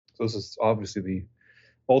this is obviously the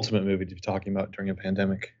ultimate movie to be talking about during a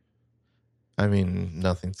pandemic. I mean,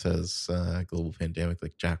 nothing says global pandemic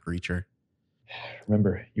like Jack Reacher.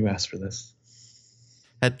 Remember, you asked for this.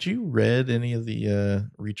 Had you read any of the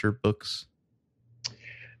Reacher books?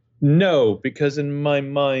 No, because in my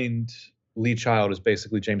mind, Lee Child is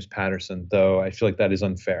basically James Patterson, though I feel like that is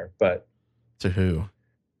unfair. But to who?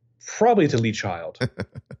 Probably to Lee Child.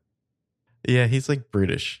 Yeah, he's like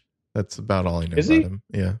British. That's about all I know Is about he? him.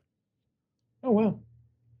 Yeah. Oh, wow.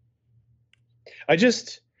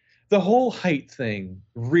 The whole height thing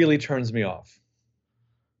really turns me off.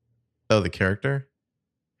 Oh, the character?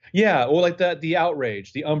 Yeah, well, like the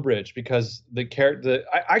outrage, the umbrage, because the character,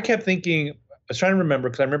 I kept thinking, I was trying to remember,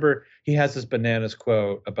 because I remember he has this bananas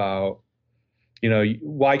quote about,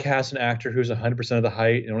 why cast an actor who's 100% of the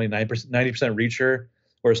height and only 90% reacher,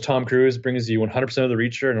 whereas Tom Cruise brings you 100% of the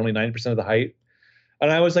reacher and only 90% of the height.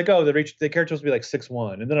 And I was like, oh, the character's supposed to be like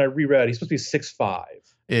 6'1", and then I reread he's supposed to be 6'5".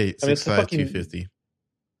 Yeah, 6'5", 250.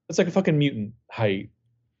 It's like a fucking mutant height.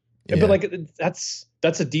 Yeah. But like that's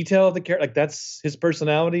a detail of the character. Like that's his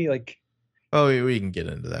personality. Like, oh, we can get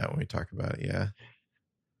into that when we talk about it.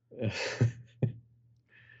 Yeah.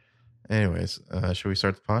 Anyways, should we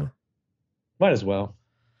start the pod? Might as well.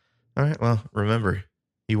 All right. Well, remember,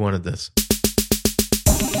 he wanted this.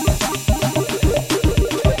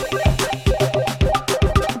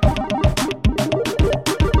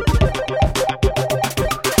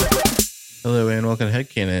 Hello and welcome to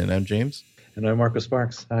Headcanon. I'm James. And I'm Marco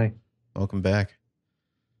Sparks. Hi. Welcome back.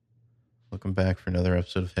 Welcome back for another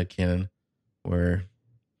episode of Headcanon where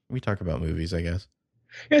we talk about movies, I guess.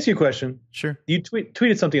 Can I ask you a question? Sure. You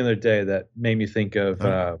tweeted something the other day that made me think of,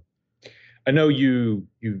 I know you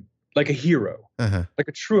like a hero, like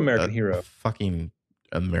a true American hero. A fucking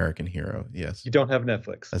American hero, yes. You don't have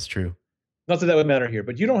Netflix. That's true. Not that would matter here,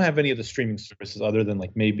 but you don't have any of the streaming services other than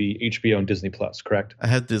like maybe HBO and Disney Plus, correct? I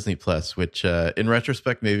had Disney Plus, which in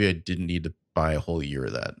retrospect, maybe I didn't need to buy a whole year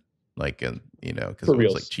of that. Like, because it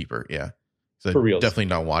was like cheaper. Yeah. So I've definitely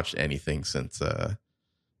not watched anything since The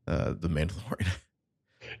Mandalorian.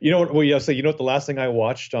 You know what? Well, yeah. So you know what the last thing I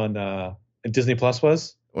watched on Disney Plus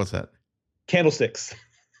was? What's that? Candlesticks.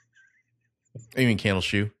 You mean Candle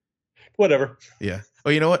Shoe? Whatever. Yeah. Oh,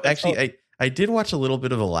 you know what? Actually, I did watch a little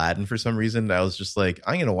bit of Aladdin for some reason. I was just like,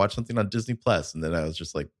 I'm going to watch something on Disney Plus. And then I was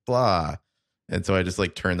just like, blah. And so I just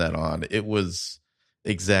like turned that on. It was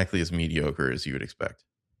exactly as mediocre as you would expect.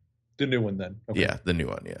 The new one then. Okay. Yeah, the new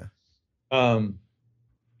one. Yeah.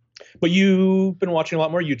 But you've been watching a lot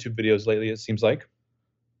more YouTube videos lately, it seems like.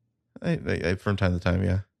 I from time to time,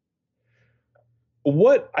 yeah.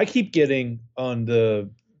 What I keep getting on the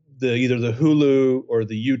either the Hulu or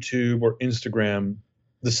the YouTube or Instagram,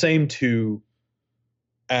 the same two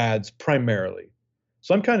ads primarily.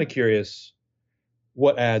 So I'm kind of curious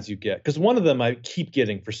what ads you get, because one of them I keep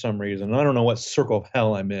getting for some reason, and I don't know what circle of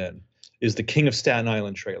hell I'm in, is the King of Staten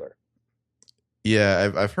Island trailer.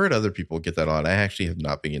 Yeah, I've heard other people get that on. I actually have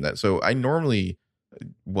not been getting that. So I normally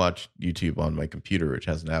watch YouTube on my computer, which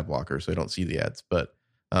has an ad blocker, so I don't see the ads. But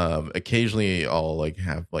occasionally I'll like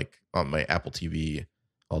have like on my Apple TV,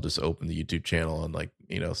 I'll just open the YouTube channel and like,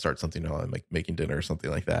 start something on like making dinner or something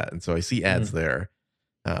like that. And so I see ads there.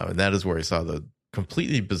 And that is where I saw the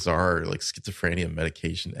completely bizarre like schizophrenia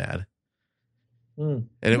medication ad. And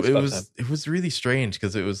it was really strange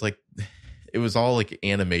because it was like, it was all like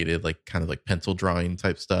animated, like kind of like pencil drawing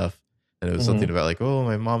type stuff. And it was something about like, oh,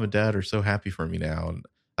 my mom and dad are so happy for me now. And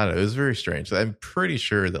I don't know, it was very strange. I'm pretty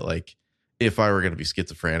sure that like, if I were going to be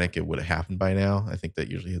schizophrenic, it would have happened by now. I think that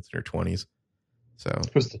usually hits in their 20s. So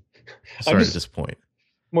sorry to disappoint.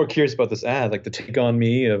 More curious about this ad, like the Take On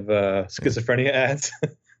Me of schizophrenia ads.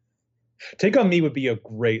 Take On Me would be a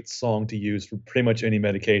great song to use for pretty much any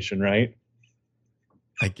medication, right?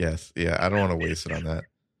 I guess. Yeah, I don't want to waste it on that.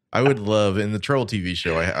 I would love, in the Troll TV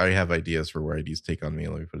show, I have ideas for where I'd use Take On Me.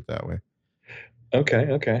 Let me put it that way.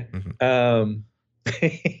 Okay.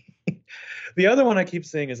 The other one I keep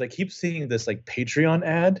seeing is I keep seeing this like Patreon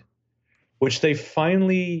ad, which they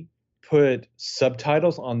finally put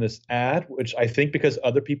subtitles on this ad, which I think because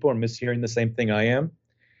other people are mishearing the same thing I am.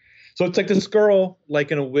 So it's like this girl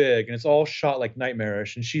like in a wig and it's all shot like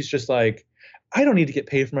nightmarish. And she's just like, I don't need to get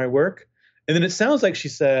paid for my work. And then it sounds like she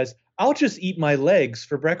says, I'll just eat my legs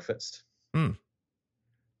for breakfast.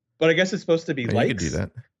 But I guess it's supposed to be likes. You could do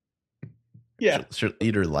that. Yeah. She'll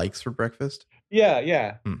eat her likes for breakfast?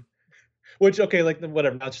 Yeah. Which, okay, like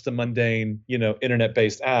whatever, not just a mundane,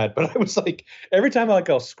 internet-based ad. But I was like, every time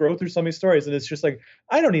I'll scroll through some of these stories and it's just like,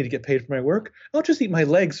 I don't need to get paid for my work. I'll just eat my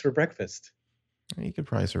legs for breakfast. You could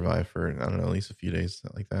probably survive for, I don't know, at least a few days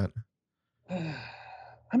like that.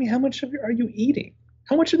 I mean, how much are you eating?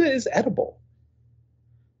 How much of it is edible?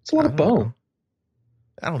 It's a lot I of don't bone. know.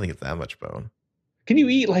 I don't think it's that much bone. Can you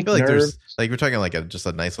eat I like feel like nerves? there's like we're talking like just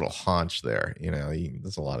a nice little haunch there.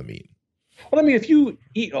 That's a lot of meat. Well, I mean, if you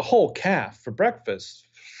eat a whole calf for breakfast,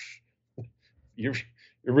 you're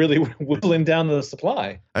you're really whittling down the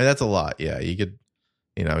supply. I mean, that's a lot. Yeah, you could.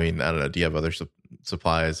 I mean, I don't know. Do you have other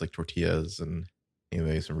supplies like tortillas and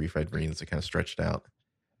maybe some refried greens that kind of stretched out?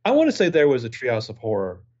 I want to say there was a Treehouse of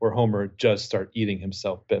Horror where Homer just start eating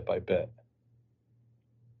himself bit by bit.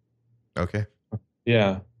 Okay,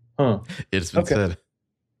 Yeah. Huh. it's been said.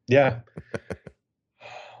 Yeah.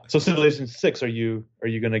 So Civilization 6, are you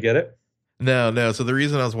gonna get it? No. So the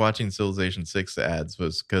reason I was watching Civilization 6 ads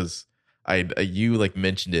was because you like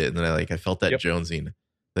mentioned it, and then I felt that Yep. jonesing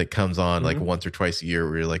that comes on like once or twice a year,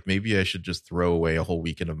 where you're like, maybe I should just throw away a whole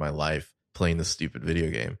weekend of my life playing this stupid video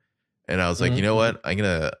game. And I was like, you know what? I'm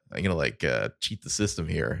gonna like cheat the system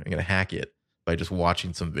here. I'm gonna hack it by just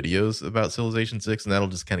watching some videos about Civilization 6, and that'll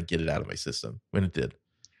just kind of get it out of my system. When it did.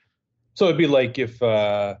 So it'd be like if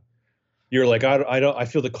you're like, I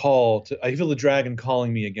feel I feel the dragon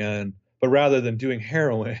calling me again, but rather than doing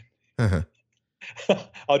heroin,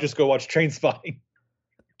 I'll just go watch Train Spotting.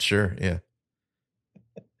 Sure, yeah.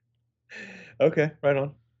 Okay, right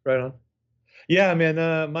on. Yeah,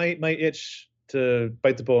 man, my itch to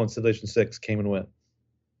bite the bullet in Civilization 6 came and went.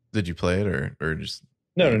 Did you play it or just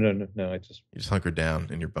No. I you just hunkered down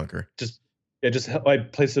in your bunker? I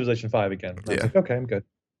play Civilization 5 again. I was like, okay, I'm good.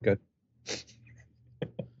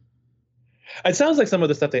 It sounds like some of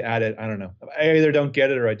the stuff they added, I don't know. I either don't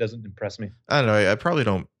get it or it doesn't impress me. I don't know. I probably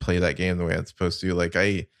don't play that game the way I'm supposed to. Like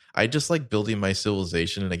I just like building my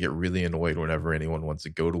civilization, and I get really annoyed whenever anyone wants to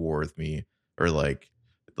go to war with me or like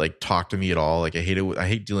talk to me at all. Like I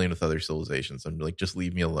hate dealing with other civilizations. I'm like, just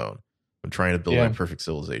leave me alone. I'm trying to build my perfect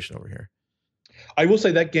civilization over here. I will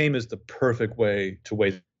say that game is the perfect way to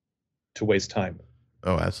waste time.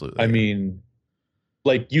 Oh, absolutely. I mean,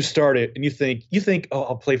 like you start it and you think, oh,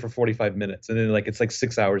 I'll play for 45 minutes, and then like it's like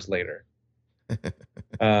 6 hours later.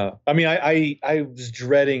 I mean, I was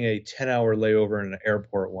dreading a 10-hour layover in an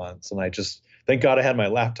airport once, and I just thank God I had my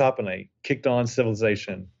laptop and I kicked on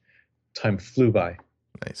Civilization. Time flew by.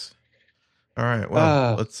 Nice. All right.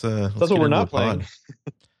 Well, let's that's what we're not playing.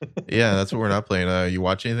 Yeah, that's what we're not playing. You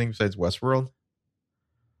watch anything besides Westworld?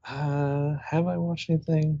 Have I watched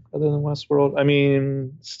anything other than Westworld? I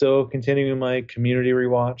mean, still continuing my Community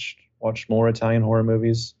rewatch. Watched more Italian horror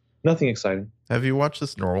movies. Nothing exciting. Have you watched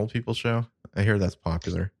this Normal People show? I hear that's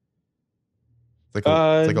popular. It's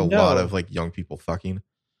like a lot of like young people fucking.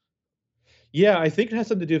 Yeah, I think it has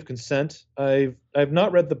something to do with consent. I've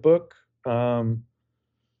not read the book. I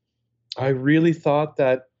really thought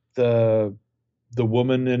that the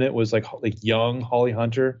woman in it was like young Holly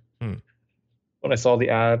Hunter. When I saw the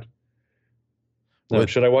ad. No,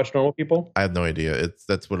 should I watch Normal People? I have no idea.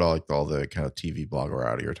 That's what all the kind of TV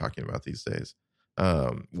bloggerati are talking about these days.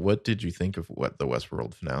 What did you think of the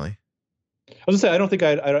Westworld finale? I was gonna say I don't think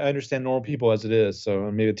I understand Normal People as it is, so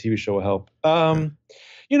maybe a TV show will help.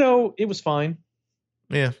 It was fine.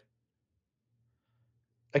 Yeah,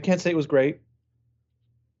 I can't say it was great.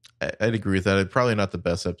 I'd agree with that. It's probably not the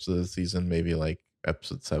best episode of the season. Maybe like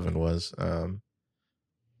episode 7 was.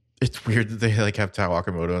 It's weird that they like have Tao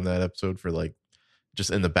Okamoto in that episode for like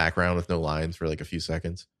just in the background with no lines for like a few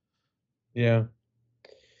seconds. Yeah.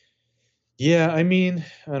 I mean,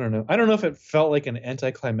 I don't know. I don't know if it felt like an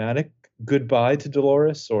anticlimactic goodbye to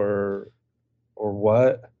Dolores or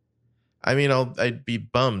what. I mean, I'd be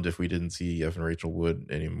bummed if we didn't see Evan Rachel Wood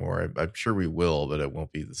anymore. I'm sure we will, but it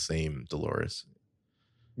won't be the same Dolores.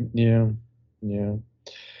 Yeah.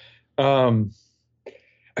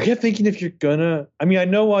 I kept thinking if you're gonna, I mean, I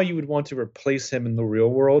know why you would want to replace him in the real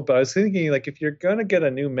world, but I was thinking like if you're gonna get a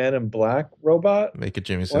new Man in Black robot, make it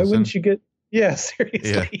Jimmy Simpson. Why wouldn't you get? Yeah, seriously.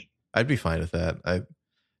 Yeah, I'd be fine with that.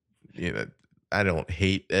 I don't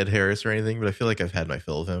hate Ed Harris or anything, but I feel like I've had my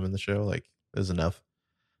fill of him in the show. Like, there's enough.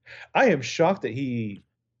 I am shocked that he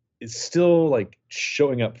is still like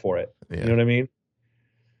showing up for it. Yeah. You know what I mean?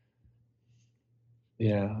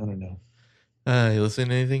 Yeah, I don't know. You listening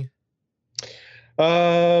to anything?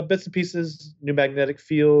 Bits and pieces, New Magnetic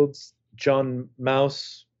Fields, John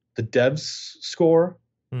Mouse, the Devs score.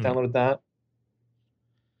 Downloaded that.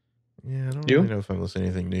 Yeah, I don't really know if I'm listening to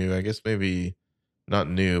anything new. I guess maybe not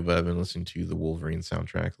new, but I've been listening to the Wolverine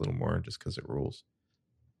soundtrack a little more just because it rules.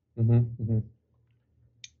 Mm-hmm.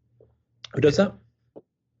 Who does that?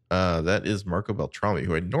 That is Marco Beltrami,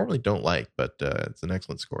 who I normally don't like, but it's an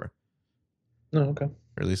excellent score. Oh, okay.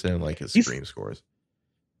 Or at least I didn't like his Scream scores.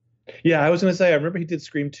 Yeah, I was going to say, I remember he did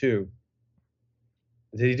Scream 2.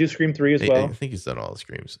 Did he do Scream 3 as well? I think he's done all the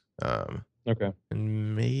Screams. Okay.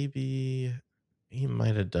 And maybe he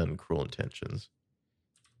might have done Cruel Intentions.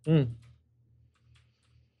 Mm.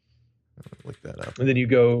 Look that up. And then you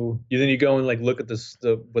go and like look at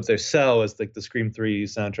what they sell as like the Scream 3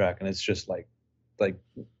 soundtrack, and it's just like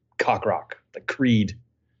cock rock, like Creed.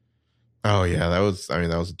 Oh yeah, that was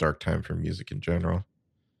a dark time for music in general.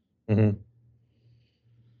 Mm-hmm.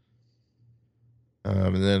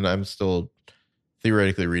 And then I'm still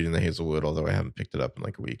theoretically reading The Hazelwood, although I haven't picked it up in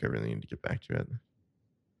like a week. I really need to get back to it.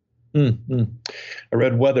 Mm-hmm. I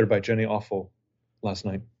read Weather by Jenny Awful last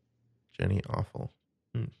night. Jenny Awful.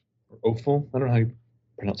 Or Awful? I don't know how you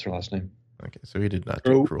pronounce her last name. Okay, so he did not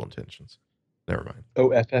do Cruel Intentions. Never mind.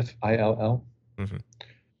 Offill.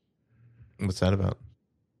 Mm-hmm. What's that about?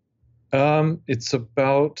 It's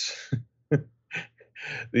about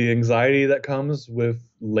the anxiety that comes with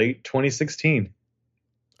late 2016.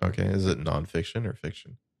 Okay, is it nonfiction or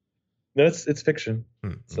fiction? No, it's fiction.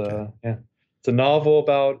 It's okay. It's a novel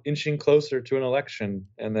about inching closer to an election,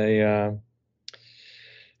 and a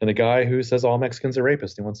guy who says all Mexicans are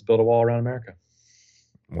rapists. He wants to build a wall around America.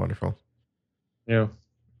 Wonderful. Yeah,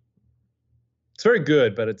 it's very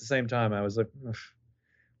good, but at the same time, I was like,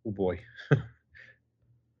 oh boy.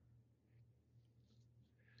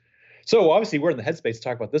 So obviously, we're in the headspace to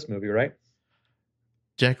talk about this movie, right?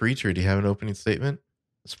 Jack Reacher, do you have an opening statement?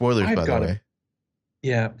 Spoilers, by the way.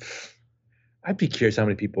 Yeah, I'd be curious how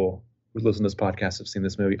many people who listen to this podcast have seen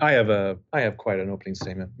this movie. I have quite an opening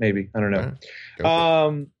statement. Maybe, I don't know.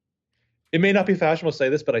 Right. It may not be fashionable to say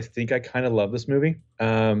this, but I think I kind of love this movie.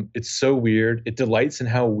 It's so weird. It delights in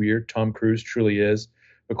how weird Tom Cruise truly is.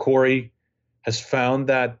 McQuarrie has found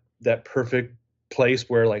that perfect place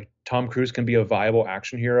where like Tom Cruise can be a viable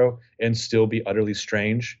action hero and still be utterly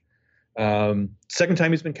strange. Second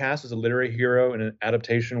time he's been cast as a literary hero in an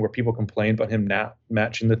adaptation where people complain about him not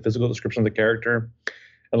matching the physical description of the character.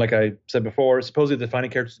 And like I said before, supposedly the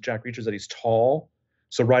defining character of Jack Reacher is that he's tall.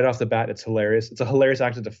 So right off the bat, it's hilarious. It's a hilarious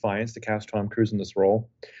act of defiance to cast Tom Cruise in this role.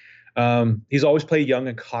 He's always played young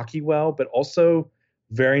and cocky well, but also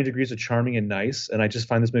varying degrees of charming and nice. And I just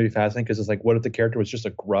find this movie fascinating because it's like, what if the character was just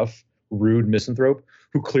a gruff, rude misanthrope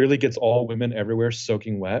who clearly gets all women everywhere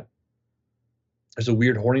soaking wet? There's a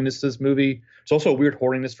weird horniness to this movie. There's also a weird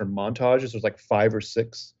horniness for montages. There's like 5 or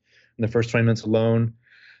 6 in the first 20 minutes alone.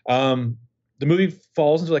 The movie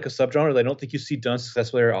falls into like a subgenre that I don't think you see done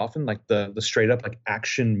successfully very often, like the straight up like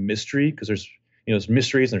action mystery, because there's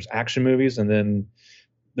mysteries and there's action movies, and then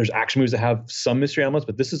there's action movies that have some mystery elements,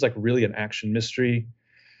 but this is like really an action mystery.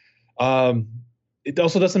 It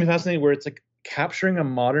also does something fascinating where it's like capturing a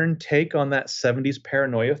modern take on that 70s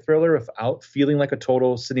paranoia thriller without feeling like a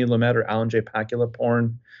total Sidney Lumet or Alan J. Pakula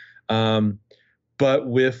porn, but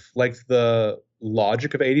with like the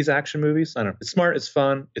logic of 80s action movies. I don't know. It's smart. It's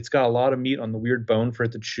fun. It's got a lot of meat on the weird bone for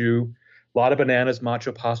it to chew. A lot of bananas,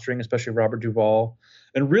 macho posturing, especially Robert Duvall.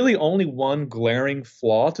 And really only one glaring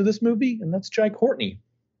flaw to this movie, and that's Jai Courtney.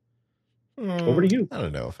 Over to you. I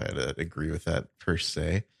don't know if I'd agree with that per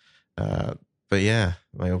se. But yeah,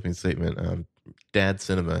 my opening statement, dad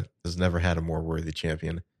cinema has never had a more worthy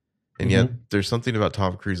champion. And yet there's something about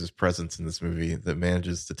Tom Cruise's presence in this movie that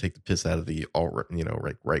manages to take the piss out of the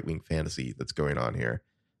right-wing fantasy that's going on here.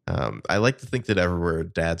 I like to think that everywhere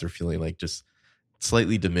dads are feeling like just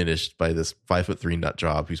slightly diminished by this 5'3" nut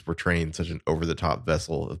job who's portraying such an over-the-top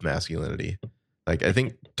vessel of masculinity. Like, I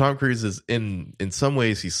think Tom Cruise is in some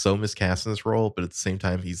ways he's so miscast in this role, but at the same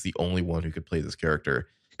time he's the only one who could play this character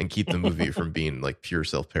and keep the movie from being like pure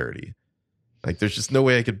self-parody. Like, there's just no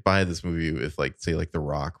way I could buy this movie if, like, say, like The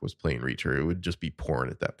Rock was playing Reacher. It would just be porn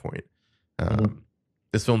at that point.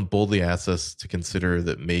 This film boldly asks us to consider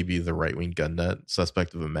that maybe the right-wing gun nut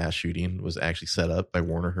suspect of a mass shooting was actually set up by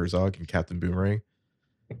Werner Herzog and Captain Boomerang.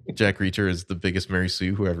 Jack Reacher is the biggest Mary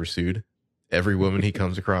Sue who ever sued. Every woman he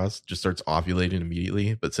comes across just starts ovulating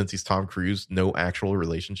immediately. But since he's Tom Cruise, no actual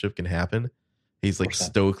relationship can happen. He's like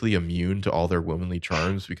stoically immune to all their womanly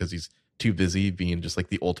charms because he's too busy being just like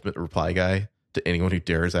the ultimate reply guy to anyone who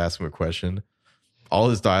dares ask him a question. All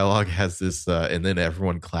his dialogue has this and then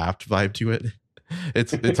everyone clapped vibe to it.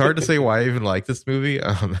 It's hard to say why I even like this movie.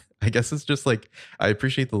 I guess it's just like I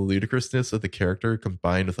appreciate the ludicrousness of the character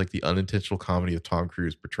combined with like the unintentional comedy of Tom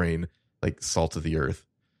Cruise portraying like salt of the earth.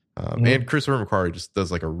 And Christopher McQuarrie just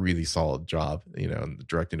does like a really solid job, in the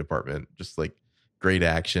directing department. Just like great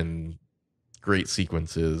action, great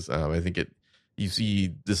sequences. I think you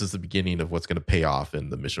see this is the beginning of what's going to pay off in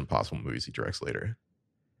the Mission Impossible movies he directs later.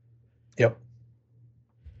 Yep.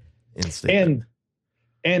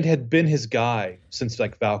 And had been his guy since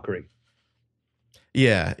like Valkyrie.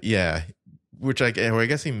 Yeah. Which I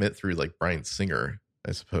guess he met through like Bryan Singer,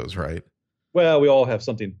 I suppose, right? Well, we all have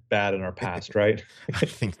something bad in our past, right? I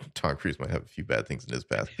think Tom Cruise might have a few bad things in his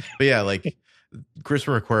past, but yeah, like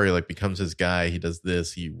Christopher McQuarrie like becomes his guy. He does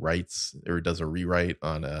this. He writes or does a rewrite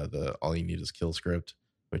on the All You Need Is Kill script,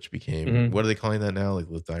 which became what are they calling that now? Like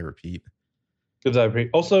Live Die Repeat.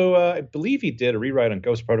 Also, I believe he did a rewrite on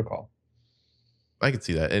Ghost Protocol. I could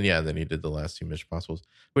see that, and yeah, then he did the last two Mission Impossibles.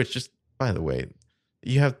 Which, just by the way,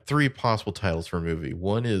 you have three possible titles for a movie.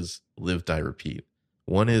 One is Live Die Repeat.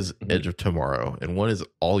 One is Edge of Tomorrow, and one is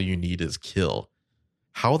All You Need Is Kill.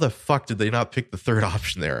 How the fuck did they not pick the third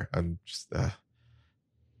option there? I'm just come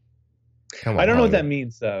on, I don't know what that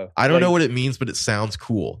means though. I don't know what it means, but it sounds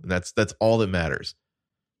cool, and that's all that matters.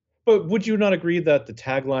 But would you not agree that the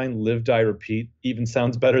tagline "Live, Die, Repeat" even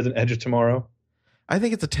sounds better than Edge of Tomorrow? I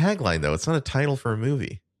think it's a tagline though. It's not a title for a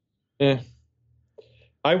movie.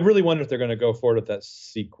 I really wonder if they're going to go forward with that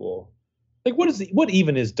sequel. Like, what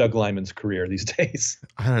even is Doug Liman's career these days?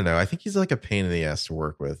 I don't know. I think he's like a pain in the ass to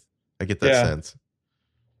work with. I get that sense.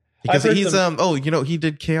 Because he's he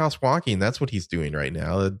did Chaos Walking. That's what he's doing right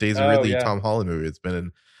now. The Days of Ridley Tom Holland movie. It's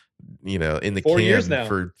been in the can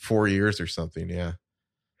for 4 years or something. Yeah.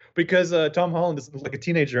 Because Tom Holland isn't like a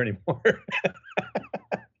teenager anymore.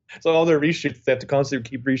 So all their reshoots, they have to constantly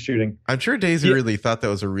keep reshooting. I'm sure Daisy Ridley thought that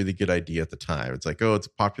was a really good idea at the time. It's like, it's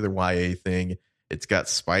a popular YA thing. It's got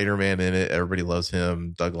Spider-Man in it. Everybody loves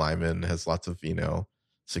him. Doug Liman has lots of,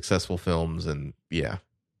 successful films. And yeah.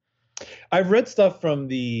 I've read stuff from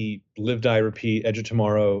the Live, Die, Repeat, Edge of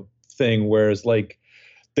Tomorrow thing, whereas like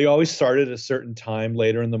they always started at a certain time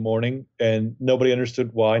later in the morning and nobody understood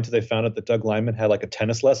why until they found out that Doug Liman had like a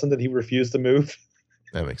tennis lesson that he refused to move.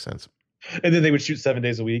 That makes sense. And then they would shoot 7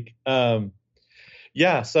 days a week. So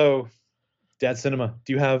Dad Cinema,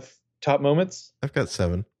 do you have top moments? I've got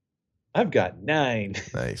 7. I've got 9.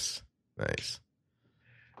 Nice.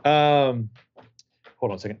 Hold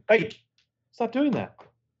on a second. Hey, stop doing that.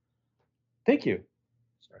 Thank you.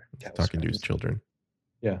 Sorry. Talking to his children.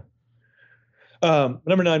 Yeah.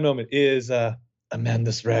 Number 9 moment is a man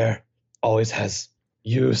this rare always has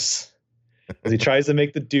use. As he tries to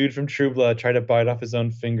make the dude from True Blood try to bite off his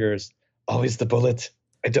own fingers. Always the bullet.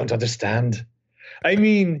 I don't understand. I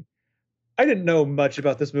mean, I didn't know much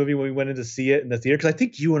about this movie when we went in to see it in the theater, because I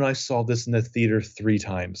think you and I saw this in the theater 3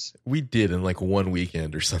 times. We did in like one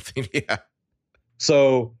weekend or something. Yeah.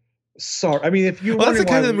 So sorry. I mean, if you that's the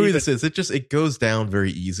kind of the movie this is. It goes down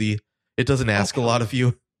very easy. It doesn't ask a lot of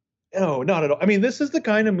you. No, not at all. I mean, this is the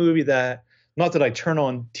kind of movie that, not that I turn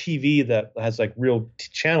on TV that has like real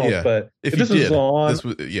channels, but if this was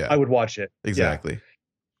on, I would watch it. Exactly. Yeah.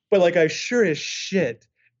 But like, I sure as shit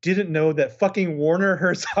didn't know that fucking Werner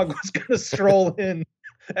Herzog was going to stroll in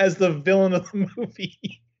as the villain of the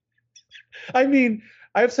movie. I mean,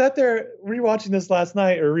 I've sat there rewatching this last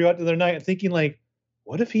night or rewatching the other night and thinking like,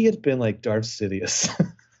 what if he had been like Darth Sidious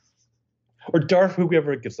or Darth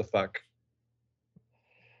whoever gives a fuck?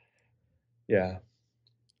 Yeah.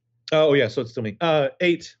 Oh yeah. So it's still me.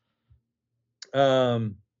 8.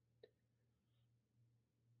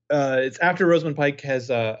 It's after Rosamund Pike has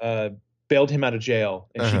bailed him out of jail,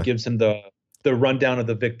 and she gives him the rundown of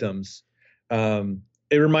the victims.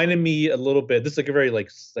 It reminded me a little bit. This is like a very like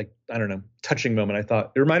I don't know, touching moment. I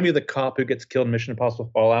thought it reminded me of the cop who gets killed in Mission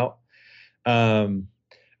Impossible Fallout.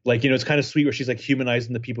 It's kind of sweet where she's like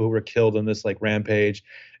humanizing the people who were killed in this like rampage,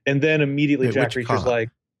 and then immediately Jack Reacher's like,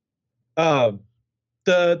 the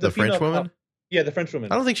French woman. Yeah, the French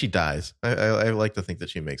woman. I don't think she dies. I like to think that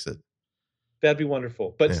she makes it. That'd be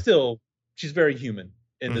wonderful. But still, she's very human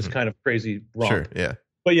in this kind of crazy romp. Sure, yeah.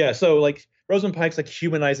 But yeah, so like Rosamund Pike's like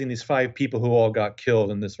humanizing these 5 people who all got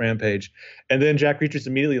killed in this rampage. And then Jack Reacher's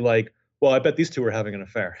immediately like, well, I bet these 2 were having an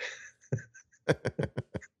affair.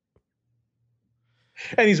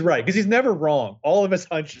 And he's right, because he's never wrong. All of his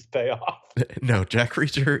hunches pay off. No, Jack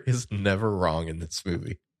Reacher is never wrong in this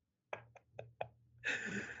movie.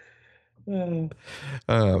 I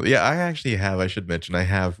should mention, I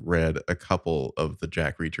have read a couple of the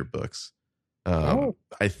Jack Reacher books. I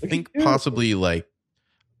think possibly like,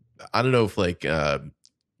 I don't know if like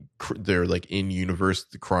they're like in universe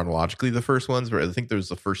chronologically the first ones, but I think there's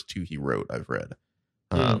the first 2 he wrote I've read.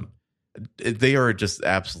 They are just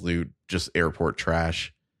absolute just airport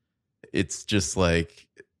trash. It's just like,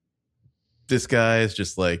 this guy is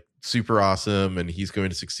just like super awesome and he's going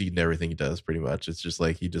to succeed in everything he does pretty much. It's just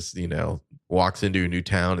like he just, walks into a new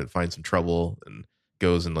town and finds some trouble and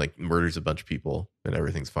goes and like murders a bunch of people and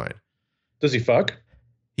everything's fine. Does he fuck?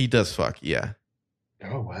 He does fuck, yeah.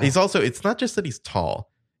 Oh, wow. He's also, it's not just that he's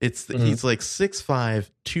tall. It's he's like 6'5",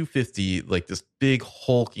 250, like this big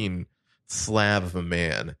hulking slab of a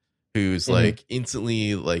man who's like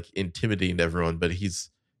instantly like intimidating to everyone, but he's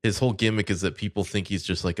his whole gimmick is that people think he's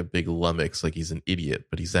just like a big lummox, like he's an idiot,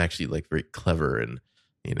 but he's actually like very clever and,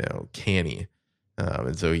 canny.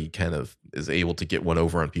 And so he kind of is able to get one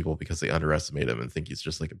over on people because they underestimate him and think he's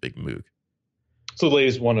just like a big mook. So the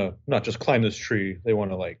ladies want to not just climb this tree; they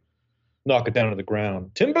want to like knock it down to the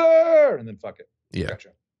ground, timber, and then fuck it. Yeah. Gotcha.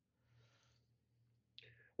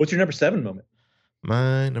 What's your number 7 moment?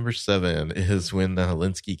 My number 7 is when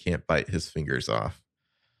Linsky can't bite his fingers off.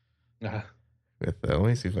 Let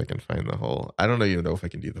me see if I can find the whole. I don't even know if I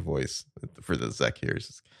can do the voice for the Zek here.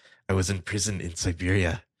 I was in prison in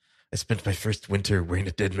Siberia. I spent my first winter wearing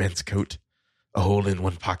a dead man's coat, a hole in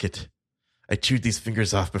one pocket. I chewed these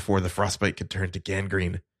fingers off before the frostbite could turn to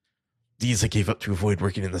gangrene. These I gave up to avoid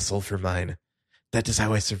working in the sulfur mine. That is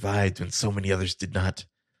how I survived when so many others did not.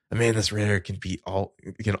 A man this rare can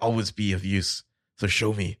always be of use. So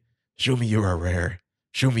show me you are rare.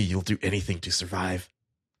 Show me you'll do anything to survive.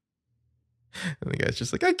 And the guy's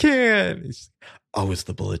just like, I can. He's always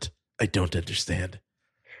the bullet. I don't understand.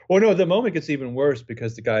 Well, no, the moment gets even worse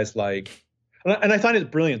because the guy's like, and I find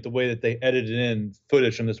it brilliant the way that they edited in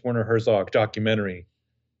footage from this Werner Herzog documentary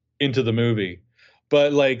into the movie.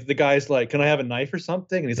 But like the guy's like, can I have a knife or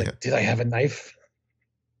something? And he's like, did I have a knife?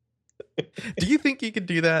 Do you think you could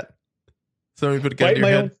do that? Somebody put a gun Bite in your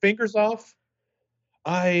my head? own fingers off?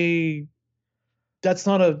 That's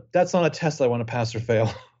not a test I want to pass or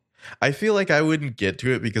fail. I feel like I wouldn't get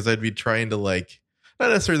to it because I'd be trying to like,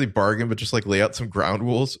 not necessarily bargain, but just like lay out some ground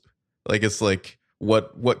rules. Like it's like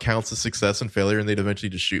what counts as success and failure, and they'd eventually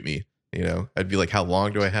just shoot me. I'd be like, how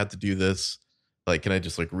long do I have to do this? Like, can I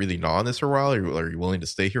just like really gnaw on this for a while? Or are you willing to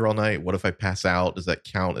stay here all night? What if I pass out? Does that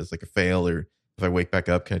count as like a fail? Or if I wake back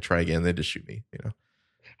up, can I try again? They just shoot me,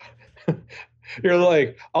 You're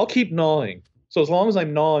like, I'll keep gnawing. So as long as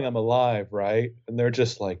I'm gnawing, I'm alive, right? And they're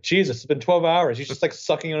just like, Jesus, it's been 12 hours. He's just like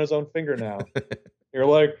sucking on his own finger now. You're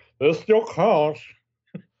like, this still counts.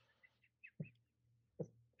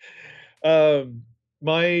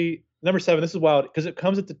 My number 7, this is wild because it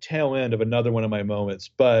comes at the tail end of another one of my moments,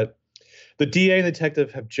 but the DA and the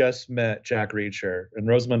detective have just met Jack Reacher, and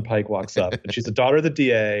Rosamund Pike walks up, and she's the daughter of the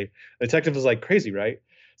DA. The detective is like, crazy, right?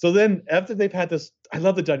 So then after they've had this, I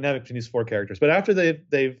love the dynamic between these 4 characters, but after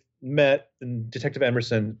they've met and Detective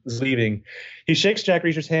Emerson is leaving, he shakes Jack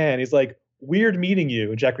Reacher's hand. He's like, weird meeting you.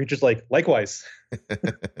 And Jack Reacher's like, likewise.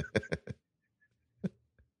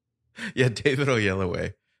 Yeah, David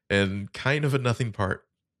Oyelowo, and kind of a nothing part.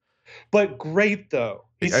 But great, though.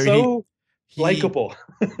 He's he likable.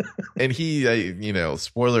 And he,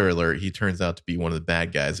 spoiler alert, he turns out to be one of the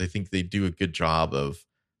bad guys. I think they do a good job of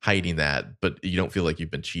hiding that, but you don't feel like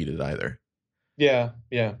you've been cheated either. Yeah.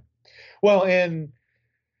 Well, and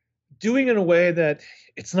doing it in a way that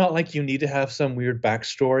it's not like you need to have some weird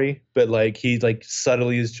backstory, but like he like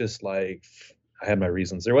subtly is just like, I had my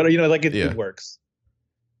reasons or whatever, like it works.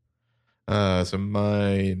 So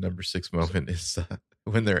my number 6 moment is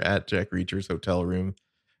when they're at Jack Reacher's hotel room,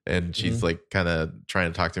 and she's like kind of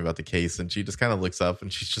trying to talk to him about the case, and she just kind of looks up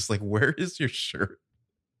and she's just like, where is your shirt?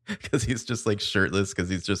 Because he's just like shirtless, because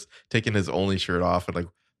he's just taken his only shirt off and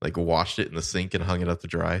like washed it in the sink and hung it up to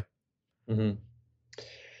dry. Mm-hmm.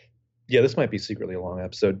 Yeah, this might be secretly a long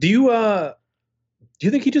episode. Do you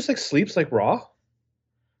think he just like sleeps like raw?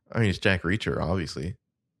 I mean, it's Jack Reacher, obviously.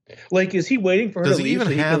 Like, is he waiting for her to leave? Does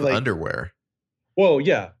he even have underwear? Well,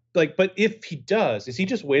 yeah. Like, but if he does, is he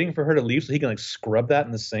just waiting for her to leave so he can like scrub that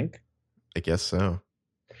in the sink? I guess so.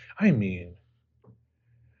 I mean,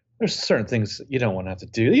 there's certain things you don't want to have to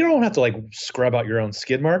do. You don't have to like scrub out your own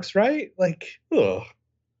skid marks, right? Like, ugh.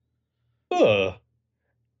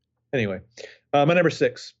 Anyway, my number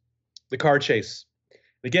 6, the car chase.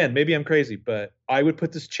 Again, maybe I'm crazy, but I would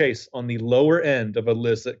put this chase on the lower end of a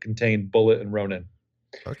list that contained Bullitt and Ronin.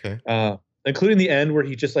 Okay. Including the end where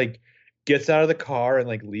he just like gets out of the car and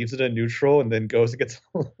like leaves it in neutral and then goes and gets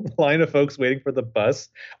a line of folks waiting for the bus.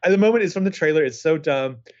 The moment is from the trailer. It's so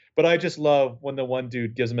dumb, but I just love when the one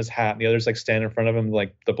dude gives him his hat and the others like stand in front of him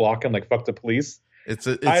like to block him, like fuck the police. It's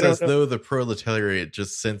as though the proletariat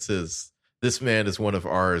just senses this man is one of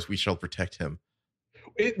ours. We shall protect him.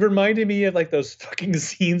 It reminded me of like those fucking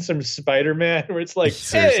scenes from Spider-Man where it's like,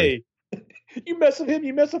 hey, you mess with him,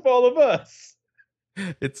 you mess with all of us.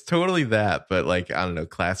 It's totally that, but like, I don't know,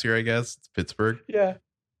 classier, I guess. It's Pittsburgh. Yeah.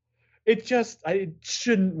 It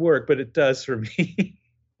shouldn't work, but it does for me.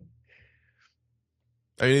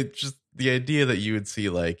 I mean, it's just the idea that you would see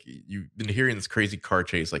like, you've been hearing this crazy car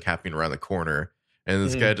chase like happening around the corner, and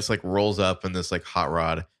this guy just like rolls up in this like hot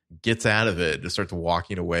rod, gets out of it, just starts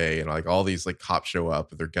walking away, and like all these like cops show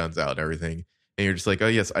up with their guns out and everything, and you're just like, oh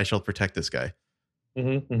yes, I shall protect this guy.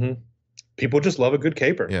 People just love a good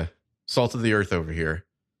caper. Yeah. Salt of the earth over here.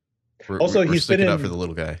 Also, We're sticking up for the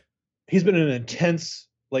little guy. he's been in an intense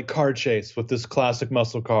like car chase with this classic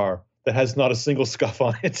muscle car that has not a single scuff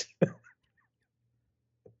on it.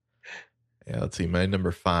 Yeah, let's see. My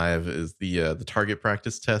number 5 is the target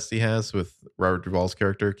practice test he has with Robert Duvall's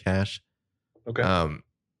character Cash. Okay.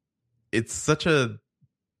 It's such a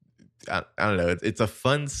I don't know. It's a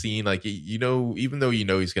fun scene. Like, you know, even though you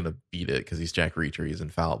know he's gonna beat it because he's Jack Reacher, he's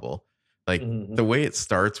infallible. Like the way it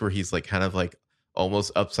starts, where he's like kind of like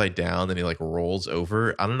almost upside down, then he like rolls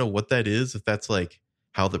over. I don't know what that is. If that's like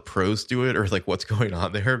how the pros do it, or like what's going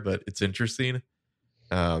on there, but it's interesting.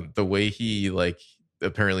 The way he like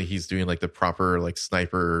apparently he's doing like the proper like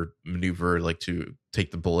sniper maneuver, like to take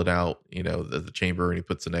the bullet out, you know, the chamber, and he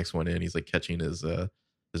puts the next one in. He's like catching his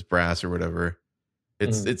brass or whatever.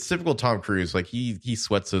 It's typical Tom Cruise. Like he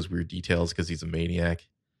sweats those weird details because he's a maniac.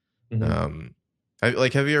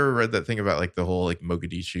 Have you ever read that thing about like the whole like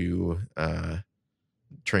Mogadishu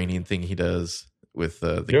training thing he does with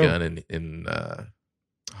the gun in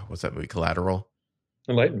what's that movie, Collateral?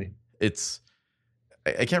 Enlighten me.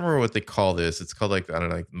 I can't remember what they call this. It's called like, I don't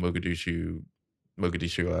know, like Mogadishu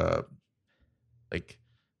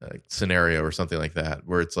scenario or something like that,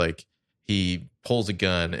 where it's like he pulls a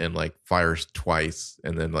gun and like fires twice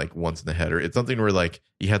and then like once in the head, or it's something where like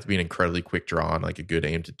you have to be an incredibly quick draw and like a good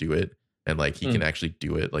aim to do it, and like he can actually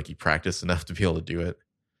do it. Like he practiced enough to be able to do it.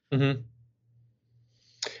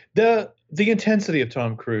 The intensity of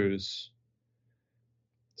Tom Cruise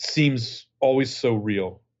seems always so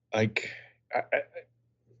real. Like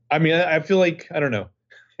I mean, I feel like, I don't know.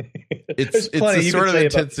 It's the sort of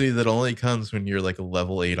intensity that only comes when you're like a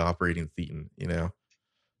level 8 operating Thetan, you know?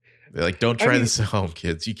 They're like, don't try this at home,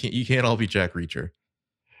 kids. You can't all be Jack Reacher.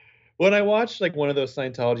 When I watched like one of those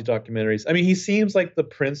Scientology documentaries, I mean, he seems like the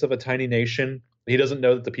prince of a tiny nation. He doesn't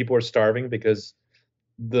know that the people are starving because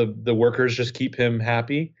the workers just keep him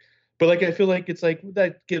happy. But like, I feel like it's like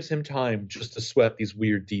that gives him time just to sweat these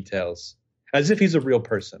weird details as if he's a real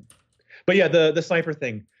person. But yeah, the sniper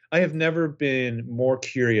thing, I have never been more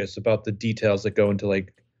curious about the details that go into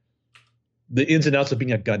like the ins and outs of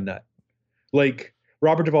being a gun nut. Like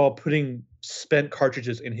Robert Duvall putting spent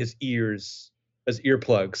cartridges in his ears as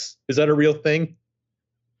earplugs. Is that a real thing?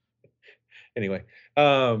 Anyway,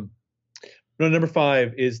 number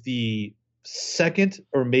 5 is the second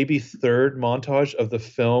or maybe third montage of the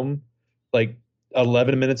film, like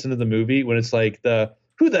 11 minutes into the movie, when it's like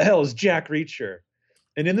who the hell is Jack Reacher?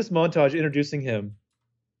 And in this montage introducing him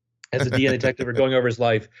as a DNA detective or going over his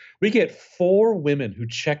life, we get 4 women who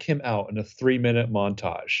check him out in a 3-minute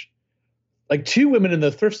montage. Like 2 women in the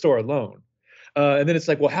thrift store alone. And then it's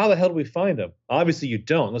like, well, how the hell do we find him? Obviously you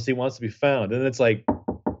don't, unless he wants to be found. And then it's like,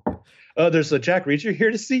 there's a Jack Reacher here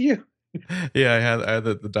to see you. Yeah, I had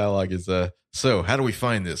the dialogue is, so how do we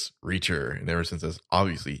find this Reacher? And Emerson says,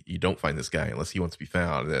 obviously you don't find this guy unless he wants to be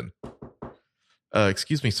found. And then,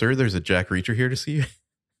 excuse me, sir, there's a Jack Reacher here to see you.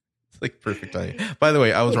 It's like perfect timing. By the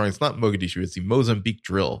way, I was wrong. It's not Mogadishu. It's the Mozambique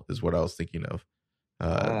drill is what I was thinking of.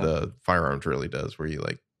 The firearm drill he does, where he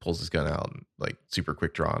like pulls his gun out and like super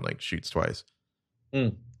quick draw and like shoots twice.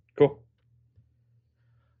 Cool.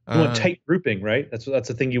 You want tight grouping, right? That's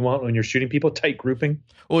the thing you want when you're shooting people, tight grouping.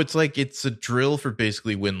 Well, it's like it's a drill for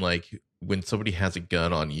basically when somebody has a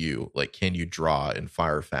gun on you, like can you draw and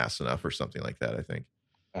fire fast enough or something like that, I think.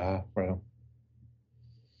 Right.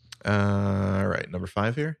 All right, number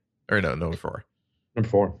 5 here. Or no, number 4. Number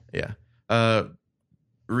 4. Yeah.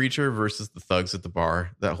 Reacher versus the thugs at the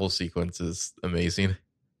bar. That whole sequence is amazing.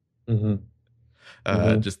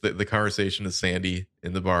 Just the conversation of Sandy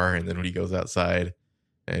in the bar, and then when he goes outside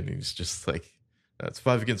and he's just like, it's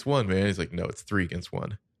 5 against 1, man. He's like, no, it's 3 against 1.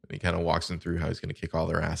 And he kind of walks them through how he's going to kick all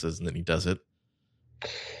their asses, and then he does it.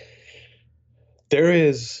 There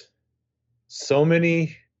is so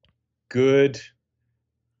many good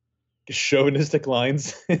chauvinistic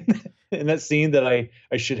lines in that scene that I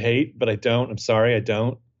should hate, but I don't. I'm sorry, I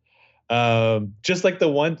don't. Just like the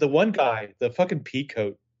one guy, the fucking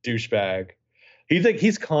peacoat douchebag.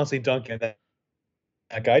 He's constantly dunking that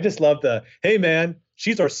guy. I just love hey man,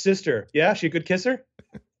 she's our sister. Yeah, she a good kisser?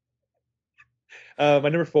 My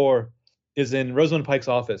number 4 is in Rosamund Pike's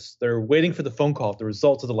office. They're waiting for the phone call, the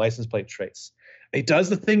results of the license plate trace. He does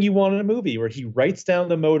the thing you want in a movie where he writes down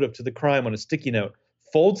the motive to the crime on a sticky note,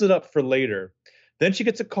 folds it up for later. Then she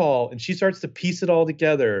gets a call and she starts to piece it all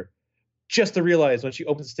together just to realize when she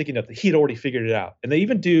opens the sticky note that he'd already figured it out. And they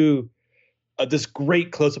even do this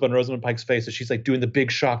great close-up on Rosamund Pike's face as she's like doing the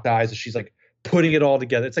big shocked eyes as she's like putting it all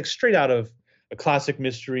together. It's like straight out of a classic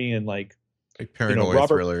mystery and like paranoid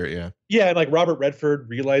thriller. Yeah. And like Robert Redford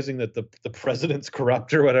realizing that the president's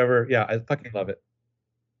corrupt or whatever. Yeah. I fucking love it.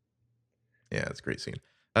 Yeah. It's a great scene.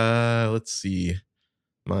 Let's see.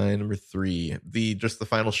 My number 3, the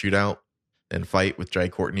final shootout and fight with Jai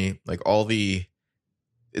Courtney. Like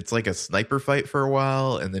it's like a sniper fight for a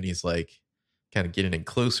while, and then he's like kind of getting in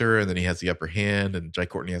closer, and then he has the upper hand, and Jai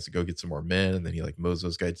Courtney has to go get some more men, and then he like mows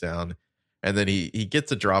those guys down, and then he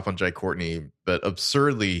gets a drop on Jai Courtney, but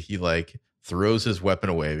absurdly he like throws his weapon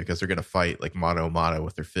away because they're gonna fight like mano a mano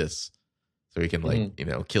with their fists, so he can like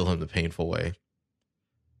kill him the painful way.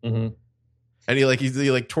 Mm-hmm. And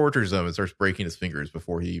he tortures him and starts breaking his fingers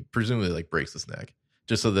before he presumably like breaks his neck,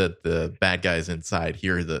 just so that the bad guys inside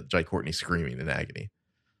hear the Jai Courtney screaming in agony.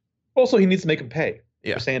 Also, he needs to make him pay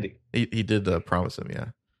for Sandy. He did promise him,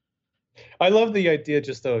 yeah. I love the idea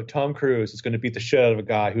just though Tom Cruise is going to beat the shit out of a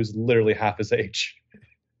guy who's literally half his age.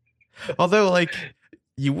 Although, like,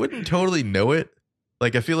 you wouldn't totally know it.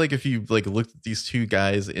 Like, I feel like if you like looked at these two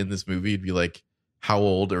guys in this movie, you'd be like, how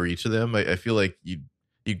old are each of them? I feel like you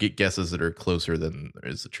get guesses that are closer than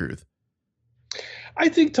is the truth. I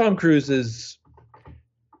think Tom Cruise is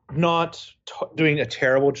not doing a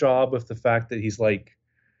terrible job with the fact that he's like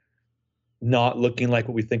not looking like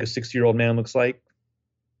what we think a 60-year-old man looks like.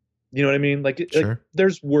 You know what I mean? Like, sure. Like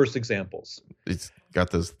there's worse examples. It's got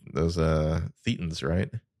those thetans, right?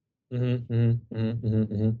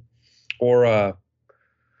 Or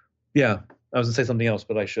yeah, I was gonna say something else,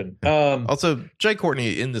 but I shouldn't. Also, Jai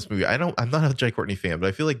Courtney in this movie, I'm not a Jai Courtney fan, but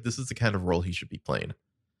I feel like this is the kind of role he should be playing.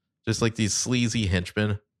 Just like these sleazy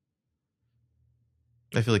henchmen.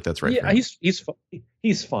 I feel like that's right. Yeah,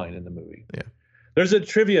 he's fine in the movie. Yeah. There's a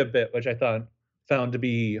trivia bit which I found to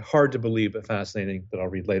be hard to believe but fascinating that I'll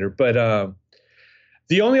read later. But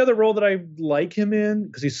the only other role that I like him in,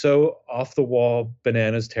 because he's so off the wall,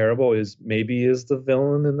 bananas terrible, is the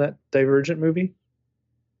villain in that Divergent movie.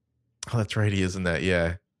 Oh, that's right. He is in that.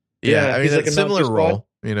 Yeah. I mean, that's like a similar role,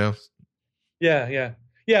 you know? Yeah.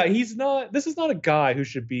 He's not, this is not a guy who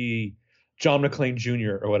should be John McClane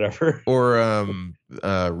Jr. or whatever. Or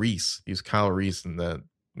Reese. He's Kyle Reese in that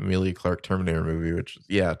Emilia Clarke Terminator movie, which,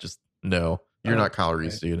 just no. You're not Kyle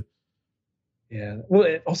Reese, dude. Yeah.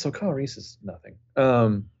 Well, also Kyle Reese is nothing.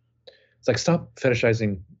 It's like, stop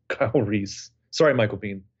fetishizing Kyle Reese. Sorry, Michael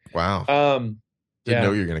Biehn. Wow. Didn't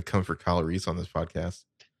know you were going to come for Kyle Reese on this podcast.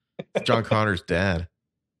 John Connor's dad.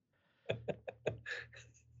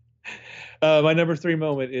 My number 3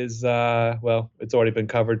 moment is, it's already been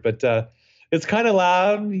covered, but it's kind of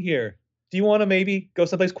loud in here. Do you want to maybe go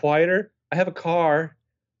someplace quieter? I have a car.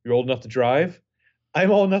 You're old enough to drive. I'm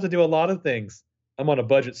old enough to do a lot of things. I'm on a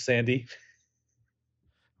budget, Sandy.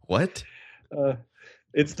 What?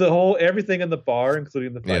 It's the whole everything in the bar,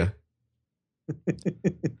 including the fight.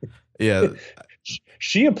 Yeah.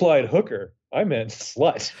 She implied hooker. I meant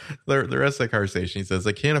slut. The rest of the conversation, he says,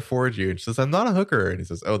 I can't afford you. And she says, I'm not a hooker. And he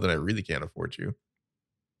says, oh, then I really can't afford you.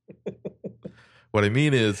 What I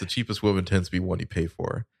mean is the cheapest woman tends to be one you pay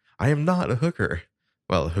for. I am not a hooker.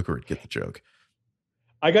 Well, a hooker would get the joke.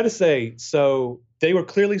 I got to say, so they were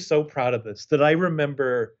clearly so proud of this that I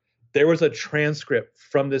remember there was a transcript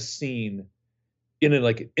from this scene in a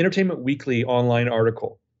like Entertainment Weekly online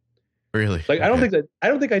article. Really? Like, okay. I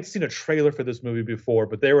don't think I'd seen a trailer for this movie before,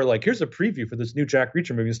 but they were like, here's a preview for this new Jack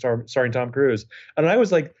Reacher movie starring Tom Cruise. And I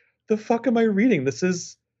was like, the fuck am I reading? This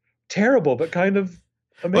is terrible, but kind of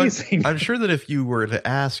amazing. I'm sure that if you were to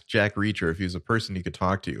ask Jack Reacher if he was a person you could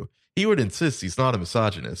talk to, he would insist he's not a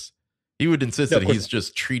misogynist. He would insist that he's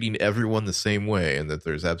just treating everyone the same way and that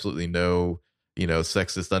there's absolutely no,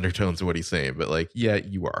 sexist undertones to what he's saying. But like, yeah,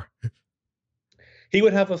 you are. He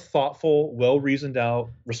would have a thoughtful, well-reasoned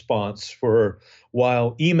out response for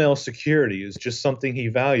while email security is just something he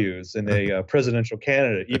values in a presidential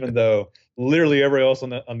candidate, even though literally everybody else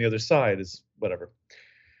on the other side is whatever.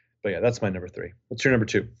 But yeah, that's my number 3. What's your number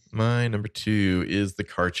 2? My number 2 is the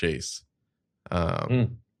car chase.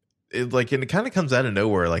 It kind of comes out of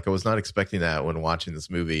nowhere. Like, I was not expecting that when watching this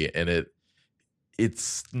movie, and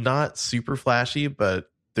it's not super flashy, but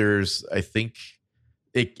I think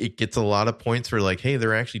it gets a lot of points for like, hey,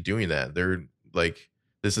 they're actually doing that. They're like,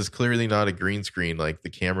 this is clearly not a green screen. Like, the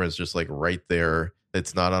camera is just like right there.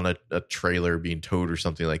 It's not on a trailer being towed or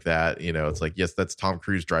something like that. It's like, yes, that's Tom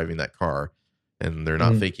Cruise driving that car, and they're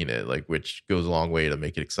not faking it, like, which goes a long way to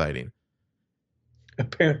make it exciting.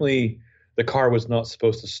 Apparently the car was not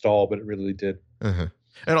supposed to stall, but it really did. Uh-huh.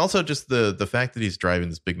 And also just the fact that he's driving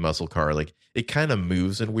this big muscle car, like, it kind of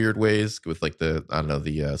moves in weird ways with like the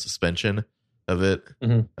suspension of it.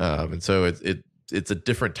 And so it's a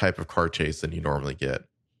different type of car chase than you normally get.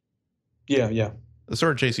 Yeah. The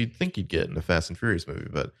sort of chase you'd think you'd get in a Fast and Furious movie,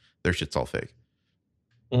 but their shit's all fake.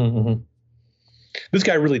 This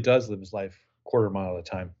guy really does live his life quarter mile at a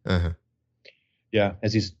time. Uh-huh. Yeah,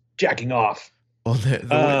 as he's jacking off. Well,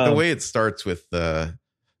 the Um, way it starts with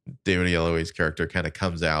David Yelloway's character kind of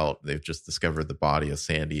comes out. They've just discovered the body of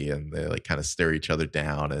Sandy, and they like kind of stare each other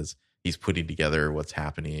down as he's putting together what's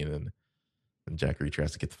happening. And Jack Reacher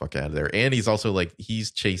has to get the fuck out of there. And he's also like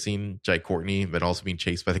he's chasing Jai Courtney, but also being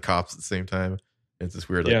chased by the cops at the same time. It's this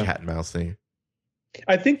weird like yeah, cat and mouse thing.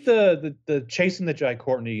 I think the chasing the Jai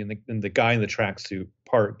Courtney and the guy in the tracksuit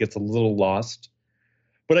part gets a little lost,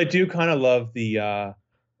 but I do kind of love the wow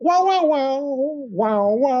wow wow wow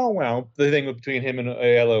wow wow the thing between him and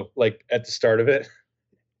Aiello like at the start of it.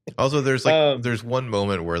 Also, there's like Um, there's one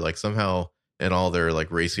moment where like somehow in all their like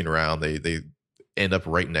racing around, they end up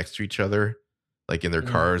right next to each other, like in their mm,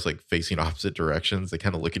 cars, like facing opposite directions. They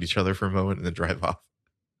kind of look at each other for a moment and then drive off.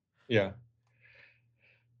 yeah.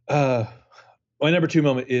 Uh, my number two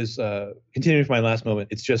moment is continuing from my last moment.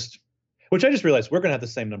 It's just, which I just realized we're gonna have the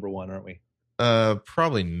same number one, aren't we?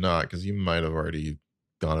 Probably not because you might have already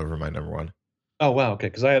gone over my number one. Oh wow, okay.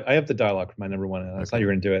 Because I have the dialogue for my number one, and I thought Okay. you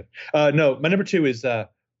were gonna do it. No, my number two is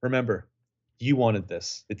remember, you wanted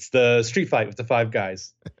this. It's the street fight with the five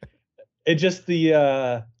guys. It just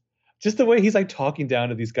the way he's like talking down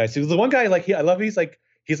to these guys. So the one guy like I love he's like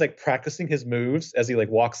practicing his moves as he like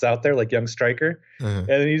walks out there like young striker, Uh,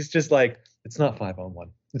 and he's just like it's not 5-on-1,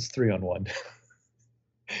 it's 3-on-1.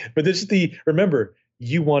 But this is the remember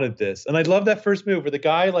you wanted this, and I love that first move where the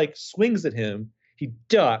guy like swings at him, he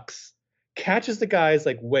ducks, catches the guy's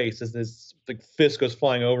like waist as this like fist goes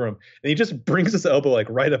flying over him, and he just brings his elbow like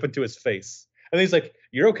right up into his face, and he's like,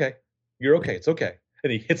 you're okay, it's okay,"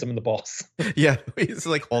 and he hits him in the balls. yeah, he's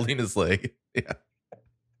like holding his leg. Yeah.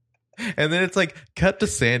 And then it's like cut to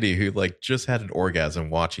Sandy who like just had an orgasm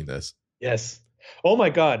watching this. Yes. Oh my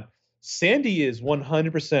God. Sandy is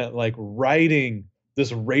 100% like riding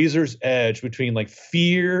this razor's edge between like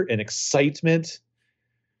fear and excitement.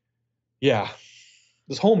 Yeah.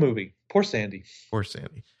 This whole movie. Poor Sandy. Poor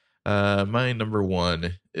Sandy. My number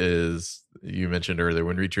one is you mentioned earlier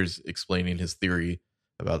when Reacher's explaining his theory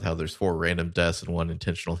about how there's 4 random deaths and 1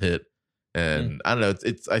 intentional hit. Mm. And I don't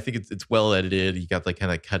know, I think it's well edited. You got like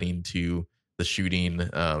kind of cutting to the shooting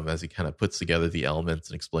as he kind of puts together the elements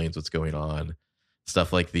and explains what's going on.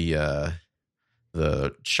 Stuff like the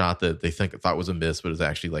shot that they thought was a miss, but is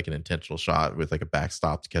actually like an intentional shot with like a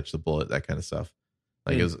backstop to catch the bullet, that kind of stuff.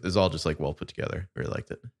 Like it was all just like well put together. Really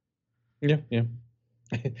liked it. Yeah. Yeah.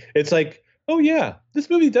 It's like, oh yeah, this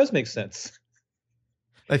movie does make sense.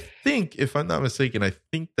 I think, if I'm not mistaken, I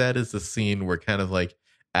think that is the scene where kind of like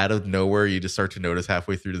out of nowhere, you just start to notice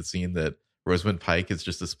halfway through the scene that Rosamund Pike is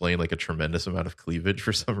just displaying like a tremendous amount of cleavage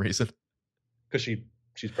for some reason. Because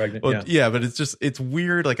she's pregnant. Well, Yeah. yeah, but it's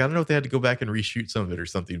weird. Like, I don't know if they had to go back and reshoot some of it or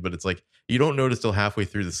something, but it's like you don't notice till halfway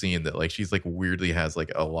through the scene that like she's like weirdly has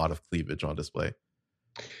like a lot of cleavage on display.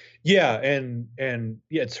 Yeah, and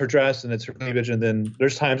yeah, it's her dress and it's her cleavage, and then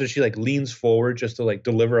there's times that she like leans forward just to like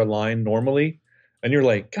deliver a line normally, and you're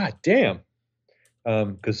like, God damn,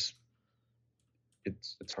 because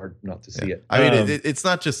it's hard not to see Yeah. it. I mean, it's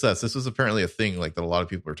not just us. This was apparently a thing like that a lot of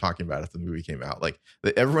people were talking about if the movie came out. Like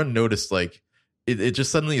everyone noticed like it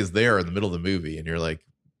just suddenly is there in the middle of the movie, and you're like,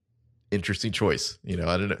 interesting choice. You know,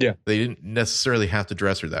 I don't know. Yeah. They didn't necessarily have to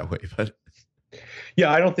dress her that way, but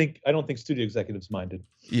Yeah, I don't think studio executives minded.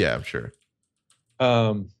 yeah, I'm sure.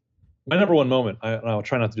 My number one moment. I'll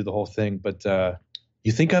try not to do the whole thing, but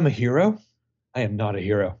you think I'm a hero? I am not a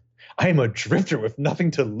hero. I am a drifter with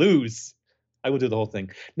nothing to lose. I will do the whole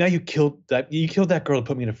thing. Now you killed that girl to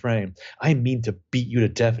put me in a frame. I mean to beat you to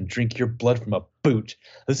death and drink your blood from a boot.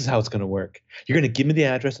 This is how it's going to work. You're going to give me the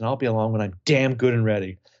address and I'll be along when I'm damn good and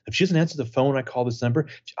ready. If she doesn't answer the phone when I call this number,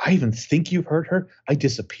 if I even think you've hurt her, I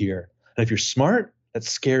disappear. And if you're smart, that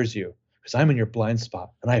scares you because I'm in your blind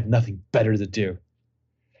spot and I have nothing better to do.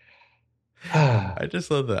 I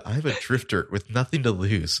just love that. I'm a drifter with nothing to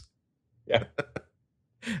lose. Yeah.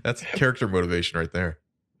 That's character motivation right there.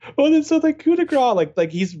 Well, then so the coup de grace, like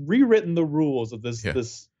he's rewritten the rules of this Yeah.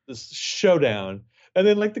 this showdown, and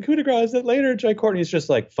then like the coup de grace is that later Jai Courtney is just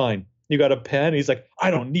like, fine, you got a pen? He's like, I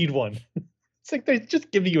don't need one. It's like they're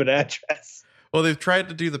just giving you an address. Well, they've tried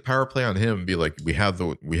to do the power play on him, be like, we have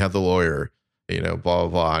the lawyer, you know, blah blah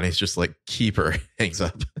blah, and he's just like, keep her, hangs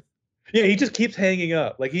up. Yeah, he just keeps hanging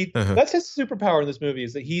up. Like that's his superpower in this movie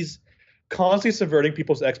is that he's constantly subverting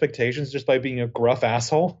people's expectations just by being a gruff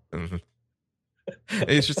asshole. Mm-hmm. And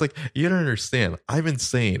it's just like, you don't understand. I'm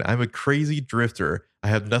insane. I'm a crazy drifter. I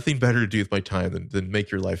have nothing better to do with my time than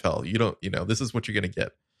make your life hell. You don't, you know, this is what you're going to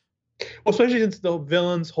get. Well, especially since the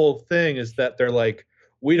villain's whole thing is that they're like,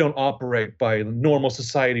 we don't operate by normal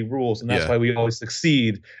society rules, and that's why we always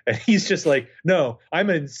succeed. And he's just like, no, I'm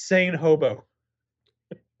an insane hobo.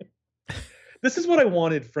 This is what I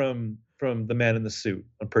wanted from from the man in the suit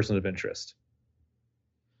on Person of Interest.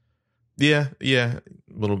 Yeah, a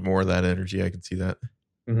little more of that energy. I can see that.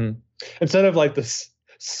 Mm-hmm. Instead of like this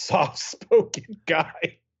soft-spoken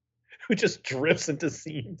guy who just drifts into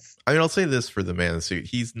scenes. I mean, I'll say this for the man in the suit: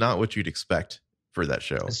 he's not what you'd expect for that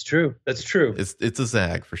show. That's true. That's true. It's a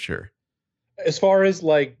zag for sure. As far as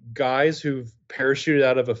like guys who've parachuted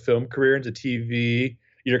out of a film career into TV,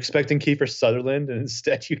 you're expecting Kiefer Sutherland, and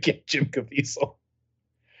instead you get Jim Caviezel.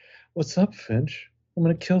 What's up, Finch? I'm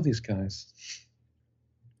gonna kill these guys.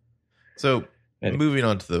 So, moving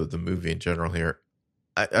on to the movie in general here,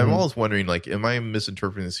 I'm always wondering, like, am I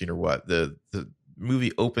misinterpreting the scene or what? The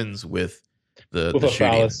movie opens with the shooting,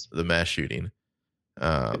 phallus. The mass shooting, with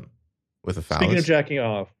a phallus. Speaking of jacking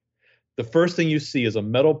off, the first thing you see is a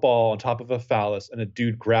metal ball on top of a phallus and a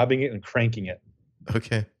dude grabbing it and cranking it.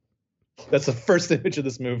 Okay. That's the first image of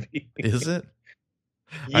this movie. Is it?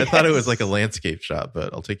 Yes. I thought it was like a landscape shot,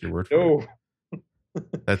 but I'll take your word for it.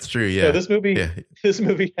 That's true. Yeah. This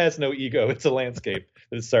movie has no ego. It's a landscape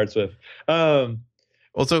that it starts with.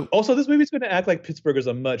 Also, this movie's going to act like Pittsburgh is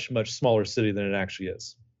a much, much smaller city than it actually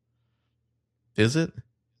is. Is it?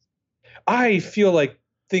 I feel like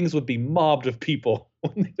things would be mobbed of people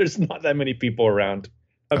when there's not that many people around.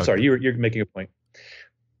 I'm sorry, you're making a point.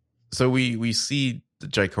 So we see the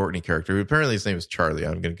Jai Courtney character, who apparently his name is Charlie.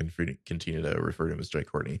 I'm going to continue to refer to him as Jai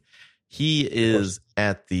Courtney. He is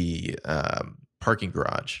at the parking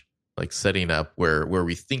garage, like setting up where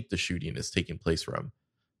we think the shooting is taking place from.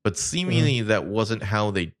 But seemingly that wasn't how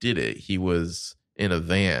they did it. He was in a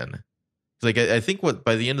van. Like, I think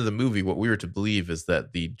by the end of the movie, what we were to believe is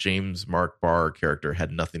that the James Mark Barr character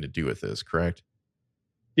had nothing to do with this, correct?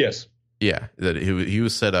 Yes. Yeah, that he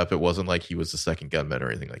was set up. It wasn't like he was the second gunman or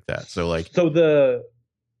anything like that. So I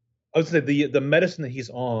would say the medicine that he's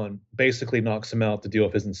on basically knocks him out to deal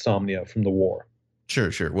with his insomnia from the war. Sure,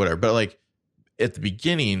 whatever. But like at the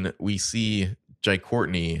beginning, we see Jai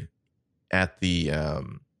Courtney at the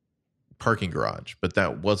parking garage, but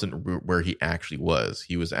that wasn't where he actually was.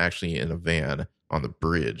 He was actually in a van on the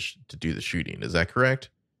bridge to do the shooting. Is that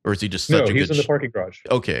correct? Or is he just such a good... No, he's in the parking garage.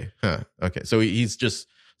 Okay. Okay. So he's just...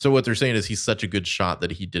 So what they're saying is he's such a good shot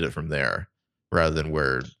that he did it from there rather than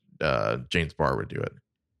where James Barr would do it.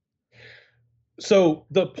 So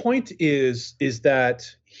the point is that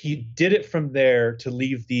he did it from there to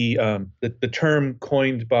leave the term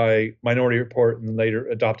coined by Minority Report and later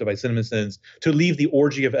adopted by CinemaSins, to leave the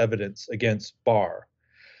orgy of evidence against Barr.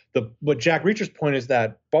 What Jack Reacher's point is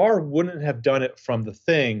that Barr wouldn't have done it from the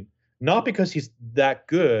thing, not because he's that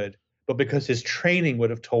good, but because his training would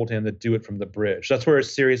have told him to do it from the bridge. That's where a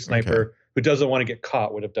serious sniper who doesn't want to get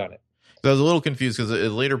caught would have done it. So I was a little confused because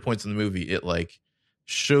at later points in the movie, it like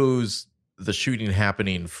shows the shooting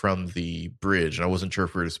happening from the bridge. And I wasn't sure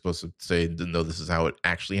if we were supposed to say, no, this is how it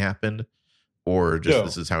actually happened, or just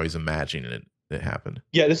this is how he's imagining it happened.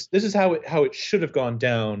 Yeah, this is how it should have gone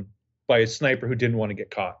down by a sniper who didn't want to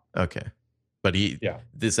get caught. Okay. But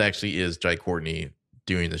this actually is Jai Courtney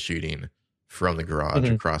doing the shooting from the garage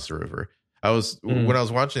across the river. When I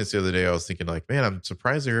was watching this the other day, I was thinking like, man, I'm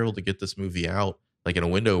surprised they were able to get this movie out like in a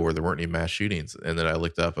window where there weren't any mass shootings. And then I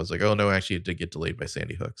looked up, I was like, oh no, actually it did get delayed by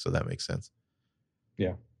Sandy Hook. So that makes sense.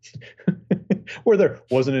 Yeah. Where there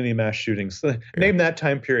wasn't any mass shootings. Name that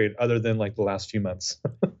time period other than like the last few months.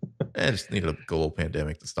 I just needed a global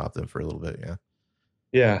pandemic to stop them for a little bit. Yeah.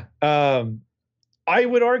 Yeah. I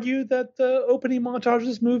would argue that the opening montage of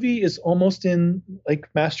this movie is almost in like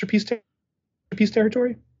masterpiece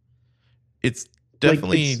territory. It's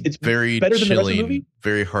definitely it's very chilling,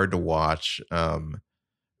 very hard to watch. But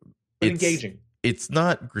engaging. It's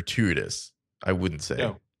not gratuitous, I wouldn't say.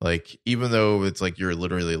 No. Like, even though it's like you're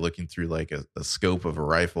literally looking through like a scope of a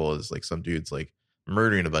rifle as like some dude's like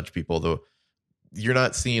murdering a bunch of people, though you're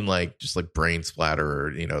not seeing like just like brain splatter,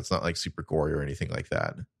 or it's not like super gory or anything like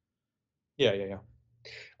that. Yeah.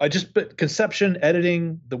 But conception,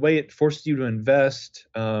 editing, the way it forces you to invest,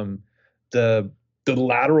 the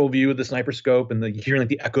lateral view of the sniper scope and hearing like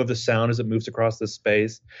the echo of the sound as it moves across the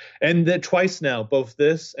space. And that twice now, both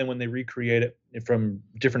this and when they recreate it from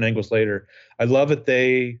different angles later, I love that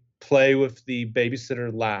they play with the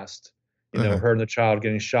babysitter last, her and the child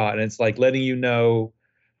getting shot. And it's like letting you know,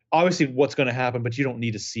 obviously what's going to happen, but you don't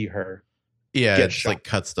need to see her. Yeah. It's shot. Like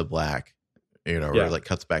cuts to black, or like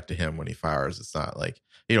cuts back to him when he fires. It's not like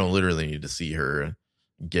you don't literally need to see her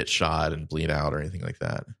get shot and bleed out or anything like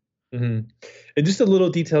that. Mm-hmm. And just the little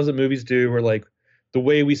details that movies do, where like the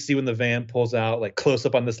way we see when the van pulls out, like close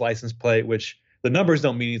up on this license plate, which the numbers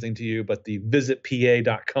don't mean anything to you, but the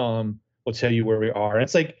visitpa.com will tell you where we are. And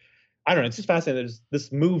it's like, I don't know, it's just fascinating.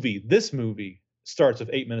 This movie starts with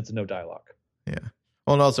 8 minutes of no dialogue. Yeah.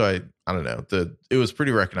 Well, and also I don't know, it was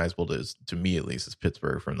pretty recognizable to me at least as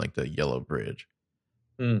Pittsburgh from like the Yellow Bridge.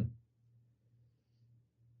 Mm.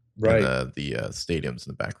 Right. And the stadiums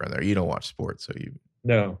in the background there. You don't watch sports, so you.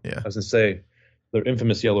 No. Yeah. I was gonna say the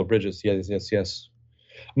infamous Yellow Bridges. Yes.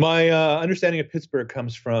 My understanding of Pittsburgh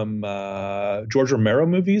comes from George Romero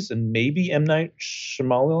movies and maybe M. Night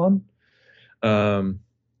Shyamalan.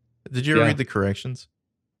 Did you ever read The Corrections?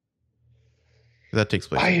 That takes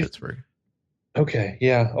place in Pittsburgh. Okay,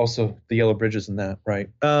 yeah. Also, the Yellow Bridges and that, right?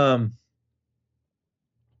 So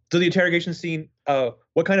the interrogation scene.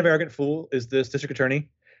 What kind of arrogant fool is this district attorney?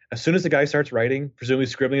 As soon as the guy starts writing, presumably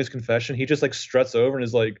scribbling his confession, he just like struts over and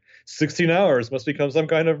is like, 16 hours, must become some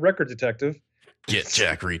kind of record detective. Get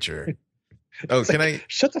Jack Reacher. Oh, can I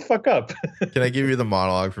shut the fuck up? Can I give you the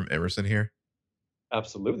monologue from Emerson here?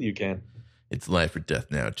 Absolutely, you can. It's life or death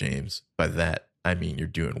now, James. By that, I mean you're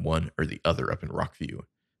doing one or the other up in Rockview.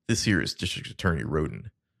 This here is District Attorney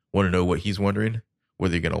Roden. Want to know what he's wondering?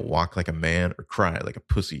 Whether you're going to walk like a man or cry like a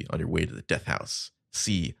pussy on your way to the death house.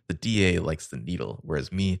 See, the DA likes the needle,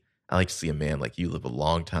 whereas me, I like to see a man like you live a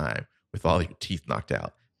long time with all your teeth knocked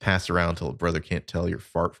out, pass around till a brother can't tell your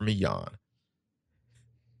fart from a yawn.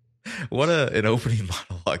 What an opening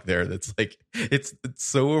monologue there. That's like, it's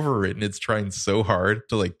so overwritten. It's trying so hard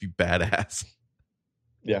to like be badass.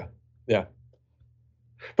 Yeah.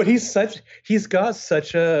 But he's got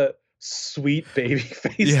such a sweet baby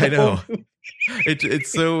face. Yeah, I know.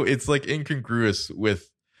 It's like incongruous with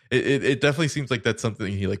it definitely seems like that's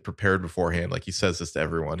something he like prepared beforehand. Like he says this to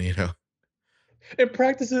everyone, you know. And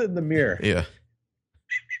practice it in the mirror. Yeah.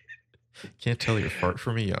 Can't tell your fart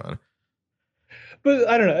from a yawn. But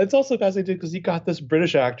I don't know. It's also fascinating because you got this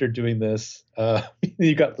British actor doing this.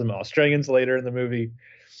 You got some Australians later in the movie.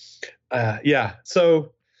 Yeah.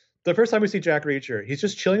 So the first time we see Jack Reacher, he's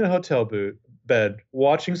just chilling in a hotel bed,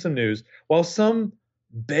 watching some news, while some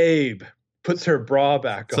babe puts her bra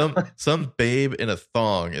back on. Some babe in a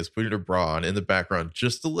thong is putting her bra on in the background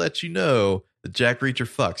just to let you know that Jack Reacher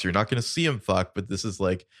fucks. You're not going to see him fuck, but this is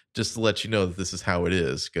like just to let you know that this is how it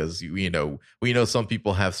is, because we know some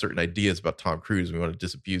people have certain ideas about Tom Cruise. And we want to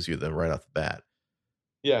disabuse you of them right off the bat.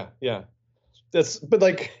 Yeah. But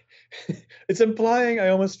like, it's implying. I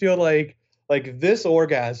almost feel like this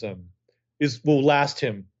orgasm will last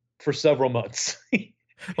him for several months.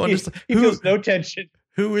 Well, he feels no tension.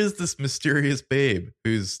 Who is this mysterious babe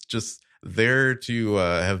who's just there to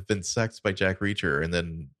have been sexed by Jack Reacher and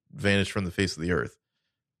then vanished from the face of the earth?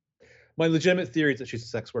 My legitimate theory is that she's a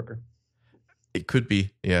sex worker. It could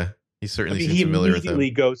be, yeah. He certainly seems familiar with them. He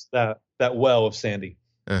immediately goes to that well of Sandy.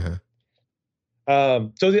 Uh-huh.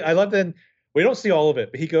 I love that. We don't see all of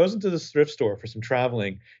it, but he goes into the thrift store for some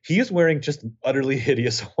traveling. He is wearing just an utterly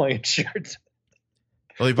hideous Hawaiian shirt.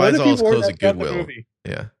 Well, he buys all his clothes at Goodwill.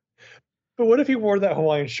 Yeah. But what if he wore that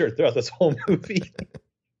Hawaiian shirt throughout this whole movie?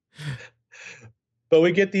 But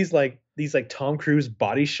we get these Tom Cruise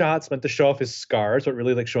body shots meant to show off his scars, but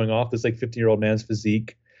really like showing off this like 50-year-old man's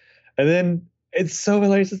physique. And then it's so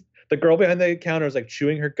hilarious. The girl behind the counter is like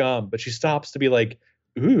chewing her gum, but she stops to be like,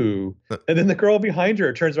 ooh. And then the girl behind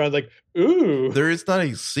her turns around like, ooh. There is not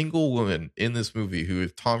a single woman in this movie who,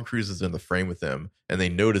 if Tom Cruise is in the frame with him and they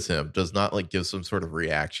notice him, does not like give some sort of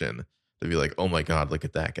reaction to be like, oh my God, look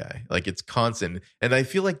at that guy. Like it's constant. And I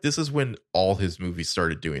feel like this is when all his movies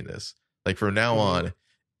started doing this. Like from now on,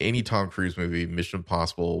 any Tom Cruise movie, Mission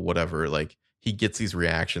Impossible, whatever, like he gets these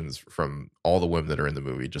reactions from all the women that are in the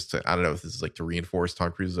movie just to, I don't know if this is like to reinforce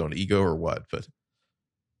Tom Cruise's own ego or what, but.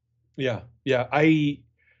 Yeah.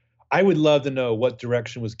 I would love to know what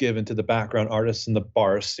direction was given to the background artists in the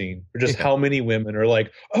bar scene, or just how many women are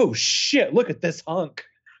like, oh shit, look at this hunk.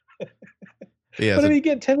 Yeah, but I mean,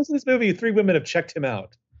 again, 10 minutes of this movie, 3 women have checked him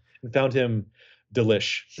out and found him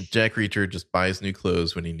delish. Jack Reacher just buys new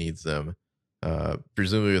clothes when he needs them,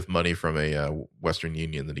 presumably with money from a Western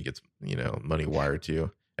Union that he gets, money wired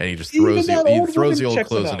to, and he just throws the old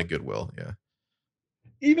clothes in a Goodwill. Yeah,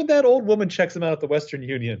 even that old woman checks him out at the Western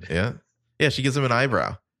Union. Yeah, she gives him an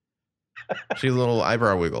eyebrow. She has a little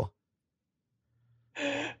eyebrow wiggle.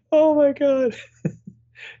 Oh my God.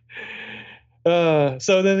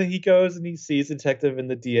 So then he goes and he sees the detective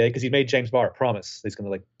and the DA because he made James Barr a promise. He's going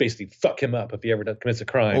to like basically fuck him up if he ever commits a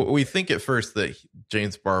crime. Well, we think at first that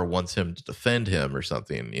James Barr wants him to defend him or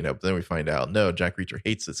something, but then we find out, no, Jack Reacher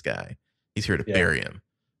hates this guy. He's here to bury him.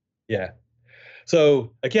 Yeah.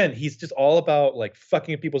 So again, he's just all about like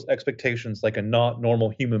fucking people's expectations like a not normal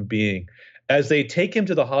human being. As they take him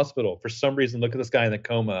to the hospital, for some reason, look at this guy in the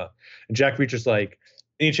coma. And Jack Reacher's like,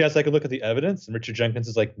 any chance I could look at the evidence? And Richard Jenkins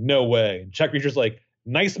is like, no way. And Jack Reacher's like,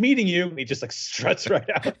 nice meeting you. And he just like struts right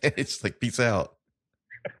out. It's like, peace out.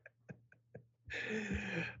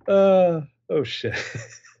 Oh shit.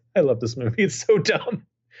 I love this movie. It's so dumb.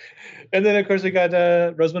 And then of course we got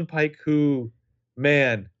Rosamund Pike, who,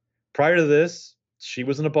 man, prior to this, she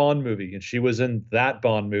was in a Bond movie, and she was in that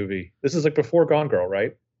Bond movie. This is like before Gone Girl,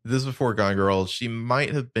 right? This is before Gone Girl. She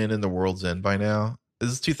might have been in The World's End by now. This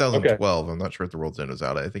is Okay. 2012. I'm not sure if The World's End was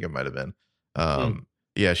out. I think it might have been. Hmm.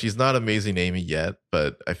 Yeah, she's not Amazing Amy yet,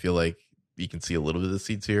 but I feel like you can see a little bit of the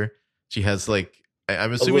seeds here. She has like,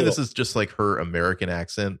 I'm A assuming this little is just like her American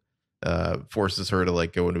accent forces her to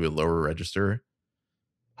like go into a lower register.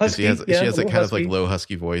 'Cause husky, she yeah, a has that little kind of like husky. low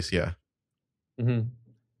husky voice. Yeah. Hmm.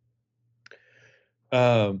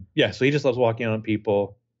 Yeah, so he just loves walking on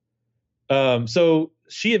people. So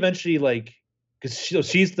she eventually like, because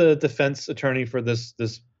she's the defense attorney for this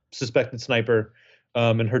suspected sniper,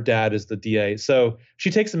 and her dad is the DA. So she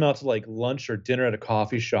takes him out to like lunch or dinner at a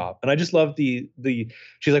coffee shop, and I just love the.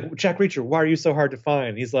 She's like, Jack Reacher, why are you so hard to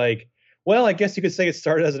find? He's like, well, I guess you could say it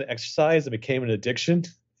started as an exercise and became an addiction.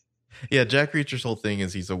 Yeah, Jack Reacher's whole thing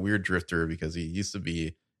is he's a weird drifter because he used to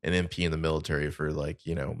be an MP in the military for like,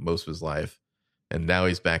 most of his life. And now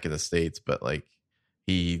he's back in the States, but like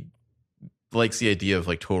he likes the idea of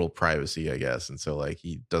like total privacy, I guess. And so like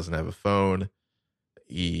he doesn't have a phone.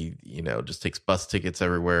 He, just takes bus tickets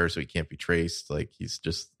everywhere so he can't be traced. Like he's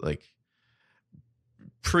just like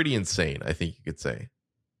pretty insane, I think you could say.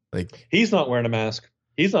 Like He's not wearing a mask.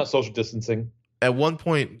 He's not social distancing. at one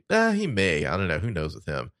point, he may. I don't know. Who knows with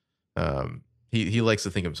him? He likes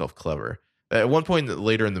to think himself clever. At one point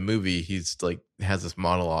later in the movie, he's like has this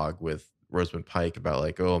monologue with Rosamund Pike about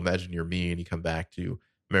like, oh, imagine you're me and you come back to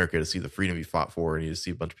America to see the freedom you fought for, and you just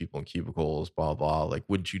see a bunch of people in cubicles, blah blah. Like,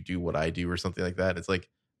 wouldn't you do what I do or something like that? It's like,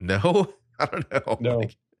 no, I don't know. No.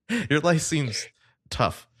 Like, your life seems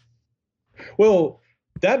tough. Well,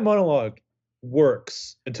 that monologue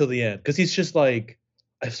works until the end because he's just like,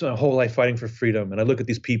 I've spent my whole life fighting for freedom, and I look at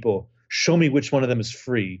these people. Show me which one of them is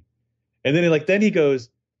free, and then he goes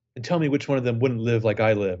and tell me which one of them wouldn't live like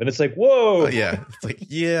I live, and it's like, whoa, Yeah, it's like,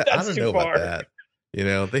 yeah, I that's don't too know about far. that.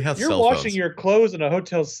 They have You're cell washing phones. your clothes in a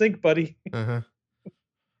hotel sink, buddy. Uh-huh.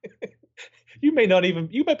 You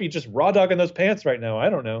might be just raw dogging those pants right now. I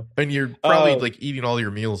don't know. And you're probably Um, like eating all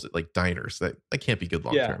your meals at like diners. That can't be good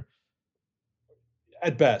long yeah, term.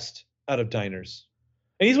 at best, out of diners.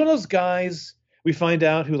 And he's one of those guys we find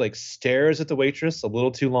out who like stares at the waitress a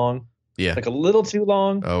little too long, Yeah. like a little too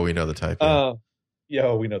long. Oh, we know the type.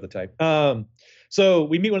 Yeah. We know the type. So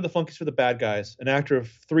we meet one of the funkies for the bad guys, an actor of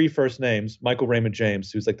three first names, Michael Raymond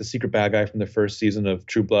James, who's like the secret bad guy from the first season of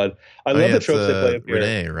True Blood. I love yeah, the tropes they play up here.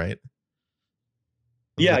 Renee, right?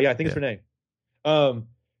 Yeah, I think it's Renee.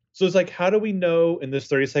 So it's like, how do we know in this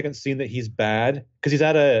 30-second scene that he's bad? Because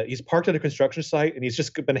he's parked at a construction site and he's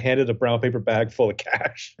just been handed a brown paper bag full of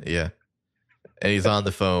cash. Yeah. And he's on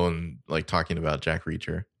the phone, like talking about Jack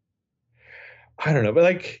Reacher. I don't know, but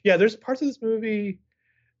like, yeah, there's parts of this movie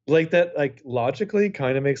like that, like logically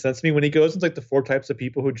kind of makes sense to me. When he goes into like the four types of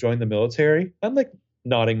people who join the military, I'm like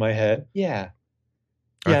nodding my head. Yeah,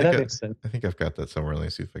 that makes sense. I think I've got that somewhere. Let me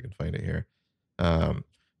see if I can find it here.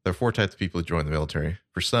 There are four types of people who join the military.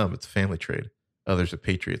 For some, it's a family trade. Others are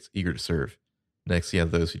patriots, eager to serve. Next, you have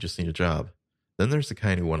those who just need a job. Then there's the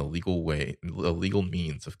kind who want a legal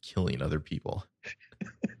means of killing other people.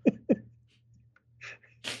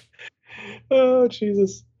 Oh,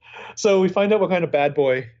 Jesus. So we find out what kind of bad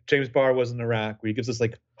boy James Barr was in Iraq, where he gives us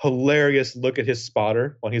like hilarious look at his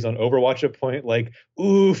spotter when he's on Overwatch at point, like,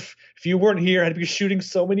 oof, if you weren't here, I'd be shooting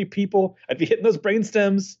so many people. I'd be hitting those brain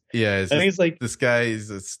stems. Yeah, And he's like, this guy is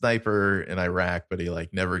a sniper in Iraq, but he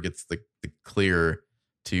like never gets the clear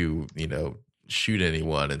to, shoot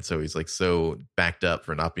anyone. And so he's like so backed up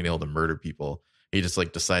for not being able to murder people. He just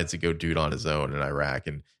like decides to go do it on his own in Iraq.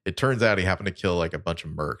 And it turns out he happened to kill like a bunch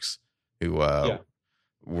of mercs who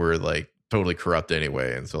were like totally corrupt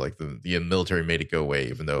anyway. And so like the military made it go away,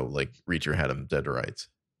 even though like Reacher had him dead to rights.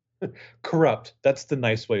 corrupt. That's the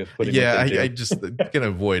nice way of putting it. Yeah, I just can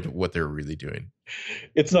avoid what they're really doing.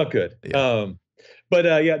 It's not good. Yeah. But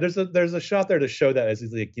there's a shot there to show that as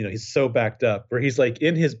he's like, he's so backed up where he's like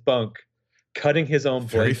in his bunk cutting his own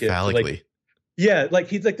Very blanket. phallically. Like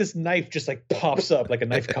he's like this knife just like pops up like a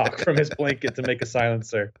knife cock from his blanket to make a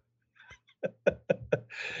silencer.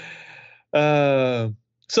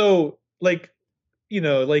 So like,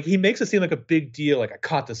 like he makes it seem like a big deal. Like I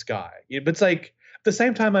caught this guy, but it's like at the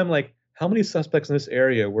same time, I'm like, how many suspects in this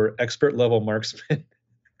area were expert level marksmen?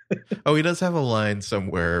 Oh, he does have a line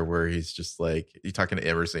somewhere where he's just like, he's talking to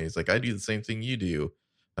Emerson. He's like, I do the same thing you do,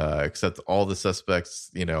 except all the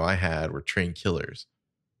suspects, I had were trained killers.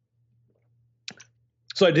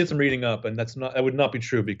 So I did some reading up, and that would not be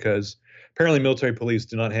true because Apparently, military police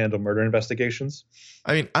do not handle murder investigations.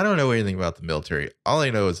 I mean, I don't know anything about the military. All I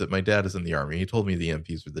know is that my dad is in the army. He told me the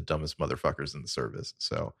MPs were the dumbest motherfuckers in the service.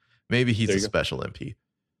 So maybe he's There a you go. special MP.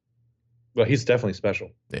 Well, he's definitely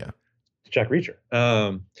special. Yeah. Jack Reacher.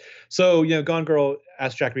 So, Gone Girl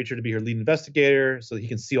asked Jack Reacher to be her lead investigator so that he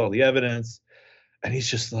can see all the evidence. And he's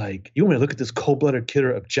just like, you want me to look at this cold-blooded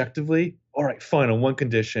killer objectively? All right, fine, on one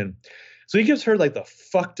condition. So he gives her like the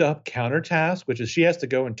fucked up counter task, which is she has to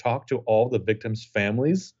go and talk to all the victims'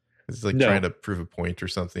 families. It's like trying to prove a point or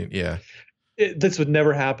something. Yeah. This would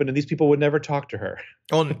never happen, and these people would never talk to her.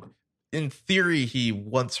 In theory, he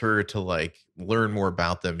wants her to like learn more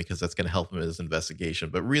about them because that's going to help him in his investigation.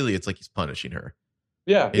 But really, it's like he's punishing her.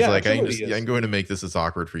 Yeah, he's like, absolutely. I'm going to make this as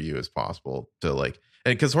awkward for you as possible to like,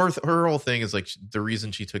 and because her whole thing is like the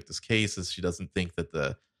reason she took this case is she doesn't think that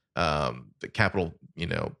the capital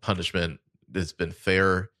punishment has been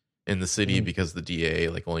fair in the city because the DA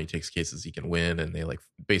like only takes cases he can win, and they like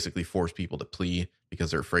basically force people to plea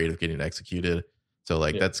because they're afraid of getting executed. So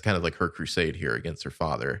like that's kind of like her crusade here against her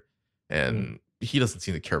father. And he doesn't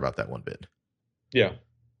seem to care about that one bit. Yeah.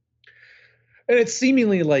 And it's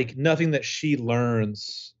seemingly like nothing that she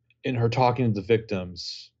learns in her talking to the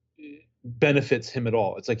victims benefits him at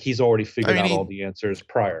all. It's like he's already figured out all the answers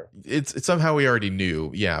prior. It's somehow we already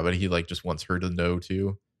knew. Yeah, but he like just wants her to know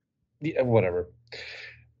too. Yeah, whatever.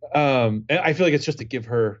 And I feel like it's just to give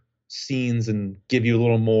her scenes and give you a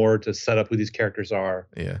little more to set up who these characters are.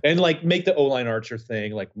 Yeah. And like make the O-line Archer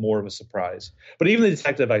thing like more of a surprise. But even the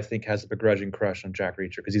detective, I think, has a begrudging crush on Jack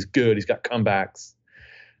Reacher because he's good. He's got comebacks.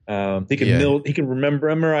 He can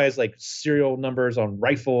memorize like serial numbers on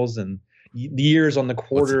rifles and years on the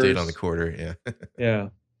quarters. What's the date on the quarter? Yeah. Yeah.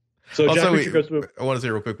 So also, Jack Reacher goes to I want to say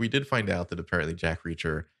real quick, we did find out that apparently Jack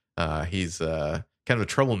Reacher, he's kind of a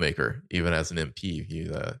troublemaker, even as an MP. He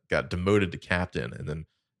got demoted to captain and then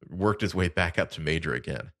worked his way back up to major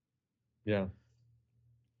again. Yeah.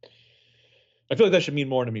 I feel like that should mean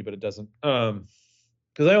more to me, but it doesn't. Because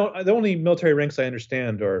the only military ranks I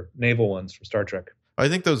understand are naval ones from Star Trek. I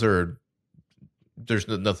think there's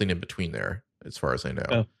nothing in between there as far as I know.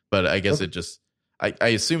 Oh. But I guess it just, I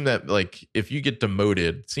assume that like if you get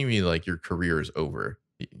demoted, seemingly like your career is over.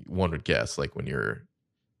 One would guess like when you're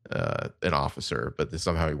an officer, but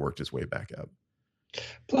somehow he worked his way back up.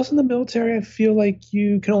 Plus in the military, I feel like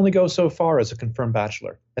you can only go so far as a confirmed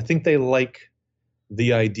bachelor. I think they like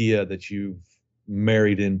the idea that you've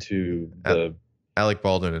married into the... Alec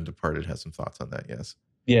Baldwin in Departed has some thoughts on that, yes.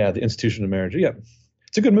 Yeah, the institution of marriage. Yeah.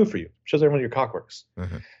 It's a good move for you. Shows everyone your cock works.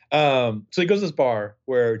 Mm-hmm. So he goes to this bar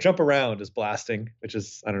where Jump Around is blasting, which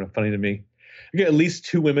is, I don't know, funny to me. You get at least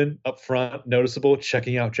two women up front, noticeable,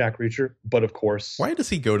 checking out Jack Reacher. But of course, why does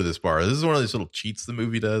he go to this bar? This is one of these little cheats the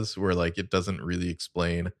movie does where like it doesn't really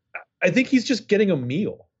explain. I think he's just getting a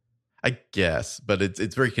meal. I guess, but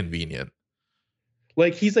it's very convenient.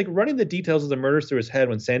 Like he's like running the details of the murders through his head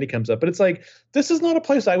when Sandy comes up. But it's like, this is not a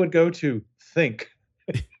place I would go to think.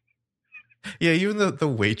 Yeah, even the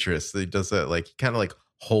waitress that does that, like kind of like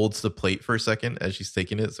holds the plate for a second as she's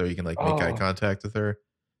taking it so he can like make eye contact with her.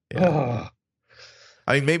 Yeah.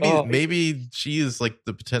 I mean, maybe she is like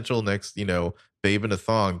the potential next, babe in a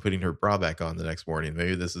thong putting her bra back on the next morning.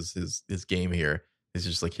 Maybe this is his game here. He's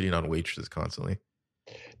just like hitting on waitresses constantly.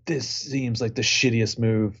 This seems like the shittiest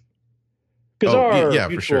move. Because our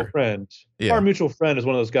mutual friend is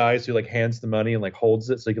one of those guys who like hands the money and like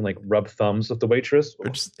holds it so he can like rub thumbs with the waitress. Or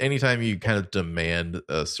just anytime you kind of demand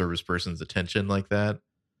a service person's attention like that.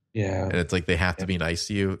 Yeah. And it's like they have to be nice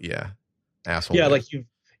to you. Yeah. Asshole. Yeah, like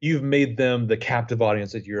you've made them the captive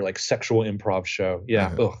audience at your like sexual improv show.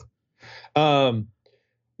 Yeah.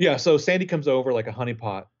 Yeah, so Sandy comes over like a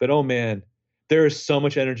honeypot, but oh man, there is so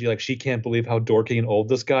much energy. Like she can't believe how dorky and old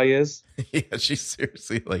this guy is. Yeah, she's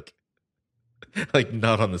seriously like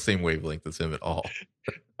not on the same wavelength as him at all.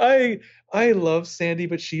 I love Sandy,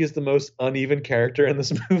 but she is the most uneven character in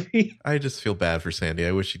this movie. I just feel bad for Sandy.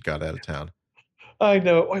 I wish she'd got out of town. I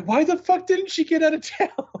know. Why the fuck didn't she get out of town?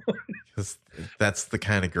 Because that's the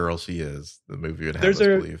kind of girl she is. The movie would have us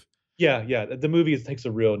believe. Yeah. The movie takes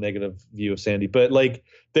a real negative view of Sandy, but like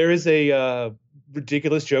there is a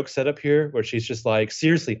ridiculous joke set up here where she's just like,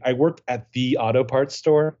 seriously, I worked at the auto parts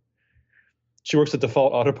store. She works at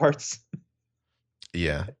Default Auto Parts.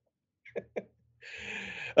 Yeah.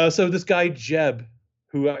 So this guy Jeb,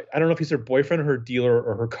 who I don't know if he's her boyfriend or her dealer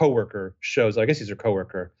or her coworker, shows. I guess he's her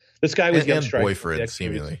coworker. This guy was young Stryker. Boyfriend,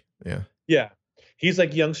 seemingly. Yeah. Yeah. He's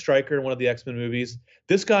like young Stryker in one of the X-Men movies.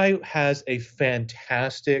 This guy has a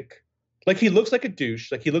fantastic, like he looks like a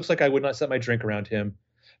douche. Like he looks like I would not set my drink around him,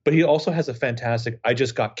 but he also has a fantastic, I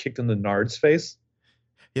just got kicked in the nards face.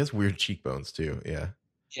 He has weird cheekbones too. Yeah.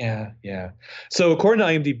 Yeah, yeah. So according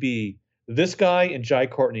to IMDb, this guy and Jai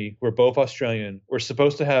Courtney, who are both Australian, were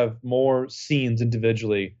supposed to have more scenes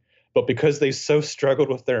individually, but because they so struggled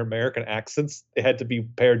with their American accents, they had to be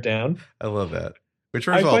pared down. I love that. Which,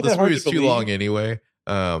 first I of all, find this that movie hard to is too believe. long anyway.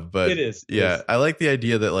 But It is. It yeah, is. I like the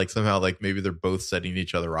idea that like somehow like maybe they're both setting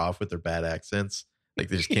each other off with their bad accents. Like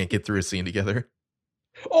they just can't get through a scene together.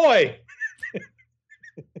 Oi!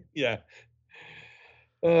 Yeah.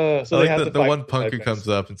 So I they like have to the fight one for punk five who minutes. comes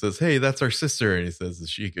up and says, "Hey, that's our sister," and he says, "Is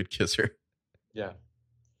she a good kisser?" Yeah.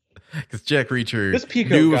 Because Jack Reacher This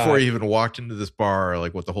Pico knew before guy, he even walked into this bar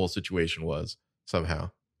like what the whole situation was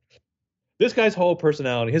somehow. this guy's whole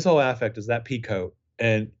personality, his whole affect is that Pico,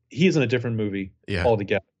 and he's in a different movie Yeah,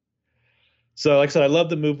 altogether. So, like I said, I love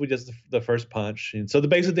the movie just the first punch. And so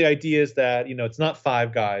the idea is that, it's not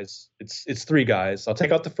five guys, it's three guys. I'll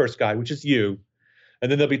take out the first guy, which is you,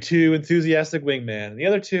 and then there'll be two enthusiastic wingmen, and the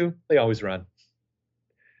other two, they always run.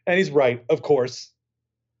 And he's right, of course.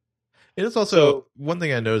 it is also So one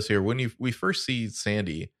thing I noticed here when we first see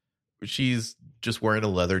Sandy, she's just wearing a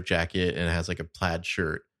leather jacket and has like a plaid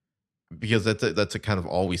shirt because that's a kind of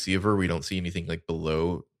all we see of her. We don't see anything like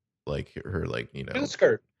below like her like it's a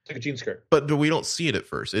skirt. It's like a jean skirt. but we don't see it at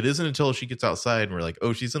first. It isn't until she gets outside and we're like,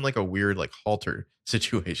 oh, she's in like a weird like halter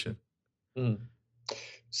situation. Mm.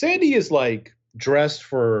 Sandy is like dressed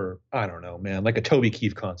for, I don't know, man, like a Toby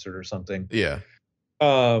Keith concert or something. Yeah.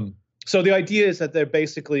 So the idea is that they're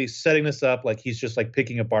basically setting this up like he's just like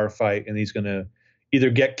picking a bar fight and he's gonna either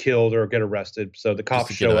get killed or get arrested. So the Just cops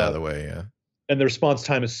to get show him up, out of the way, yeah. and the response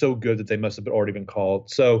time is so good that they must have already been called.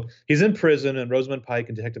 So he's in prison, and Rosamund Pike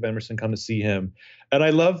and Detective Emerson come to see him. And I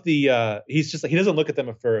love he's just like, he doesn't look at them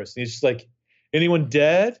at first. He's just like, anyone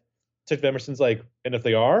dead? Detective Emerson's like, and if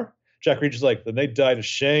they are, Jack Reacher's like, then they died of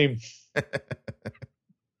shame.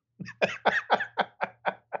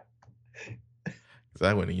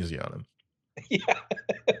 I went easy on him. Yeah.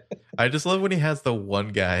 I just love when he has the one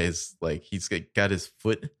guy's like he's got his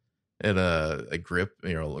foot in a grip,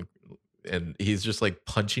 and he's just like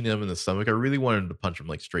punching him in the stomach. I really wanted him to punch him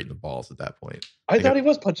like straight in the balls at that point. I thought he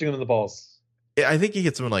was punching him in the balls. Yeah, I think he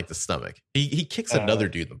hits him in like the stomach. He kicks another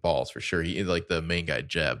dude in the balls for sure. He like the main guy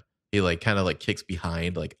Jeb. He like kind of like kicks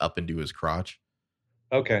behind like up into his crotch.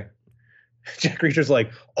 Okay. Jack Reacher's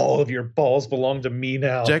like, all of your balls belong to me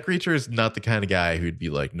now. Jack Reacher is not the kind of guy who'd be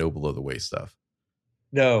like no below the waist stuff.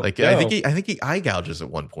 No. Like no. I think he eye gouges at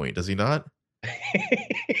one point, does he not?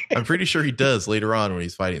 I'm pretty sure he does later on when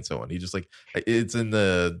he's fighting someone. He just like it's in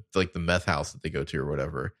the like the meth house that they go to or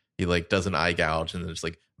whatever. He like does an eye gouge and then just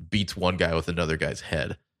like beats one guy with another guy's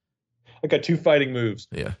head. I got two fighting moves.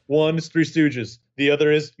 Yeah. One is Three Stooges. The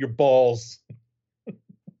other is your balls.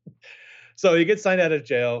 So he gets signed out of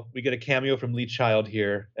jail. We get a cameo from Lee Child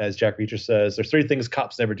here, as Jack Reacher says. There's three things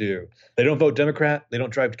cops never do. They don't vote Democrat, they don't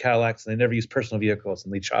drive Cadillacs, and they never use personal vehicles.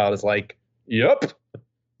 And Lee Child is like, yep.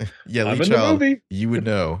 Yeah, I'm Lee in the Child, movie. you would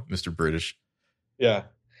know, Mr. British. Yeah.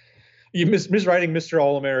 You miswriting Mr.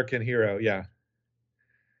 All-American Hero. Yeah.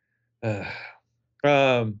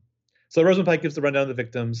 So Rosamund Pike gives the rundown of the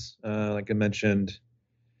victims, like I mentioned.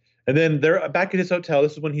 And then they're back at his hotel.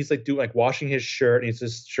 This is when he's like washing his shirt and he's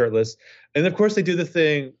just shirtless. And of course they do the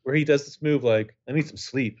thing where he does this move like, I need some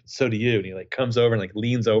sleep. So do you. And he like comes over and like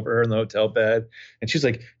leans over her in the hotel bed. And she's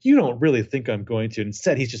like, you don't really think I'm going to. And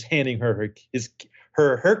instead he's just handing her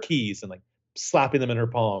her keys and like slapping them in her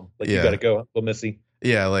palm. Like, you got to go, little missy.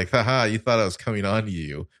 Yeah, like, haha, you thought I was coming on to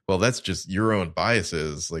you. Well, that's just your own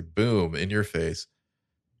biases. Like, boom, in your face.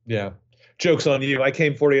 Yeah. Joke's on you. I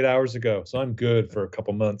came 48 hours ago, so I'm good for a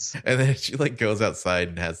couple months. And then she like goes outside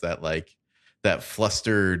and has that like that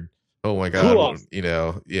flustered, oh my God,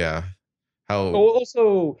 yeah. How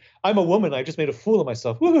also, I'm a woman. I just made a fool of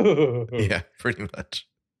myself. Yeah, pretty much.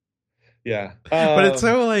 Yeah. But it's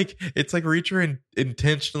so like it's like Reacher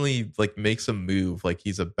intentionally like makes a move like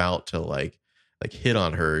he's about to like hit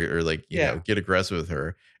on her or like you know get aggressive with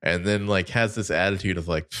her, and then like has this attitude of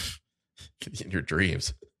like in your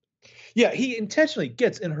dreams. Yeah, he intentionally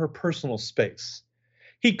gets in her personal space.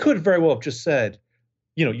 He could very well have just said,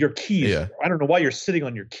 your keys. Yeah. I don't know why you're sitting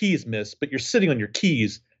on your keys, miss, but you're sitting on your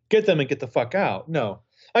keys. Get them and get the fuck out. No.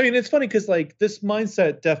 I mean, it's funny because like this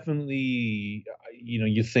mindset definitely,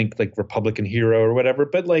 you think like Republican hero or whatever,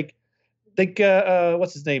 but like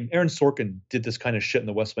what's his name? Aaron Sorkin did this kind of shit in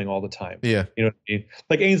The West Wing all the time. Yeah. You know what I mean?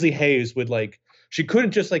 Like Ainsley Hayes would like, she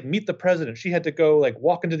couldn't just like meet the president. She had to go like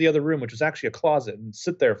walk into the other room, which was actually a closet, and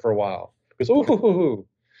sit there for a while. Because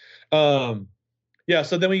yeah.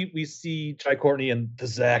 So then we see Jai Courtney and the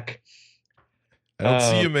Zach. I don't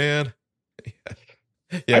see you, man.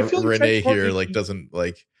 Yeah, Renee here like doesn't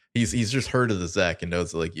like he's just heard of the Zach and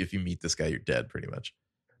knows that, like if you meet this guy, you're dead, pretty much.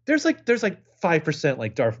 there's like 5%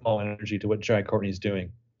 like Darth Maul energy to what Jai Courtney's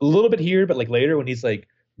doing. A little bit here, but like later when he's like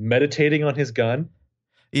meditating on his gun.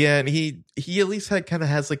 Yeah, and he at least kind of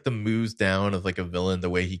has like the moves down of like a villain, the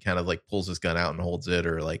way he kind of like pulls his gun out and holds it,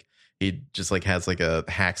 or like he just like has like a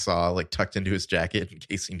hacksaw like tucked into his jacket in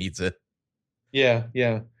case he needs it. Yeah,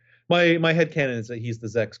 yeah. My headcanon is that he's the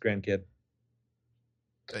Zek's grandkid.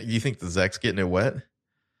 You think the Zek's getting it wet?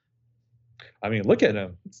 I mean, look at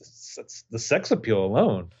him. It's the sex appeal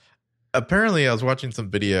alone. Apparently, I was watching some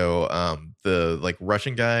video. The like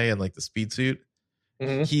Russian guy in like the speed suit,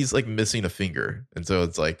 he's like missing a finger, and so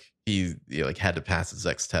it's like he like had to pass the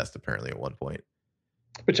Zek's test apparently at one point.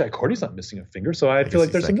 But Jack Cordy's not missing a finger, so I feel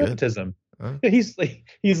like there's some nepotism. Huh? Yeah, he's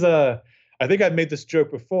I think I've made this joke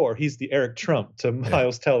before. He's the Eric Trump to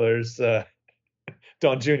Miles Teller's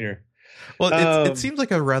Don Jr. Well, it seems like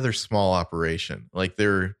a rather small operation. Like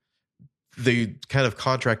they kind of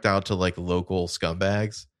contract out to like local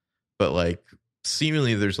scumbags, but like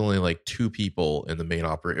seemingly there's only like 2 people in the main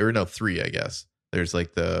operation, or no, 3, I guess. There's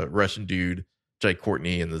like the Russian dude, Jai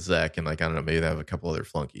Courtney, and the Zek, and like I don't know, maybe they have a couple other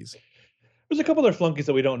flunkies. There's a couple other flunkies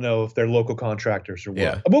that we don't know if they're local contractors or what.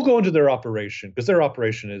 Yeah. We'll go into their operation because their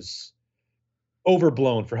operation is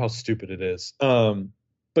overblown for how stupid it is. But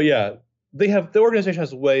yeah, the organization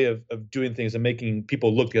has a way of doing things and making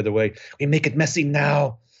people look the other way. We make it messy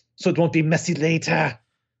now, so it won't be messy later.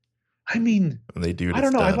 I mean, when they do it, I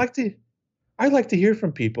don't know. Done. I'd like to hear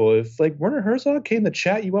from people. If like Werner Herzog came to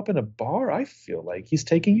chat you up in a bar, I feel like he's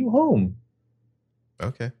taking you home.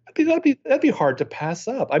 Okay. That'd be hard to pass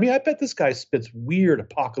up. I mean, I bet this guy spits weird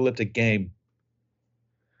apocalyptic game.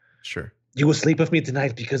 Sure. You will sleep with me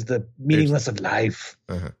tonight because the meaningless of life.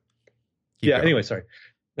 Uh-huh. Yeah. Going. Anyway, sorry.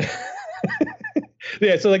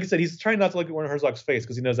 Yeah. So, like I said, he's trying not to look at Werner Herzog's face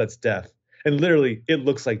because he knows that's death, and literally, it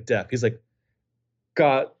looks like death. He's like,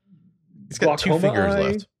 he's got 2 fingers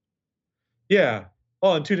left. Yeah.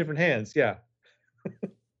 Oh, and 2 different hands. Yeah.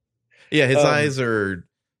 Yeah. His eyes are.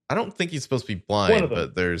 I don't think he's supposed to be blind,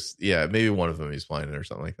 but there's maybe one of them he's blind or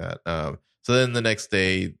something like that. So then the next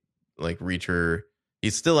day, like Reacher,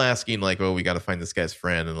 he's still asking like, "Oh, we got to find this guy's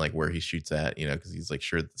friend and like where he shoots at," you know, because he's like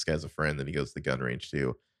sure that this guy's a friend. Then he goes to the gun range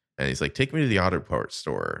too, and he's like, "Take me to the auto parts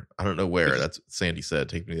store." I don't know where. That's what Sandy said.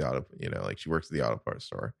 Take me to the auto. You know, like she works at the auto parts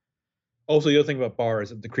store. Also, the other thing about Barr is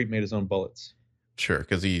that the creep made his own bullets. Sure,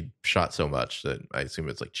 because he shot so much that I assume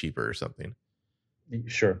it's like cheaper or something.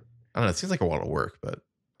 Sure. I don't know. It seems like a lot of work, but.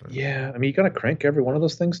 Yeah, I mean, you got to crank every one of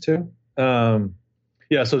those things too.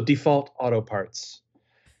 Yeah, so default auto parts.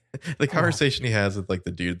 The conversation he has with like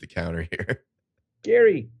the dude at the counter here,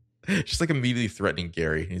 Gary, just like immediately threatening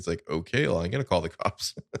Gary. He's like, "Okay, well, I'm gonna call the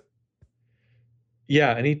cops."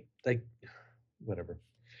 Yeah, and he like, whatever.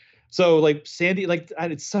 So like Sandy, like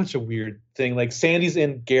it's such a weird thing. Like Sandy's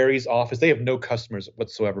in Gary's office. They have no customers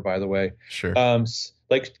whatsoever, by the way. Sure.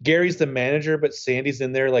 Like Gary's the manager, but Sandy's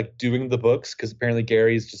in there like doing the books because apparently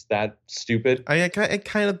Gary's just that stupid. I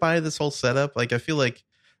kind of buy this whole setup. Like I feel like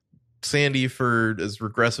Sandy, for as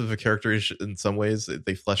regressive a character is in some ways,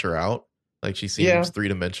 they flesh her out. Like she seems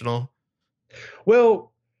 3-dimensional.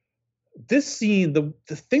 Well, this scene, the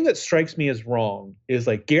thing that strikes me as wrong is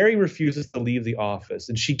like Gary refuses to leave the office,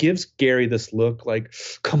 and she gives Gary this look like,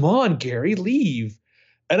 "Come on, Gary, leave."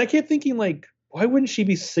 And I kept thinking like, why wouldn't she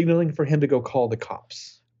be signaling for him to go call the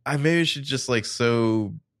cops? Maybe she's just like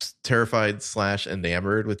so terrified /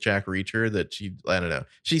 enamored with Jack Reacher that I don't know.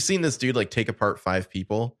 She's seen this dude like take apart 5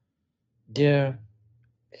 people. Yeah.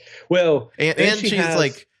 Well, and she's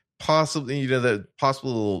like possibly, you know, the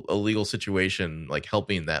possible illegal situation, like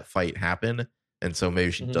helping that fight happen. And so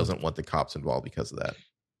maybe she doesn't want the cops involved because of that.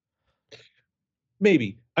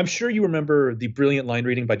 Maybe. I'm sure you remember the brilliant line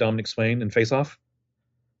reading by Dominic Swain in Face Off.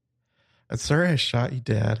 I'm sorry I shot you,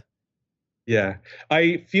 Dad. Yeah.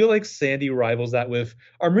 I feel like Sandy rivals that with,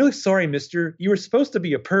 "I'm really sorry, mister. You were supposed to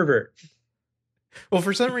be a pervert." Well,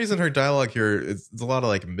 for some reason, her dialogue here is a lot of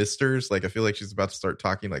like misters. Like I feel like she's about to start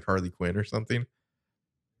talking like Harley Quinn or something.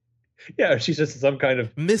 Yeah, she's just some kind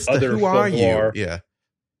of Mister, who are you? Yeah.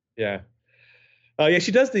 Yeah. Yeah,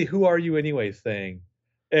 she does the "who are you anyway" thing.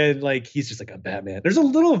 And like he's just like, "I'm Batman." There's a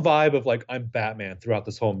little vibe of like, "I'm Batman" throughout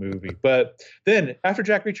this whole movie. But then after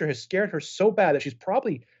Jack Reacher has scared her so bad that she's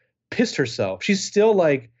probably pissed herself, she's still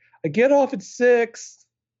like, "I get off at 6."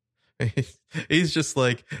 He's just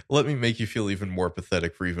like, "Let me make you feel even more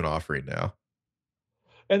pathetic for even offering now."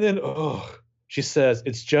 And then she says,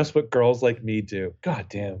 "It's just what girls like me do." God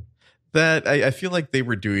damn. That I feel like they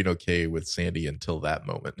were doing okay with Sandy until that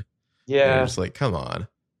moment. Yeah. They're just like, come on.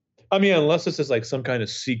 I mean, unless this is like some kind of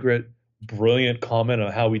secret, brilliant comment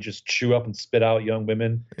on how we just chew up and spit out young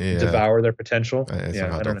women, and devour their potential.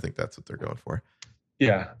 I don't think that's what they're going for.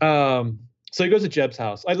 Yeah. So he goes to Jeb's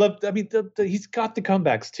house. I mean, he's got the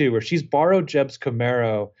comebacks too, where she's borrowed Jeb's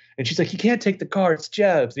Camaro and she's like, "You can't take the car, it's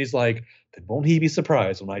Jeb's." And he's like, "Then won't he be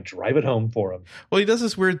surprised when I drive it home for him?" Well, he does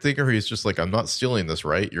this weird thing where he's just like, "I'm not stealing this,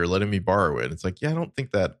 right? You're letting me borrow it." It's like, yeah, I don't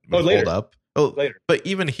think that Oh, would later. hold up. Oh, Later. but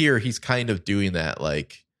even here, he's kind of doing that,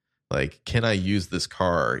 like, can I use this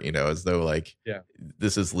car? As though like, Yeah.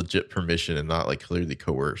 this is legit permission and not like clearly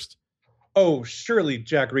coerced. Oh, surely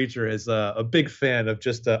Jack Reacher is a big fan of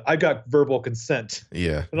just I got verbal consent,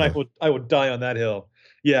 Yeah, and I would die on that hill.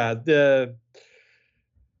 Yeah,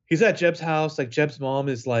 he's at Jeb's house. Like Jeb's mom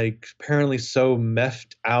is like apparently so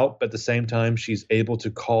meffed out, but at the same time she's able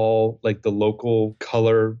to call like the local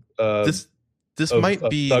color this of, might of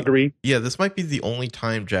be thuggery. yeah, this might be the only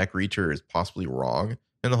time Jack Reacher is possibly wrong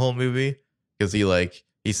in the whole movie, because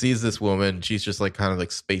he sees this woman, she's just like kind of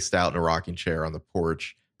like spaced out in a rocking chair on the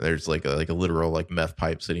porch. There's like a literal like meth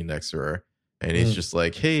pipe sitting next to her, and he's just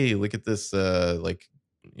like, "Hey, look at this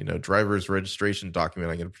driver's registration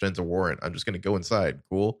document. I'm gonna pretend it's a warrant. I'm just gonna go inside.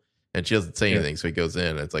 Cool." And she doesn't say anything, so he goes in.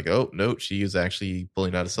 And it's like, "Oh no, she was actually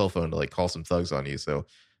pulling out a cell phone to like call some thugs on you." So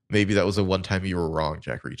maybe that was the one time you were wrong,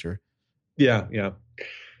 Jack Reacher. Yeah, yeah.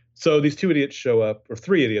 So these two idiots show up, or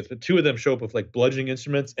three idiots, but two of them show up with like bludgeoning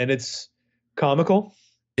instruments, and it's comical.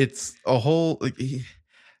 It's a whole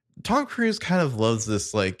Tom Cruise kind of loves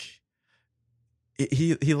this, like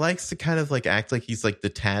he likes to kind of like act like he's like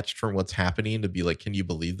detached from what's happening, to be like, can you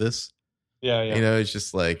believe this? Yeah, yeah. It's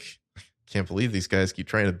just like, can't believe these guys keep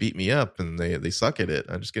trying to beat me up and they suck at it.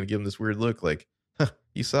 I'm just gonna give them this weird look like, huh,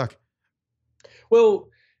 you suck. Well,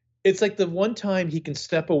 it's like the one time he can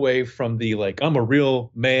step away from the like I'm a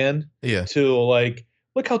real man to like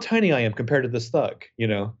look how tiny I am compared to this thug,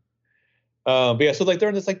 But yeah, so like they're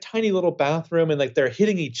in this like tiny little bathroom and like they're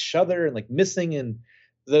hitting each other and like missing, and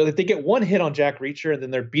they get one hit on Jack Reacher and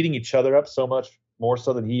then they're beating each other up so much more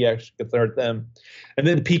so than he actually gets hurt them. And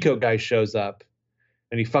then the Pico guy shows up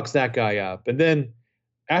and he fucks that guy up. And then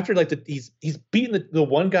after like he's beating the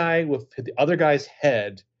one guy with the other guy's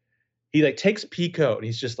head, he like takes Pico and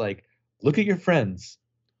he's just like, "Look at your friends.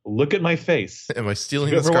 Look at my face. Am I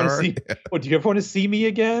stealing this car? Do you ever want to see me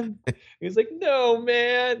again?" He's like, "No,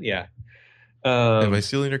 man." Yeah. Am I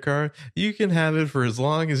stealing your car? You can have it for as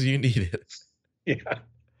long as you need it. Yeah.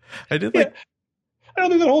 I did like. I don't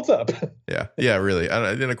think that holds up. Yeah, really.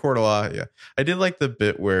 In a court of law, yeah. I did like the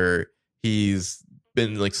bit where he's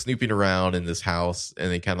been like snooping around in this house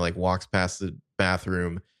and he kind of like walks past the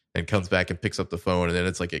bathroom and comes back and picks up the phone, and then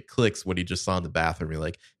it's like it clicks what he just saw in the bathroom. He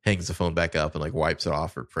like hangs the phone back up and like wipes it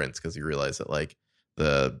off for prints, because he realized that like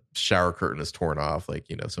the shower curtain is torn off. Like,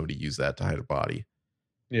 somebody used that to hide a body.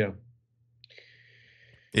 Yeah.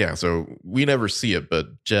 Yeah, so we never see it,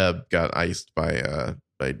 but Jeb got iced by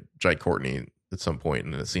Jai Courtney at some point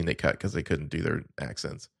in a scene they cut because they couldn't do their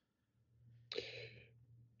accents.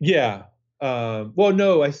 Yeah. Well,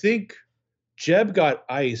 no, I think Jeb got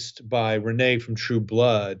iced by Renee from True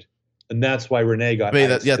Blood, and that's why Renee got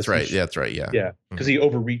iced. That's right. That's right. Yeah. Yeah, because he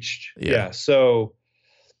overreached. Yeah. So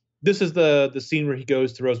this is the scene where he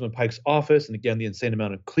goes to Rosamund Pike's office, and again, the insane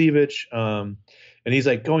amount of cleavage. And he's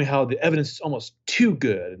like going how the evidence is almost too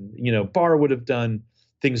good. And, Barr would have done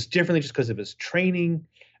things differently just because of his training.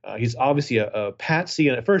 He's obviously a patsy.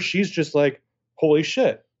 And at first she's just like, "Holy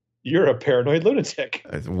shit, you're a paranoid lunatic."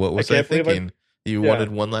 What was I thinking? You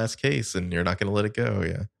wanted one last case and you're not going to let it go.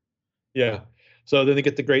 Yeah. Yeah. So then they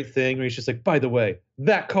get the great thing where he's just like, "By the way,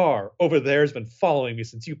 that car over there has been following me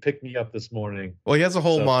since you picked me up this morning." Well, he has a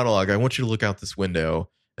whole monologue. "I want you to look out this window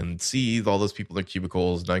and see all those people in their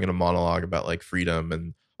cubicles." And I'm going to monologue about like freedom.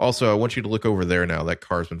 And also, "I want you to look over there now. That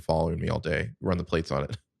car's been following me all day. Run the plates on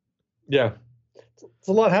it." Yeah. It's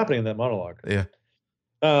a lot happening in that monologue. Yeah.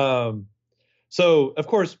 So of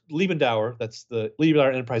course, Liebendauer, that's the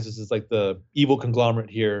Liebendauer Enterprises, is like the evil conglomerate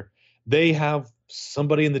here. They have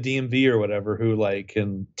somebody in the DMV or whatever who like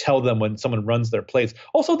can tell them when someone runs their plates.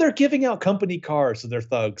 Also, they're giving out company cars to their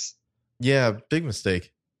thugs. Yeah, big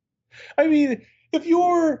mistake. I mean, if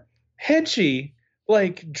you're Henchy,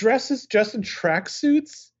 like dresses just in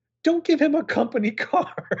tracksuits, don't give him a company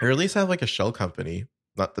car. Or at least have like a shell company,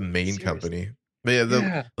 not the main company. But yeah,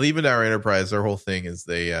 the Liebendauer Enterprise, their whole thing is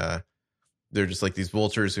they're just like these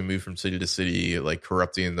vultures who move from city to city, like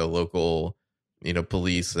corrupting the local,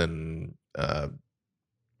 police and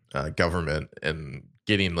government, and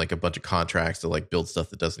getting like a bunch of contracts to like build stuff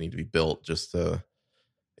that doesn't need to be built, just to,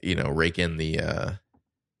 rake in the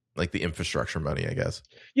like the infrastructure money, I guess.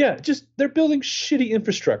 Yeah, just they're building shitty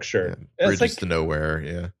infrastructure. Yeah, bridges to nowhere.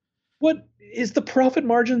 Yeah. What is the profit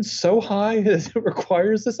margin so high that it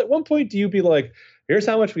requires this? At one point, do you be like, "Here's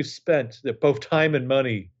how much we've spent, both time and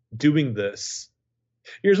money, doing this"?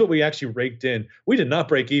 Here's what we actually raked in. We did not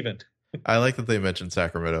break even. I like that they mentioned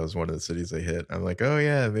Sacramento as one of the cities they hit. I'm like, oh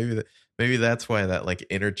yeah, maybe that's why that like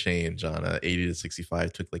interchange on 80 to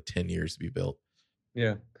 65 took like 10 years to be built.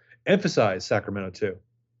 Yeah. Emphasize Sacramento too.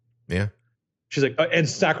 Yeah. She's like, and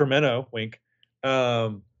Sacramento, wink.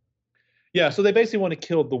 Yeah, so they basically want to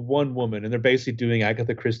kill the one woman, and they're basically doing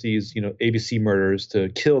Agatha Christie's, ABC murders to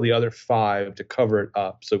kill the other 5 to cover it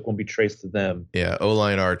up, so it won't be traced to them. Yeah,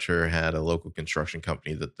 Oline Archer had a local construction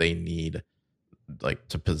company that they need, like,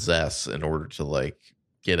 to possess in order to like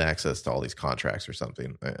get access to all these contracts or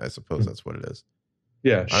something. I suppose that's what it is.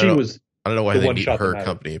 Yeah, I don't know why they need her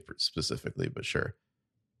company specifically, but sure.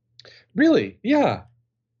 Really? Yeah.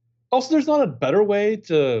 Also, there's not a better way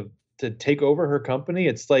to take over her company.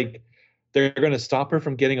 It's like they're going to stop her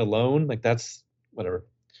from getting a loan. Like, that's whatever.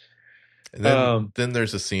 And then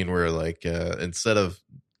there's a scene where like instead of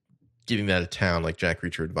getting out of town like Jack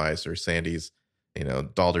Reacher advised her, Sandy's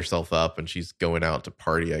dolled herself up and she's going out to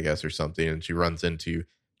party, I guess, or something, and she runs into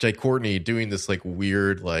Jai Courtney doing this like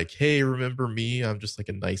weird like, hey, remember me? I'm just like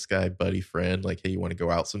a nice guy buddy friend, like, hey, you want to go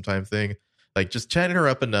out sometime thing, like just chatting her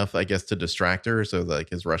up enough, I guess, to distract her so that, like,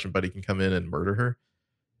 his Russian buddy can come in and murder her.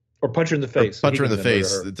 Or punch her in the face. Punch her in the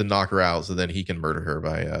face to knock her out so then he can murder her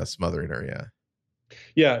by smothering her, yeah.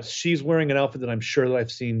 Yeah, she's wearing an outfit that I'm sure that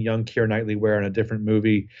I've seen young Keira Knightley wear in a different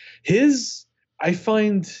movie. I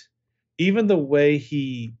find even the way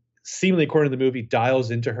he seemingly, according to the movie,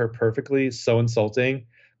 dials into her perfectly is so insulting.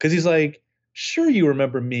 Because he's like, sure, you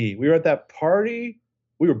remember me. We were at that party.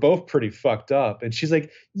 We were both pretty fucked up. And she's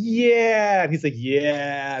like, yeah. And he's like,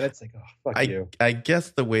 yeah. That's like, oh, fuck you. I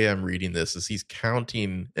guess the way I'm reading this is he's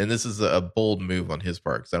counting, and this is a bold move on his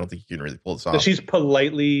part because I don't think you can really pull this off. That she's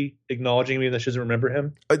politely acknowledging me that she doesn't remember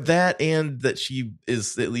him? That, and that she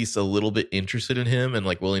is at least a little bit interested in him and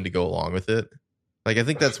like willing to go along with it. Like, I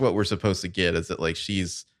think that's what we're supposed to get, is that like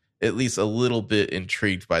she's at least a little bit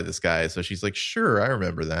intrigued by this guy. So she's like, sure, I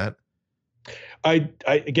remember that. I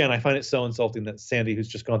find it so insulting that Sandy, who's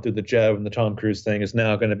just gone through the Jeb and the Tom Cruise thing, is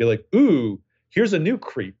now going to be like, ooh, here's a new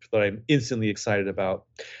creep that I'm instantly excited about.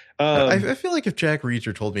 I feel like if Jack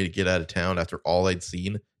Reacher told me to get out of town after all I'd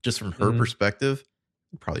seen, just from her perspective,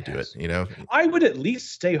 I'd probably do it, I would at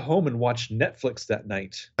least stay home and watch Netflix that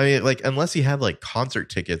night. I mean, like, unless he had like concert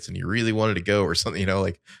tickets and you really wanted to go or something,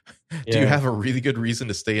 like, do you have a really good reason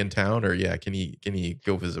to stay in town, or can he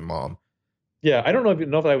go visit mom? Yeah, I don't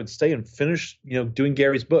know if I would stay and finish, doing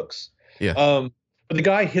Gary's books. Yeah. But the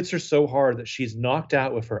guy hits her so hard that she's knocked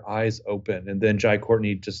out with her eyes open, and then Jai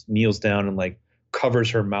Courtney just kneels down and like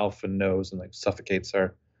covers her mouth and nose and like suffocates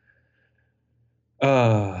her.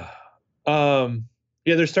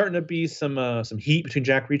 Yeah, there's starting to be some heat between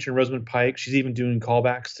Jack Reacher and Rosamund Pike. She's even doing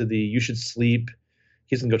callbacks to the "You should sleep."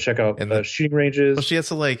 He's gonna go check out shooting ranges. Well, she has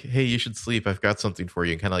to like, hey, you should sleep. I've got something for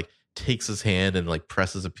you, and kind of like takes his hand and like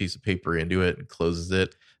presses a piece of paper into it and closes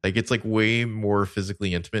it. Like, it's like way more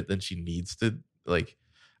physically intimate than she needs to. Like,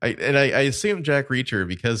 I assume Jack Reacher,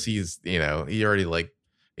 because he's he already like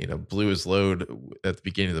blew his load at the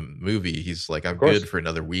beginning of the movie. He's like, I'm good for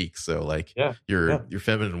another week, so like, your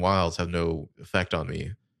feminine wiles have no effect on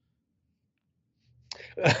me.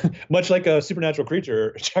 Much like a supernatural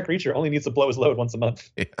creature, Jack Reacher only needs to blow his load once a month.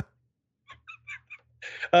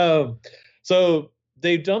 Yeah. So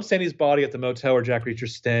they dump Sandy's body at the motel where Jack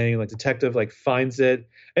Reacher's staying. Like, detective like finds it,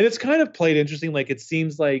 and it's kind of played interesting. Like, it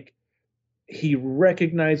seems like he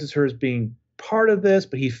recognizes her as being part of this,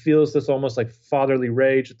 but he feels this almost like fatherly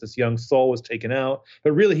rage that this young soul was taken out.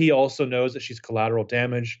 But really, he also knows that she's collateral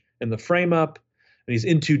damage in the frame up, and he's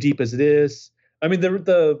in too deep as it is. I mean,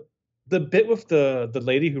 the bit with the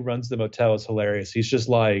lady who runs the motel is hilarious. He's just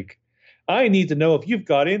like, I need to know if you've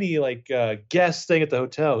got any like guests staying at the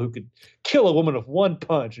hotel who could kill a woman with one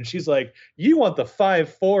punch. And she's like, you want the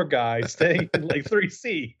 5'4" guy staying in like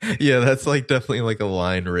 3C. Yeah, that's like definitely like a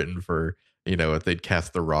line written for, if they'd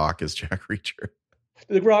cast The Rock as Jack Reacher.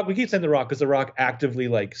 The Rock, we keep saying The Rock because The Rock actively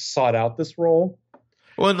like sought out this role.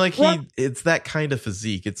 Well, and like it's that kind of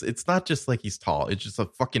physique. It's not just like he's tall. It's just a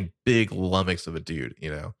fucking big lummox of a dude,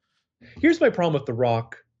 Here's my problem with The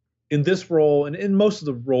Rock in this role, and in most of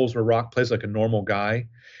the roles where Rock plays like a normal guy,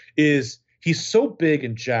 is he's so big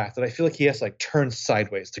and jacked that I feel like he has to like turn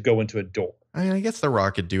sideways to go into a door. I mean, I guess The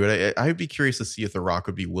Rock could do it. I would be curious to see if The Rock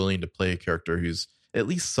would be willing to play a character who's at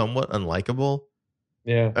least somewhat unlikable.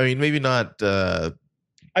 Yeah. I mean, maybe not I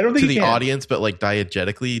don't think to the audience, but like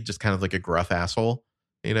diegetically, just kind of like a gruff asshole,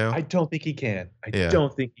 I don't think he can.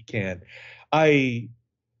 Don't think he can. I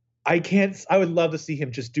can't. I would love to see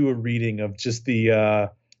him just do a reading of just the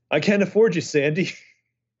I can't afford you, Sandy.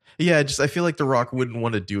 Yeah, I feel like The Rock wouldn't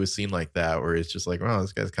want to do a scene like that where it's just like, oh,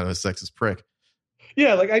 this guy's kind of a sexist prick.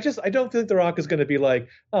 Yeah, like I don't think The Rock is going to be like,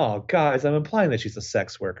 oh, guys, I'm implying that she's a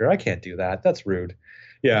sex worker. I can't do that. That's rude.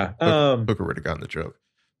 Yeah. Hooker would have gotten the joke.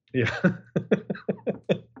 Yeah.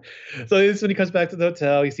 So it's when he comes back to the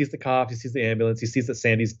hotel, he sees the cops, he sees the ambulance, he sees that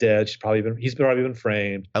Sandy's dead. He's probably been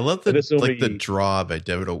framed. I love And this will the be, draw by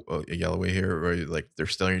David Yelloway here, where like they're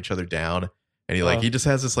staring each other down, and he just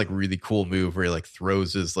has this like really cool move where he like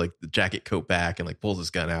throws his like the jacket coat back and like pulls his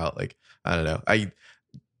gun out. Like I don't know,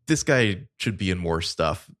 this guy should be in more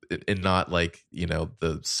stuff and not like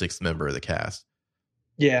the sixth member of the cast.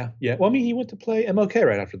 yeah, yeah. Well, I mean, he went to play MLK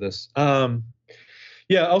right after this.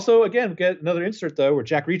 Yeah. Also, again, get another insert though, where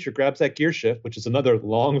Jack Reacher grabs that gear shift, which is another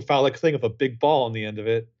long phallic thing of a big ball on the end of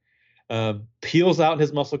it. Peels out in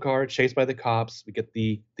his muscle car, chased by the cops. We get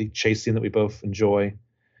the chase scene that we both enjoy.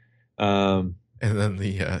 And then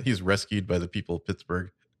he's rescued by the people of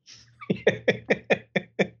Pittsburgh.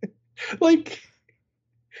 Like,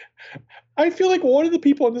 I feel like one of the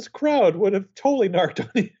people in this crowd would have totally narked on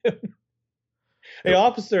him. Hey,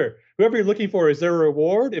 officer, whoever you're looking for, is there a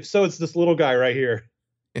reward? If so, it's this little guy right here.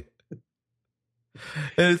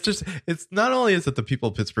 And it's not only is it the people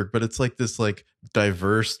of Pittsburgh, but it's like this like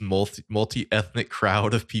diverse multi-ethnic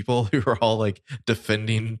crowd of people who are all like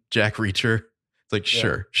defending Jack Reacher. It's like,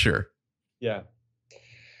 sure. Yeah.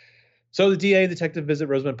 So the DA and detective visit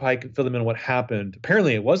Rosamund Pike and fill them in on what happened.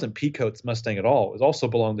 Apparently it wasn't Peacoat's Mustang at all. It also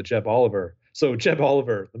belonged to Jeb Oliver. So Jeb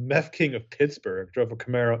Oliver, the meth king of Pittsburgh, drove a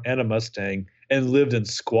Camaro and a Mustang and lived in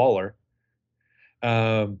squalor.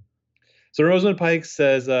 So Rosamund Pike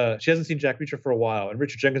says she hasn't seen Jack Reacher for a while. And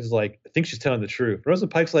Richard Jenkins is like, I think she's telling the truth.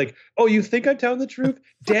 Rosamund Pike's like, oh, you think I'm telling the truth?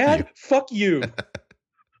 Dad, fuck you.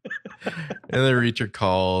 And then Reacher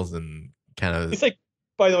calls and kind of... He's like,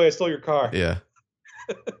 by the way, I stole your car. Yeah.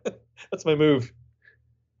 That's my move.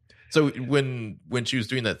 So when she was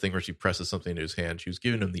doing that thing where she presses something into his hand, she was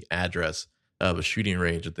giving him the address of a shooting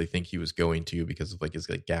range that they think he was going to because of like his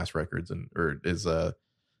like gas records or his not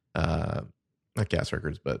gas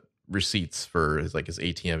records, but receipts for his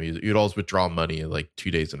ATM. He'd always withdraw money like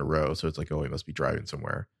 2 days in a row. So it's like, oh, he must be driving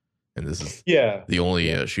somewhere. And this is the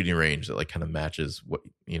only shooting range that like kind of matches what,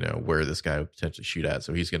 where this guy would potentially shoot at.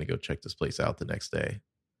 So he's going to go check this place out the next day.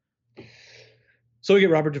 So we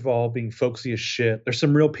get Robert Duvall being folksy as shit. There's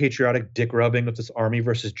some real patriotic dick rubbing with this Army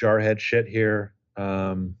versus Jarhead shit here.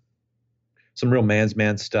 Some real man's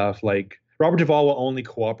man stuff. Like Robert Duvall will only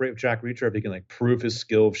cooperate with Jack Reacher if he can like prove his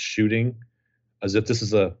skill of shooting, as if this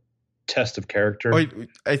is a test of character.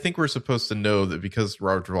 I think we're supposed to know that because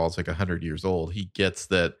Robert Duvall is like 100 years old, he gets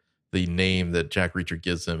that the name that Jack Reacher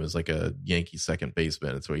gives him is like a Yankee second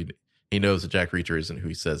baseman. And so he knows that Jack Reacher isn't who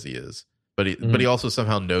he says he is. But he also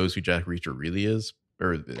somehow knows who Jack Reacher really is,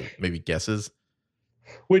 or maybe guesses.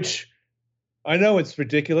 Which I know it's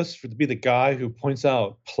ridiculous to be the guy who points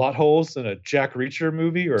out plot holes in a Jack Reacher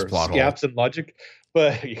movie or gaps in logic,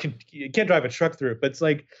 but you can't drive a truck through it. But it's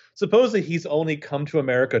like, supposedly he's only come to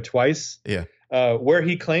America twice. Yeah. Where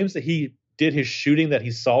he claims that he did his shooting that he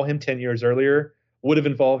saw him 10 years earlier would have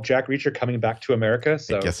involved Jack Reacher coming back to America.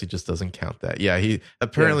 So I guess he just doesn't count that. Yeah, he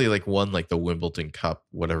apparently like won like the Wimbledon Cup,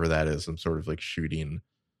 whatever that is, some sort of like shooting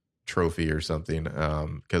trophy or something.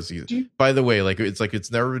 Because by the way, like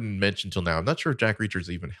it's never been mentioned till now. I'm not sure if Jack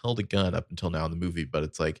Reacher's even held a gun up until now in the movie, but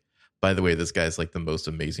it's like, by the way, this guy's like the most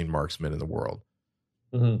amazing marksman in the world.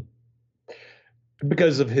 Mm-hmm.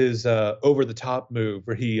 Because of his over the top move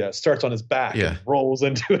where he starts on his back and rolls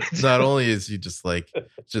into it. Not only is he just like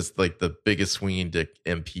the biggest swinging dick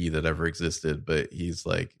MP that ever existed, but he's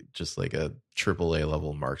like just like a AAA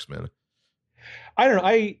level marksman. I don't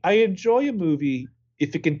know. I enjoy a movie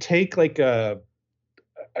if it can take like a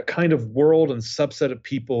kind of world and subset of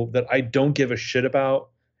people that I don't give a shit about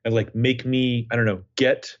and like make me, I don't know,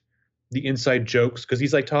 get the inside jokes. Because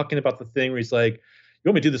he's like talking about the thing where he's like, you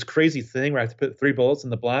want me to do this crazy thing where I have to put 3 bullets in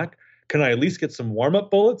the black? Can I at least get some warm-up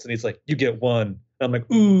bullets? And he's like, you get 1. And I'm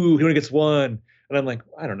like, ooh, he only gets 1. And I'm like,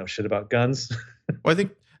 I don't know shit about guns. Well, I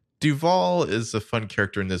think Duvall is a fun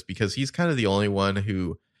character in this because he's kind of the only one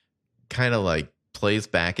who kind of like plays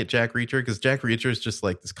back at Jack Reacher, because Jack Reacher is just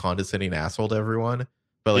like this condescending asshole to everyone.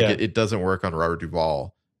 But like it doesn't work on Robert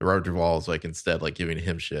Duvall. Robert Duvall is like instead like giving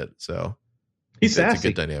him shit. So he's sassy. It's a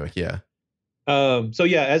good dynamic. Yeah. So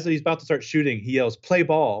yeah, as he's about to start shooting, he yells "play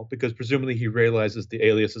ball" because presumably he realizes the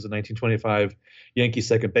alias is a 1925 Yankee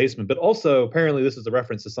second baseman. But also apparently this is a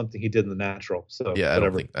reference to something he did in The Natural. So yeah, I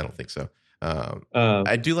don't think so.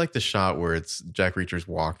 I do like the shot where it's Jack Reacher's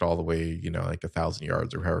walked all the way, like 1,000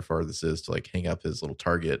 yards or however far this is to like hang up his little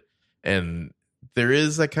target, and there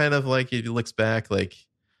is that kind of like he looks back, like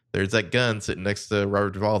there's that gun sitting next to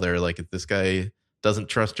Robert Duvall there. Like if this guy doesn't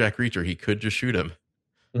trust Jack Reacher, he could just shoot him.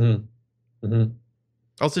 Mm-hmm. Mm-hmm.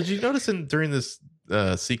 Also, did you notice during this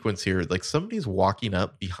sequence here, like somebody's walking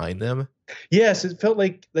up behind them, Yes, it felt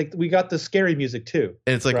like we got the scary music too.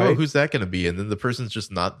 and it's like, oh, Right? who's that going to be? And then the person's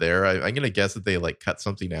just not there. I'm going to guess that they like cut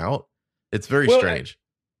something out. It's very Well, strange.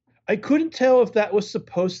 I couldn't tell if that was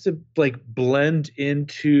supposed to like blend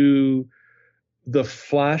into the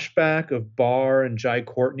flashback of Barr and Jai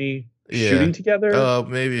Courtney shooting together. Oh,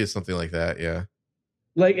 maybe it's something like that. Yeah.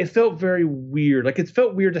 Like it felt very weird. Like it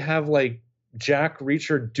felt weird to have like Jack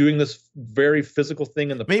Reacher doing this very physical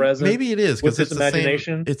thing in the present. Maybe it is with because his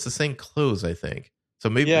imagination. It's the same clothes, I think. So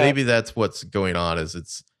maybe Yeah. maybe that's what's going on. Is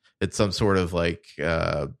it's some sort of like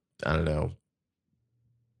I don't know,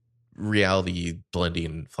 reality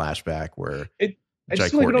blending flashback where I Jai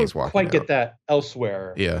just feel like we Courtney's don't walking quite out. get that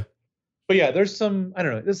elsewhere. Yeah. But yeah, there's some, I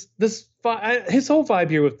don't know, his whole vibe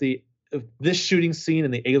here with of this shooting scene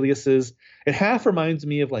and the aliases, it half reminds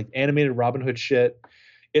me of like animated Robin Hood shit.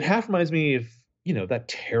 It half reminds me of, that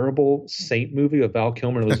terrible Saint movie of Val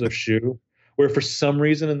Kilmer and Elizabeth Shue, where for some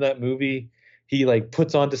reason in that movie he like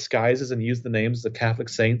puts on disguises and uses the names of Catholic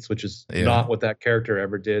saints, which is not what that character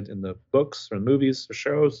ever did in the books or movies or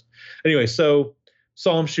shows. Anyway, so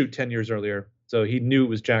saw him shoot 10 years earlier, so he knew it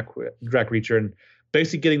was Jack Reacher, and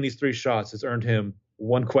basically getting these 3 shots has earned him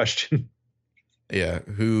one question. Yeah.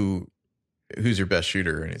 Who's your best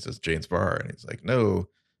shooter? And he says James Barr, and he's like, no,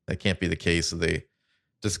 that can't be the case. So they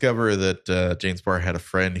discover that James Barr had a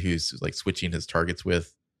friend who's like switching his targets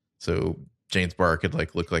with, so James Barr could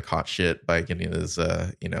like look like hot shit by getting his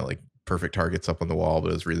like perfect targets up on the wall, but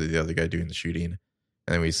it was really the other guy doing the shooting. And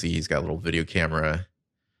then we see he's got a little video camera.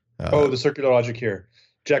 The circular logic here.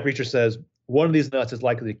 Jack Reacher says one of these nuts is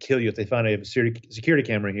likely to kill you if they find a security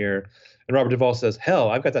camera here. And Robert Duvall says, hell,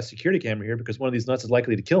 I've got that security camera here because one of these nuts is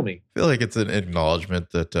likely to kill me. I feel like it's an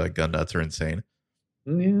acknowledgement that gun nuts are insane.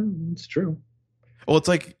 Yeah, it's true. Well,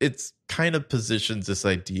 it's kind of positions this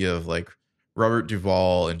idea of like Robert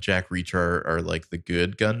Duvall and Jack Reacher are like the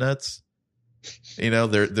good gun nuts. They're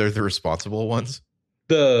the responsible ones.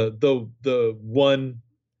 The one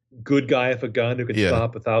good guy with a gun who can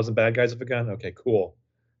stop 1,000 bad guys with a gun. Okay, cool.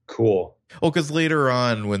 Well, because later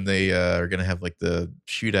on when they are going to have like the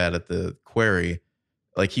shootout at the quarry,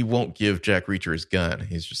 like he won't give Jack Reacher his gun.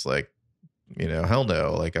 He's just like, hell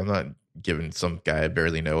no. Like I'm not giving some guy I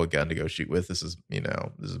barely know a gun to go shoot with. This is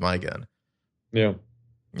my gun. Yeah.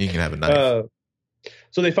 You can have a knife.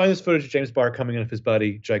 So they find this footage of James Barr coming in with his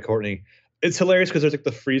buddy, Jai Courtney. It's hilarious because there's like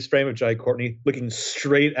the freeze frame of Jai Courtney looking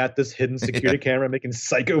straight at this hidden security camera, making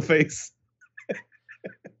psycho face.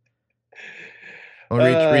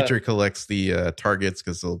 Reacher collects the targets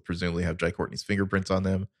because they'll presumably have Jai Courtney's fingerprints on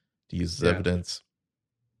them to use as evidence.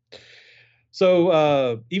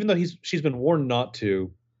 So even though she's been warned not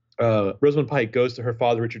to, Rosamund Pike goes to her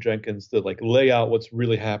father, Richard Jenkins, to like lay out what's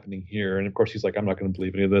really happening here. And of course, he's like, I'm not going to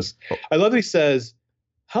believe any of this. Oh. I love that he says,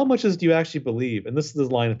 how much do you actually believe? And this is the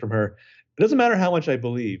line from her. It doesn't matter how much I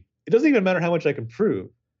believe. It doesn't even matter how much I can prove.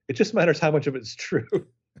 It just matters how much of it's true.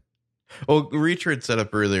 Well, Reacher had set up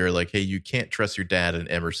earlier, like, hey, you can't trust your dad and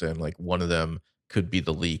Emerson. Like, one of them could be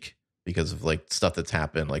the leak because of like stuff that's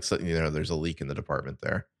happened. Like, there's a leak in the department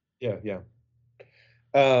there. Yeah.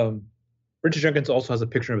 Richard Jenkins also has a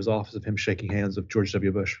picture in his office of him shaking hands with George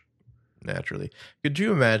W. Bush. Naturally. Could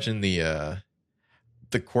you imagine the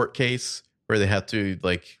court case where they have to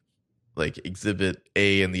like exhibit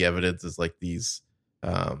A in the evidence is like these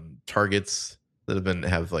targets that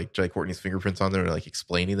have like Jai Courtney's fingerprints on them, and like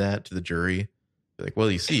explaining that to the jury? They're like,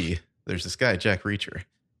 well, you see, there's this guy, Jack Reacher.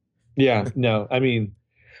 Yeah, no, I mean,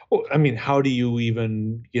 how do you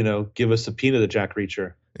even, give a subpoena to Jack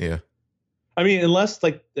Reacher? Yeah. I mean, unless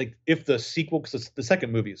like if the sequel, because the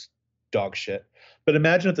second movie is dog shit, but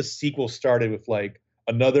imagine if the sequel started with like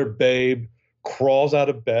another babe crawls out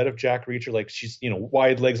of bed of Jack Reacher, like she's,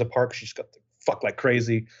 wide legs apart because she's got the fuck like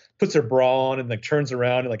crazy, puts her bra on and like turns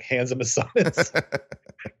around and like hands him a summons.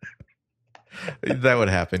 That would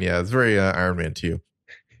happen. Yeah. It's very Iron Man 2.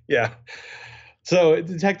 Yeah. So the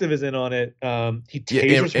detective is in on it. He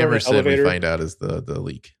tasers her in Emerson, the elevator. We find out is the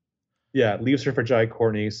leak. Yeah, leaves her for Jai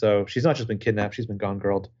Courtney. So she's not just been kidnapped; she's been gone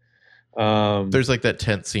girled. There's like that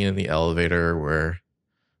tense scene in the elevator where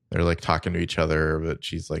they're like talking to each other, but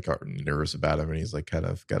she's like nervous about him, and he's like kind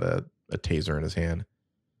of got a taser in his hand.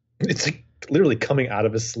 It's like literally coming out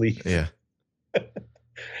of his sleeve. Yeah.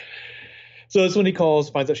 So that's when he calls,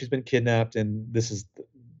 finds out she's been kidnapped, and this is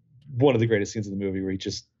one of the greatest scenes of the movie where he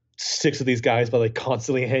just sticks with these guys by like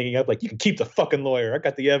constantly hanging up, like, you can keep the fucking lawyer. I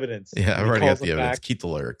got the evidence. Yeah, I've already got the evidence. Back. Keep the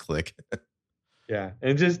lawyer. Click. Yeah,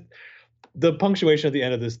 and just the punctuation at the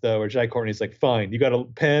end of this, though, where Jai Courtney's like, fine, you got a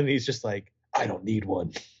pen? He's just like, I don't need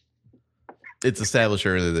one. It's established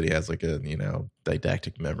earlier that he has like a,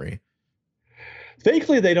 didactic memory.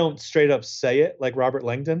 Thankfully, they don't straight up say it like Robert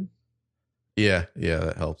Langdon. Yeah,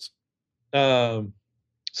 that helps.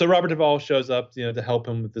 So Robert Duvall shows up, to help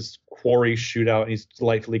him with this quarry shootout, and he's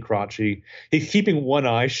delightfully crotchety. He's keeping one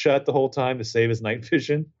eye shut the whole time to save his night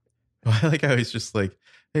vision. I like how he's just like,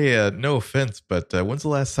 hey, no offense, but when's the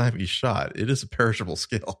last time you shot? It is a perishable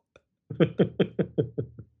skill.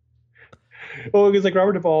 Well, because like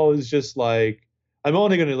Robert Duvall is just like, I'm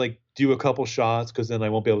only going to like do a couple shots because then I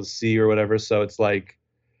won't be able to see or whatever. So it's like,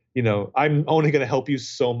 I'm only going to help you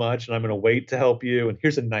so much, and I'm going to wait to help you. And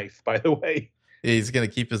here's a knife, by the way. He's going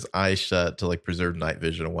to keep his eyes shut to like preserve night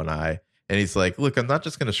vision in one eye. And he's like, look, I'm not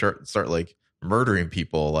just going to start like murdering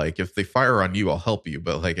people. Like if they fire on you, I'll help you.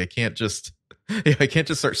 But like, I can't just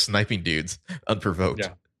start sniping dudes unprovoked.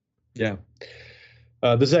 Yeah.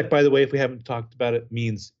 The Zek, by the way, if we haven't talked about it,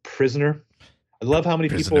 means prisoner. I love how many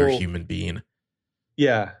prisoner, people. Human being.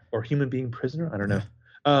 Yeah. Or human being prisoner. I don't know.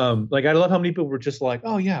 Like I love how many people were just like,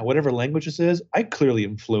 oh yeah, whatever language this is, I clearly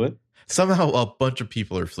am fluent. Somehow a bunch of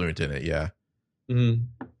people are fluent in it. Yeah.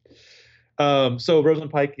 Mm-hmm. So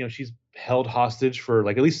Rosamund Pike, she's held hostage for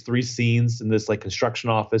like at least 3 scenes in this like construction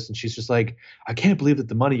office, and she's just like, I can't believe that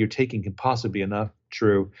the money you're taking can possibly be enough.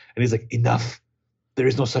 True. And he's like, enough. There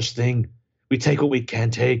is no such thing. We take what we can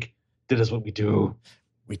take. That is what we do.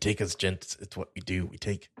 We take as gents. It's what we do. We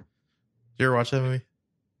take. Did you ever watch that movie?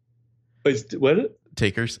 What?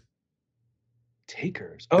 Takers.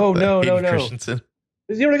 Oh, no. Christensen.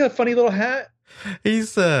 Is he already got a funny little hat?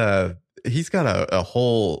 He's got a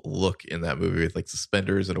whole look in that movie with like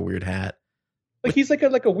suspenders and a weird hat. Like he's like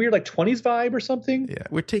a weird like 20s vibe or something. Yeah,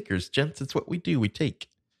 we're takers, gents. It's what we do. We take.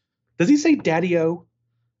 Does he say Daddy-O?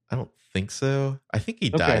 I don't think so. I think he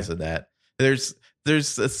dies in that. There's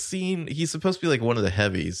a scene. He's supposed to be like one of the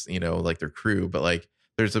heavies, like their crew, but like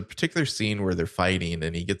there's a particular scene where they're fighting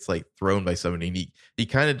and he gets like thrown by somebody. And he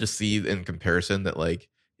kind of just see in comparison that like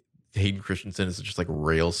Hayden Christensen is just like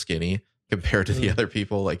rail skinny compared to the other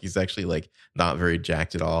people. Like he's actually like not very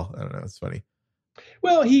jacked at all. I don't know. It's funny.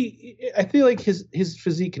 Well, I feel like his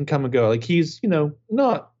physique can come and go. Like he's,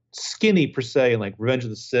 not skinny per se in like Revenge of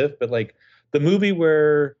the Sith, but like the movie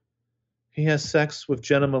where he has sex with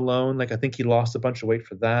Jenna Malone, like I think he lost a bunch of weight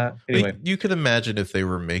for that. Anyway, you could imagine if they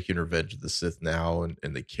were making Revenge of the Sith now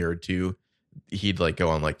and they cared to, he'd like go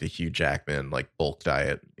on like the Hugh Jackman like bulk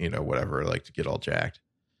diet, whatever, like to get all jacked.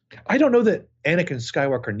 I don't know that Anakin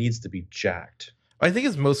Skywalker needs to be jacked. I think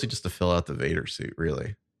it's mostly just to fill out the Vader suit,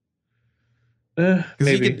 really.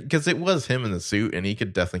 Maybe because it was him in the suit, and he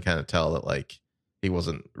could definitely kind of tell that like he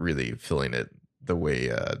wasn't really filling it the way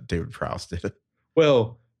David Prowse did.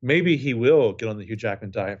 Well, maybe he will get on the Hugh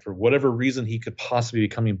Jackman diet for whatever reason he could possibly be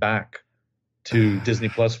coming back to Disney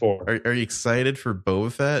Plus for. Are you excited for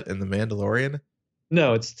Boba Fett and The Mandalorian?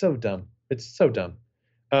 No, it's so dumb.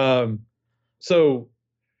 So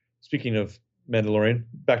speaking of Mandalorian,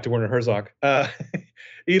 back to Werner Herzog.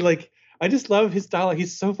 I just love his dialogue.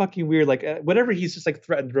 He's so fucking weird. Like whatever he's just like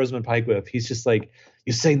threatened Rosamund Pike with, he's just like,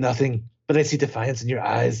 you say nothing, but I see defiance in your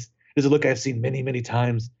eyes. There's a look I've seen many, many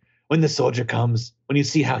times. When the soldier comes, when you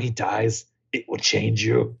see how he dies, it will change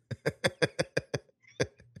you.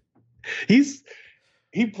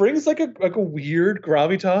 He brings like a weird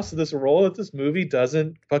gravitas to this role that this movie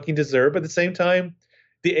doesn't fucking deserve. But at the same time,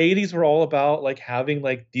 the 80s were all about like having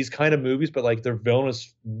like these kind of movies, but like their villain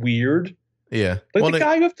is weird. Yeah. Like the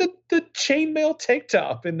guy with the chainmail tank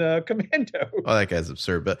top in Commando. Oh, that guy's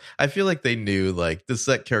absurd. But I feel like they knew like this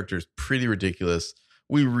set character is pretty ridiculous.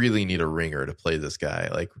 We really need a ringer to play this guy.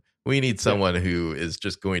 Like we need someone who is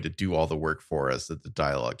just going to do all the work for us that the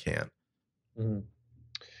dialogue can't. Mm-hmm.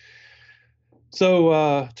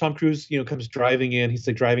 So Tom Cruise, comes driving in. He's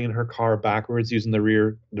like driving in her car backwards using the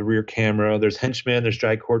rear camera. There's henchmen. There's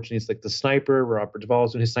Jai Courtney. He's like the sniper. Robert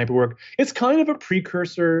Duvall's doing his sniper work. It's kind of a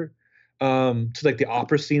precursor to like the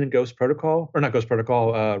opera scene in Ghost Protocol, or not Ghost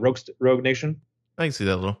Protocol, Rogue Nation. I can see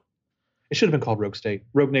that a little. It should have been called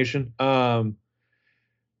Rogue Nation.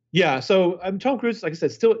 Yeah. So Tom Cruise, like I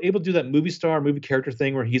said, still able to do that movie character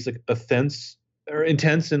thing where he's like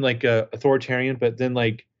intense and like authoritarian, but then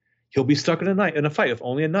like he'll be stuck in a fight with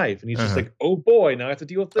only a knife, and he's just like, oh boy, now I have to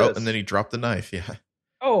deal with this. Oh, and then he dropped the knife. Yeah.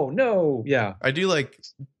 Oh no. Yeah. I do like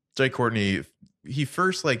Jai Courtney. He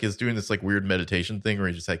first like is doing this like weird meditation thing where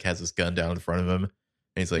he just like has his gun down in front of him, and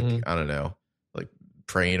he's like, I don't know, like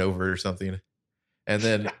praying over it or something. And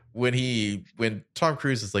then when Tom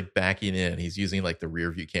Cruise is like backing in, he's using like the rear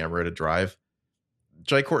view camera to drive.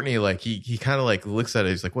 Jai Courtney, like he kind of like looks at it.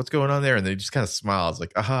 He's like, what's going on there? And then he just kind of smiles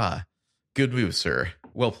like, aha, good move, sir.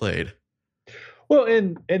 Well played. Well,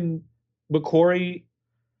 and McQuarrie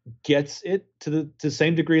gets it to the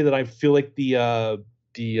same degree that I feel like the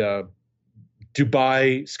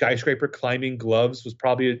Dubai skyscraper climbing gloves was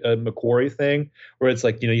probably a Macquarie thing, where it's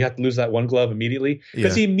like, you have to lose that one glove immediately,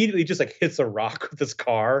 because Yeah. he immediately just like hits a rock with his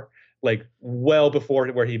car, like well before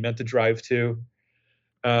where he meant to drive to.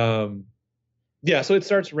 Yeah, so it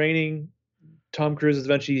starts raining. Tom Cruise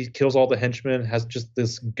eventually kills all the henchmen, has just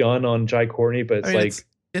this gun on Jai Courtney, but it's I mean, like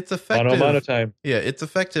it's on effective. amount of time. Yeah, it's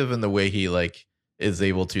effective in the way he like is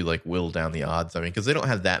able to like whittle down the odds. I mean, because they don't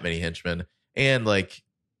have that many henchmen, and like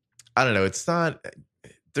I don't know, it's not.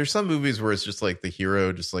 There's some movies where it's just like the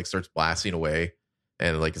hero just like starts blasting away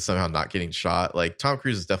and like somehow not getting shot. Like Tom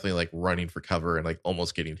Cruise is definitely like running for cover and like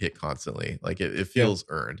almost getting hit constantly. Like it feels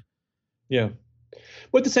earned. Yeah.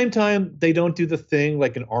 But at the same time, they don't do the thing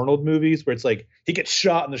like in Arnold movies where it's like he gets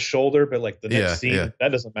shot in the shoulder, but like the next scene,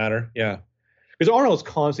 that doesn't matter. Yeah. Because Arnold's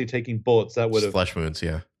constantly taking bullets that would have flesh wounds,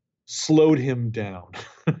 slowed him down.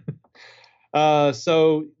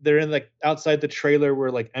 So they're in like outside the trailer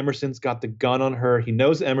where like Emerson's got the gun on her. He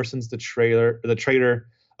knows Emerson's the traitor.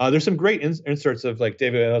 There's some great inserts of like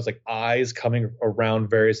David Eddowes like eyes coming around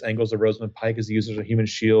various angles of Rosamund Pike as he uses a human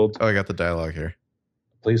shield. Oh, I got the dialogue here.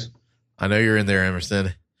 Please. I know you're in there,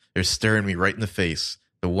 Emerson. They're staring me right in the face.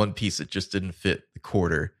 The one piece that just didn't fit, the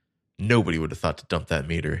quarter. Nobody would have thought to dump that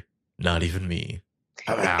meter. Not even me.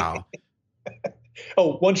 Wow.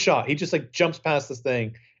 Oh, one shot. He just like jumps past this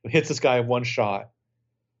thing and hits this guy in one shot.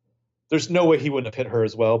 There's no way he wouldn't have hit her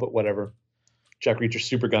as well, but whatever. Jack Reacher,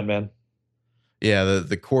 super gun man. Yeah,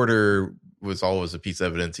 the quarter was always a piece of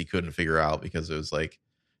evidence he couldn't figure out because it was like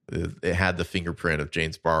it had the fingerprint of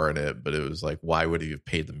James Barr in it, but it was like, why would he have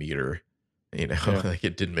paid the meter? Like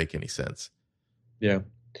it didn't make any sense. Yeah.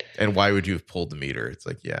 And why would you have pulled the meter? It's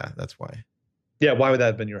like, yeah, that's why. Yeah, why would that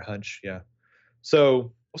have been your hunch? Yeah.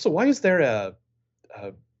 So why is there a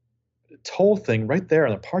toll thing right there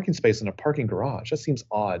in a parking space in a parking garage? That seems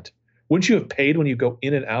odd. Wouldn't you have paid when you go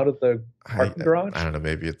in and out of the parking garage? I don't know.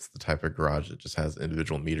 Maybe it's the type of garage that just has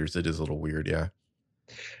individual meters. It is a little weird, yeah.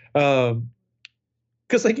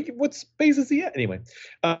 Because like, what space is he at anyway?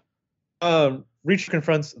 Reacher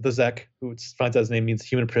confronts the Zek, who finds out his name means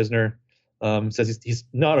human prisoner. Says he's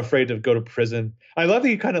not afraid to go to prison. I love that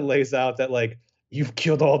he kind of lays out that like, you've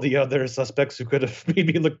killed all the other suspects who could have made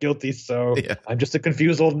me look guilty, so I'm just a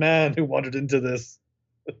confused old man who wandered into this.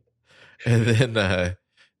 And then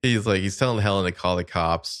he's telling Helen to call the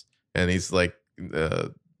cops, and he's like,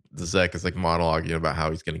 the Zek is like monologuing about how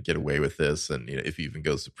he's going to get away with this, and if he even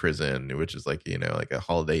goes to prison, which is like like a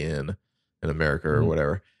Holiday Inn in America or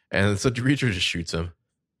whatever. And so Reacher just shoots him.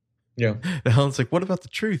 Yeah. And Helen's like, what about the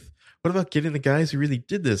truth? What about getting the guys who really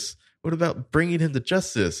did this? What about bringing him to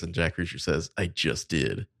justice? And Jack Reacher says, I just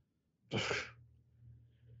did.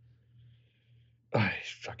 I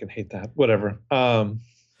fucking hate that. Whatever. I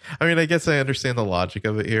mean, I guess I understand the logic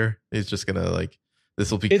of it here. He's just going to like,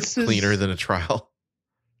 this will be cleaner than a trial.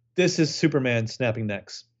 This is Superman snapping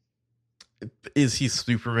necks. Is he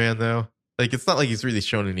Superman though? Like, it's not like he's really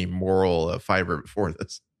shown any moral fiber before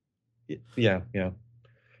this. Yeah.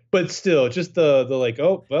 But still, just the like,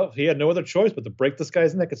 oh, well, he had no other choice but to break this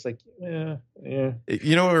guy's neck. It's like, yeah.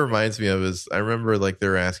 You know what it reminds me of is I remember like they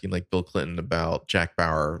were asking like Bill Clinton about Jack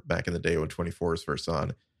Bauer back in the day when 24 was first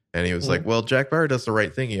on. And he was like, well, Jack Bauer does the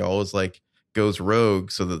right thing. He always like goes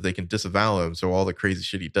rogue so that they can disavow him. So all the crazy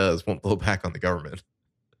shit he does won't blow back on the government.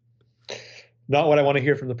 Not what I want to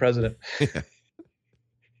hear from the president.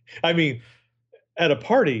 I mean, at a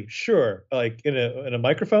party, sure. Like in a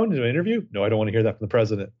microphone, in an interview, no, I don't want to hear that from the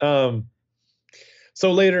president.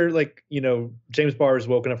 So later, like, James Barr is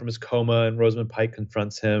woken up from his coma and Rosamund Pike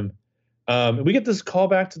confronts him. And we get this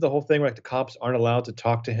callback to the whole thing where like the cops aren't allowed to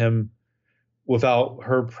talk to him without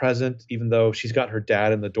her present, even though she's got her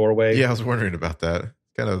dad in the doorway. Yeah, I was wondering about that.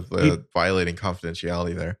 Kind of violating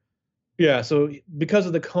confidentiality there. Yeah, so because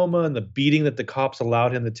of the coma and the beating that the cops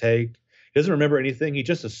allowed him to take, he doesn't remember anything. He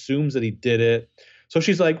just assumes that he did it. So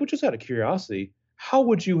she's like, well, just out of curiosity, how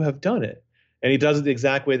would you have done it? And he does it the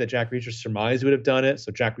exact way that Jack Reacher surmised he would have done it.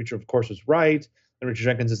 So Jack Reacher, of course, was right. And Richard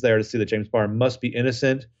Jenkins is there to see that James Barr must be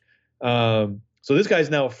innocent. So this guy's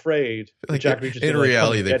now afraid. Like Jack Reacher's in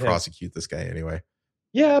reality, they prosecute this guy anyway.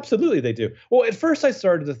 Yeah, absolutely they do. Well, at first I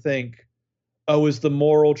started to think, is the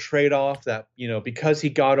moral trade-off that, because he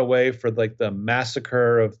got away for like the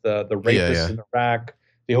massacre of the rapists in Iraq,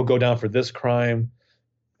 he'll go down for this crime.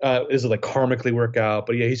 Is it like karmically work out?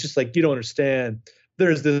 But yeah, he's just like, you don't understand.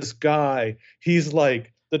 There's this guy. He's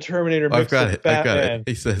like the Terminator. I've got it.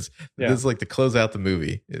 He says, this is like to close out the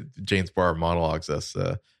movie. James Barr monologues us.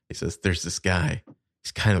 He says, there's this guy.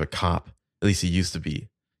 He's kind of a cop. At least he used to be.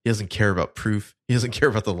 He doesn't care about proof. He doesn't care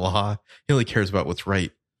about the law. He only cares about what's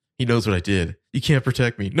right. He knows what I did. You can't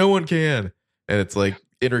protect me. No one can. And it's like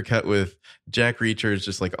intercut with Jack Reacher is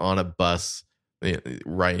just like on a bus,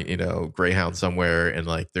 right, Greyhound somewhere, and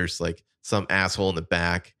like there's like some asshole in the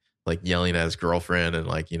back like yelling at his girlfriend and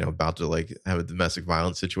like about to like have a domestic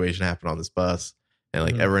violence situation happen on this bus, and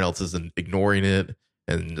like everyone else is ignoring it,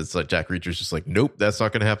 and it's like Jack Reacher's just like, nope, that's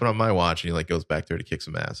not going to happen on my watch, and he like goes back there to kick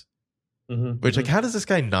some ass. Which like, how does this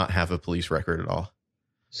guy not have a police record at all?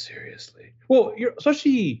 Seriously. Well,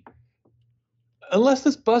 especially unless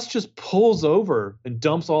this bus just pulls over and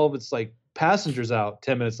dumps all of its like passengers out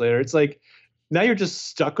 10 minutes later, it's like now you're just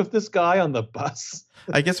stuck with this guy on the bus.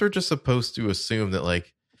 I guess we're just supposed to assume that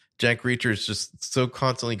like Jack Reacher is just so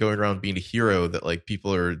constantly going around being a hero that like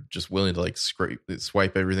people are just willing to like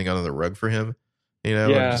swipe everything under the rug for him,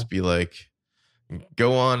 and just be like,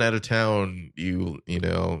 go on out of town, you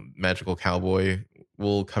magical cowboy.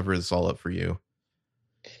 We'll cover this all up for you.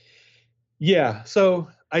 Yeah. So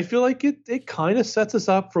I feel like it kind of sets us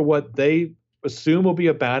up for what they assume will be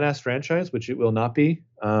a badass franchise, which it will not be.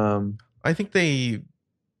 I think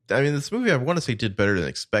this movie, I want to say, did better than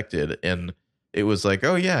expected. And it was like,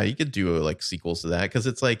 oh yeah, you could do like sequels to that. Because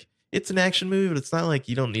it's like, it's an action movie, but it's not like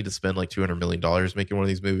you don't need to spend like $200 million making one of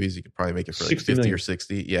these movies. You could probably make it for like 50 million. Or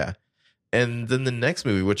 60. Yeah. And then the next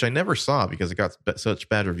movie, which I never saw because it got such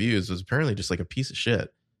bad reviews, was apparently just like a piece of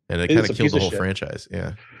shit. And it kind of killed the whole franchise.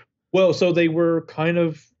 Yeah. Well, so they were kind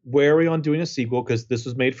of wary on doing a sequel because this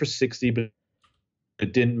was made for 60, but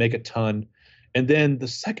it didn't make a ton. And then the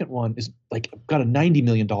second one is like got a $90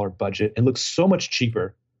 million budget and looks so much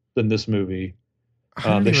cheaper than this movie. I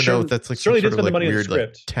don't even know if that's like certainly some didn't sort spend of the money like on the weird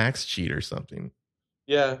like script. tax cheat or something.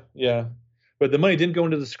 Yeah. But the money didn't go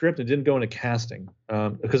into the script. It didn't go into casting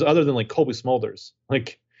because other than like Colby Smulders,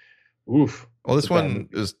 like, oof. Well, this one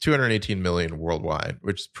is $218 million worldwide,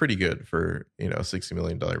 which is pretty good for $60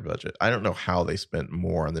 million budget. I don't know how they spent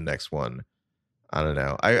more on the next one. I don't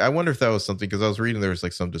know. I wonder if that was something, because I was reading there was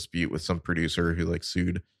like some dispute with some producer who like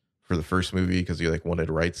sued for the first movie because he like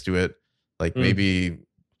wanted rights to it. Like maybe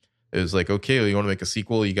it was like, okay, well, you want to make a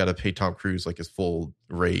sequel, you got to pay Tom Cruise like his full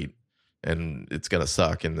rate, and it's gonna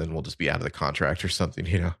suck, and then we'll just be out of the contract or something,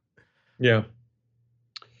 Yeah.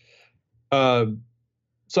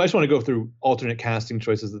 So I just want to go through alternate casting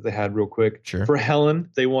choices that they had real quick. Sure. For Helen,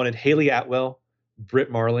 they wanted Haley Atwell, Britt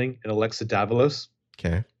Marling, and Alexa Davalos.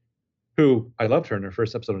 Okay. Who I loved her in her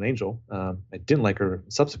first episode on Angel. I didn't like her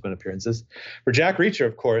subsequent appearances. For Jack Reacher,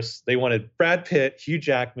 of course, they wanted Brad Pitt, Hugh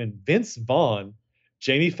Jackman, Vince Vaughn,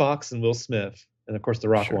 Jamie Foxx, and Will Smith. And of course, The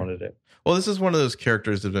Rock wanted it. Well, this is one of those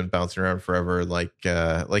characters that have been bouncing around forever, like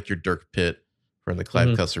your Dirk Pitt from the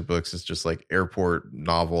Clive Cussler books. It's just like airport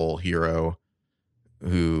novel hero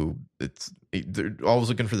who they're always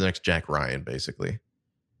looking for the next Jack Ryan, basically.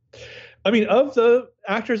 I mean, of the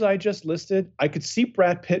actors I just listed, I could see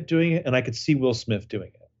Brad Pitt doing it, and I could see Will Smith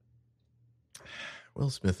doing it. Will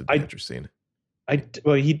Smith would be interesting.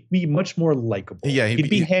 Well, he'd be much more likable. Yeah, he'd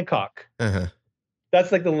be Hancock. Uh-huh.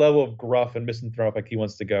 That's like the level of gruff and misanthropic he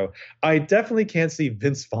wants to go. I definitely can't see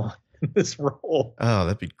Vince Vaughn in this role. Oh,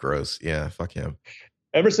 that'd be gross. Yeah, fuck him.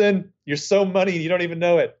 Emerson, you're so money, you don't even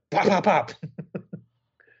know it. Pop, pop, pop.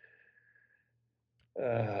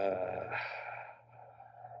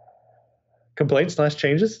 Complaints /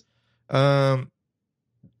 changes?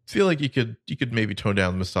 Feel like you could maybe tone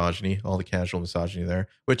down the misogyny, all the casual misogyny there,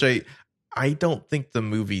 which I don't think the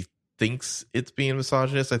movie thinks it's being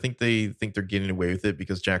misogynist. I think they think they're getting away with it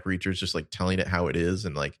because Jack Reacher is just like telling it how it is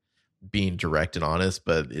and like being direct and honest,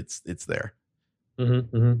 but it's there.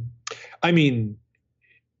 I mean,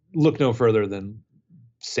 look no further than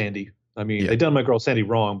Sandy. I mean, they done my girl Sandy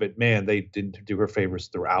wrong, but man, they didn't do her favors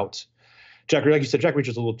throughout. Like you said, Jack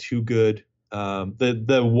Reacher's a little too good.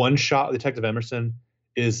 The one shot Detective Emerson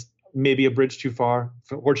is maybe a bridge too far.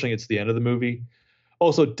 Fortunately, it's the end of the movie.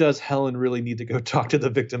 Also, does Helen really need to go talk to the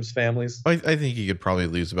victims' families? I think you could probably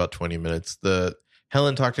lose about 20 minutes. The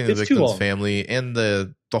Helen talking to the victim's family and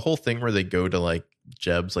the whole thing where they go to like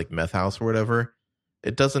Jeb's like meth house or whatever,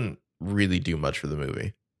 it doesn't really do much for the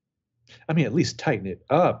movie. I mean, at least tighten it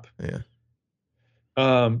up. Yeah.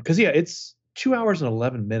 Because it's 2 hours and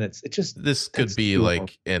 11 minutes. This could be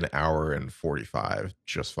like an hour and 45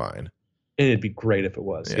 just fine. And it'd be great if it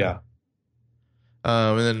was. Yeah.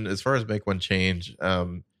 And then as far as make one change,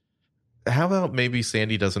 how about maybe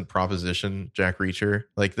Sandy doesn't proposition Jack Reacher?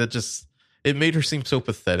 Like that it made her seem so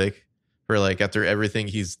pathetic for like after everything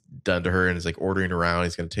he's done to her and is like ordering around,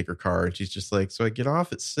 he's going to take her car. And she's just like, so I get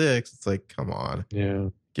off at 6. It's like, come on. Yeah.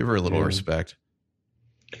 Give her a little respect.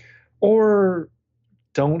 Or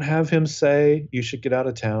don't have him say you should get out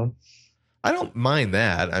of town. I don't mind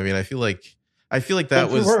that. I mean, I feel like that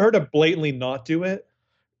was for her to blatantly not do it.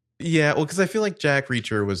 Yeah, well, because I feel like Jack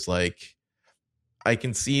Reacher was like, I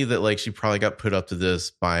can see that like she probably got put up to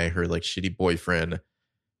this by her like shitty boyfriend.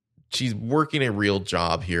 She's working a real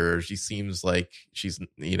job here. She seems like she's,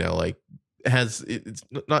 like it's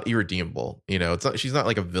not irredeemable. It's not, she's not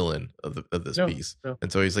like a villain of this No, piece. no.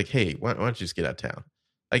 And so he's like, hey, why don't you just get out of town?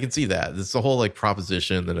 I can see that. It's the whole like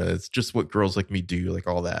proposition that it's just what girls like me do, like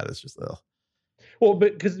all that. It's just, ugh. Well,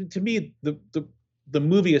 but because to me, the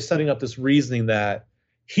movie is setting up this reasoning that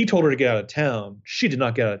he told her to get out of town. She did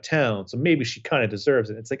not get out of town, so maybe she kind of deserves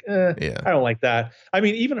it. It's like, Yeah. I don't like that. I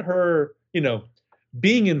mean, even her,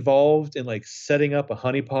 being involved in like setting up a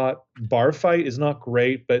honeypot bar fight is not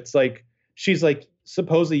great, but it's like she's like,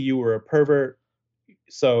 supposedly you were a pervert,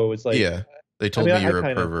 so it's like, Yeah, they told me you're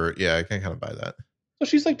a pervert. Yeah, I can kind of buy that. So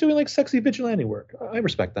she's like doing like sexy vigilante work. I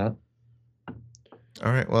respect that.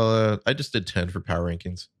 All right. Well, I just did 10 for power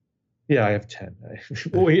rankings. Yeah, I have 10.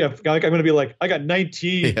 I'm going to be like, I got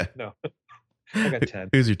 19. Yeah. No, I got 10.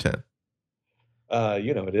 Who's your 10?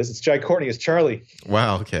 You know it is. It's Jai Courtney as Charlie.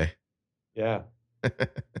 Wow. Okay. Yeah.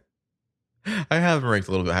 I have him ranked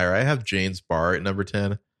a little bit higher. I have James Barr at number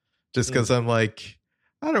 10, just because I'm like,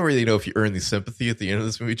 I don't really know if you earn the sympathy at the end of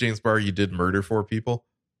this movie, James Barr. You did murder 4 people.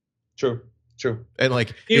 True. And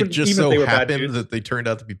like, it just so happened that they turned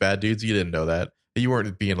out to be bad dudes. You didn't know that. You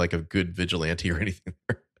weren't being like a good vigilante or anything.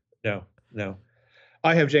 No.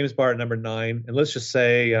 I have James Barr at number 9, and let's just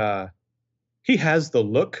say he has the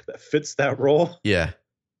look that fits that role. Yeah,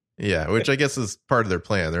 which I guess is part of their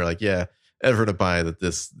plan. They're like, yeah, ever to buy that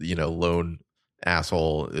this lone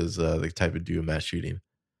asshole is the type of do a mass shooting.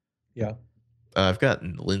 Yeah. I've got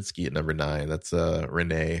Linsky at number 9. That's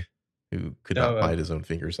Renee, who could not bite his own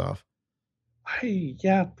fingers off.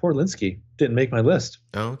 Poor Linsky didn't make my list.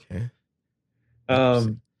 Oh, okay.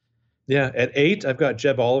 Yeah, at 8, I've got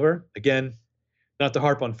Jeb Oliver. Again, not to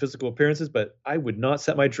harp on physical appearances, but I would not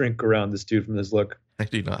set my drink around this dude from this look. I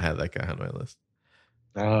do not have that guy on my list.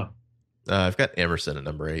 I've got Emerson at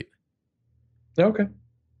number 8. Okay.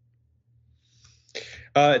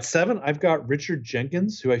 At 7, I've got Richard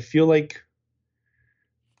Jenkins, who I feel like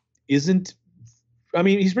isn't. I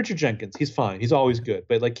mean, he's Richard Jenkins. He's fine. He's always good,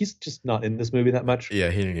 but like he's just not in this movie that much. Yeah,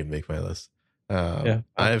 he didn't even make my list.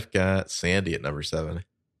 I've got Sandy at number 7.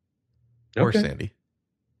 Or Sandy.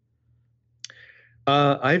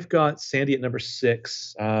 I've got Sandy at number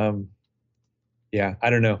 6. I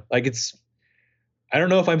don't know. Like I don't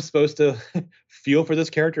know if I'm supposed to feel for this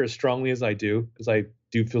character as strongly as I do, because I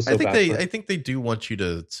do feel so bad. I think they do want you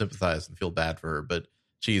to sympathize and feel bad for her, but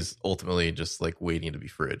she's ultimately just like waiting to be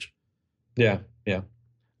fridge. Yeah.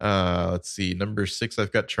 Let's see. Number 6,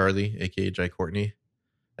 I've got Charlie, aka Jai Courtney,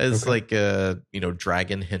 as like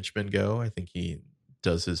dragon henchman go. I think he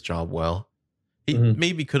does his job well. He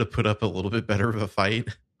maybe could have put up a little bit better of a fight.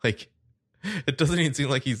 Like, it doesn't even seem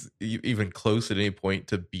like he's even close at any point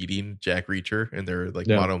to beating Jack Reacher in their like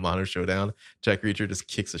mano showdown. Jack Reacher just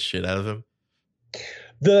kicks the shit out of him.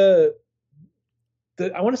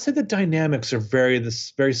 I want to say the dynamics are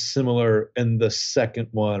very similar in the second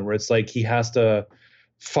one, where it's like he has to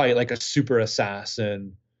fight like a super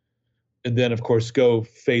assassin, and then of course go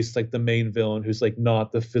face like the main villain, who's like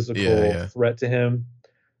not the physical threat to him.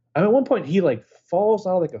 And at one point he like falls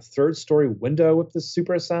out of like a 3rd-story window with this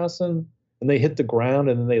super assassin, and they hit the ground,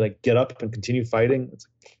 and then they like get up and continue fighting. It's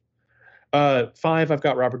 5, I've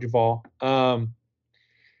got Robert Duvall.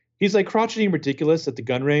 He's like crotchety and ridiculous at the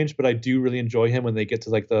gun range, but I do really enjoy him when they get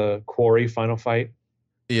to like the quarry final fight.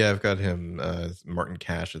 Yeah, I've got him, Martin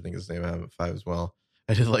Cash, I think his name. I have at 5 as well.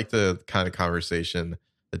 I did like the kind of conversation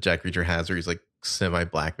that Jack Reacher has where he's like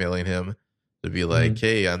semi-blackmailing him to be like,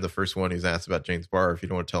 hey, I'm the first one who's asked about James Barr. If you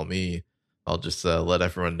don't want to tell me, I'll just let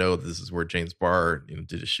everyone know this is where James Barr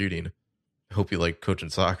did his shooting. I hope you like coaching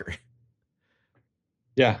soccer.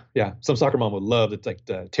 Yeah. Some soccer mom would love to like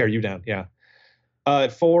to tear you down. Yeah.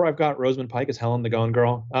 At 4, I've got Rosamund Pike as Helen, the Gone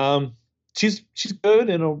Girl. She's good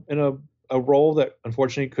in a role that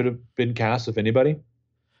unfortunately could have been cast with anybody.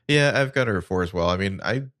 Yeah, I've got her at 4 as well. I mean,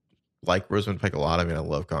 I like Rosamund Pike a lot. I mean, I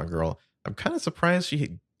love Gone Girl. I'm kind of surprised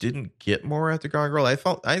she didn't get more after Gone Girl. I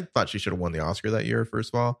thought she should have won the Oscar that year,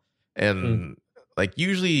 first of all. And like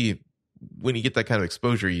usually when you get that kind of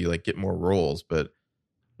exposure, you like get more roles, but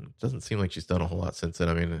it doesn't seem like she's done a whole lot since then.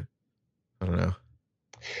 I mean, I don't know.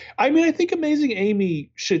 I mean, I think Amazing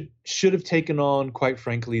Amy should have taken on, quite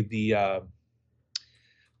frankly, the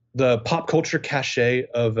pop culture cachet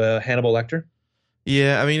of Hannibal Lecter.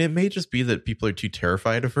 Yeah, I mean, it may just be that people are too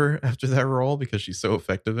terrified of her after that role because she's so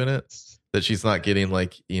effective in it that she's not getting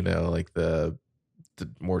like, like the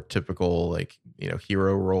more typical like,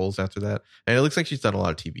 hero roles after that. And it looks like she's done a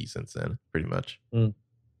lot of TV since then, pretty much.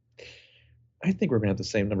 I think we're gonna have the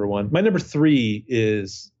same number one. My number three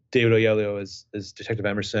is David Oyelowo as Detective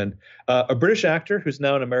Emerson, a British actor who's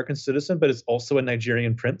now an American citizen, but is also a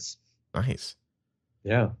Nigerian prince. Nice.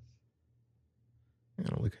 Yeah.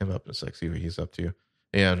 I'll look him up in a sec, see what he's up to.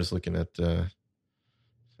 Yeah, I'm just looking at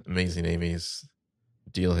Amazing Amy's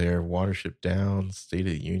deal here. Watership Down, State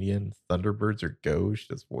of the Union, Thunderbirds or Go. She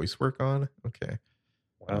does voice work on. Okay.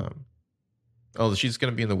 Wow. She's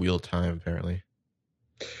going to be in the Wheel of Time, apparently.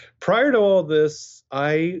 Prior to all this,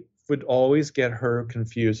 I would always get her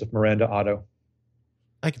confused with Miranda Otto.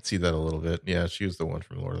 I could see that a little bit. Yeah, she was the one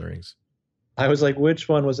from Lord of the Rings. I was like, which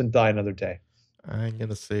one was in Die Another Day? I'm going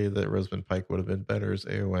to say that Rosamund Pike would have been better as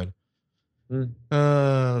Aowen. Mm.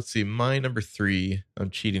 Let's see. My number three, I'm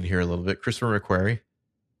cheating here a little bit. Christopher McQuarrie.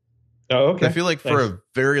 Oh, okay. I feel like for a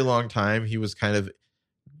very long time, he was kind of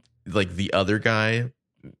like the other guy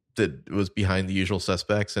that was behind The Usual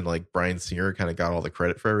Suspects, and like Bryan Singer kind of got all the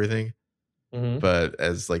credit for everything. Mm-hmm. But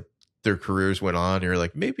as like their careers went on, you're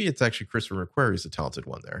like, maybe it's actually Christopher McQuarrie's the talented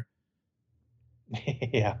one there.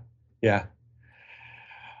 Yeah.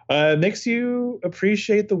 Makes you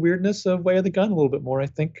appreciate the weirdness of Way of the Gun a little bit more, I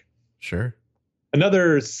think. Sure.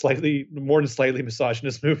 Another more than slightly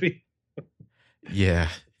misogynist movie. Yeah.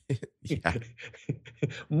 Yeah.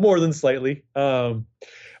 More than slightly. All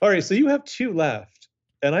right, so you have two left,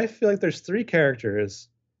 and I feel like there's three characters.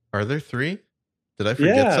 Are there three? Did I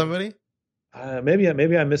forget somebody? Maybe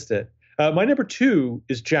I missed it. My number two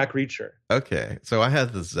is Jack Reacher. Okay, so I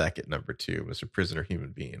had the Zek at number two, Mr. Prisoner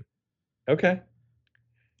Human Being. Okay.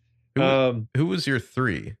 Who was your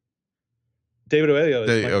three? David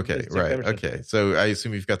Oyelowo. Okay, right. Okay, so I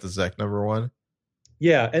assume you've got the Zek number one.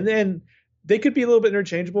 Yeah, and then they could be a little bit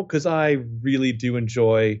interchangeable because I really do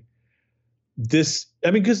enjoy this.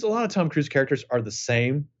 I mean, because a lot of Tom Cruise characters are the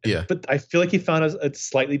same. Yeah. But I feel like he found a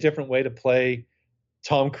slightly different way to play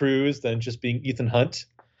Tom Cruise than just being Ethan Hunt.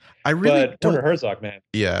 Werner Herzog, man.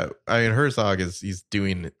 Yeah, I mean, he's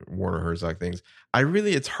doing Werner Herzog things.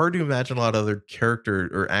 It's hard to imagine a lot of other character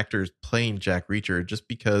or actors playing Jack Reacher just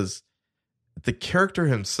because the character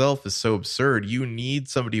himself is so absurd. You need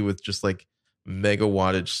somebody with just like mega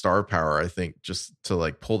wattage star power, I think, just to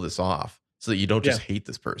like pull this off so that you don't just hate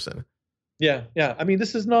this person. Yeah. I mean,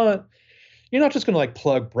 you're not just going to like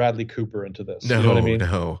plug Bradley Cooper into this. No, you know what I mean?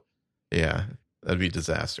 No. Yeah, that'd be a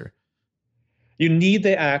disaster. You need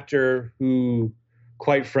the actor who,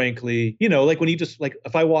 quite frankly, like when you just like,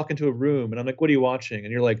 if I walk into a room and I'm like, what are you watching?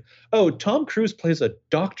 And you're like, oh, Tom Cruise plays a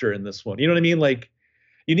doctor in this one. You know what I mean? Like,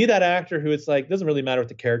 you need that actor who it's like, doesn't really matter what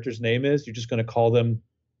the character's name is. You're just going to call them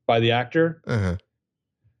by the actor. Uh-huh.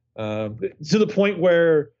 To the point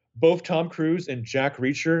where both Tom Cruise and Jack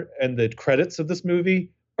Reacher and the credits of this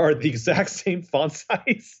movie are the exact same font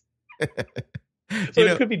size. So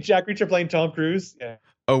it could be Jack Reacher playing Tom Cruise. Yeah.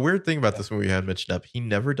 A weird thing about this movie I had mentioned up, he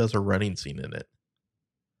never does a running scene in it.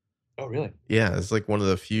 Oh, really? Yeah, it's like one of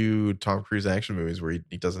the few Tom Cruise action movies where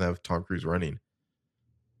he doesn't have Tom Cruise running.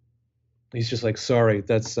 He's just like, sorry,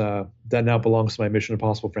 that now belongs to my Mission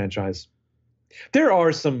Impossible franchise. There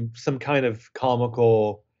are some kind of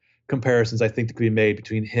comical comparisons I think that could be made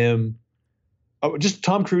between him. Just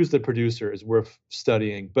Tom Cruise, the producer, is worth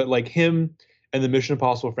studying, but like him and the Mission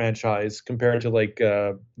Impossible franchise compared to like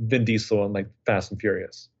Vin Diesel and like Fast and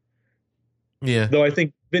Furious. Yeah. Though I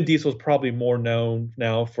think Vin Diesel is probably more known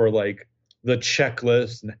now for like the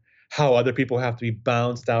checklist and how other people have to be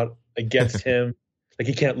bounced out against him. Like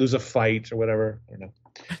he can't lose a fight or whatever. I don't know.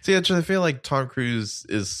 See, I feel like Tom Cruise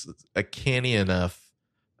is a canny enough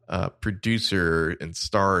producer and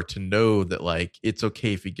star to know that like it's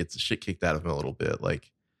okay if he gets the shit kicked out of him a little bit. Like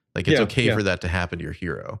it's okay for that to happen to your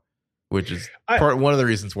hero, which is one of the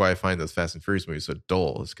reasons why I find those Fast and Furious movies so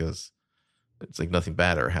dull, is because it's like nothing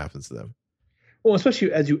bad ever happens to them. Well,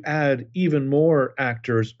 especially as you add even more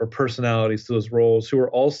actors or personalities to those roles who are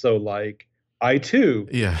also like, I too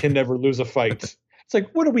can never lose a fight. It's like,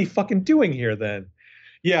 what are we fucking doing here then?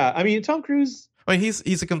 Yeah, I mean, Tom Cruise. I mean,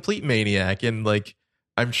 he's a complete maniac, and like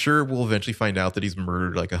I'm sure we'll eventually find out that he's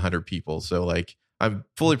murdered like 100 people. So like I'm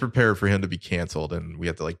fully prepared for him to be canceled, and we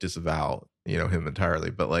have to like disavow him entirely.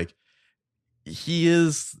 But like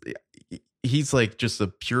he's like just a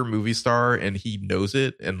pure movie star, and he knows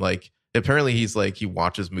it, and like apparently he's like he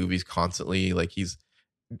watches movies constantly. Like he's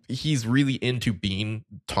really into being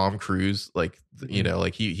Tom Cruise. Like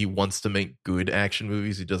like he wants to make good action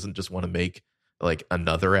movies. He doesn't just want to make like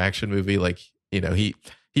another action movie. Like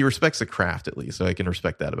he respects the craft, at least, so I can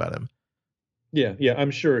respect that about him. Yeah, I'm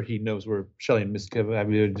sure he knows where Shelley and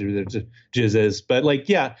Jizz is. But like,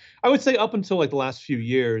 yeah, I would say up until like the last few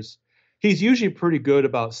years, he's usually pretty good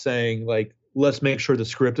about saying like, let's make sure the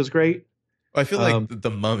script is great. I feel like Um, the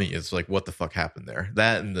Mummy is like what the fuck happened there.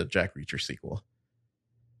 That and the Jack Reacher sequel.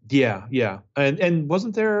 yeah, yeah, and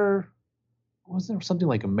wasn't there something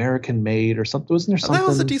like American Made or something? Wasn't there That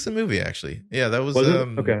was a something? decent movie, actually. Yeah, that was Was it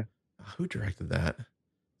okay? who directed that?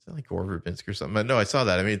 Is that like Gore Verbinski or something? No, I saw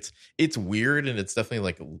that. I mean, it's weird and it's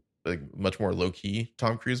definitely like much more low key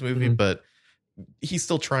Tom Cruise movie, Mhm. but he's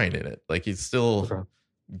still trying in it. Like he's still Okay.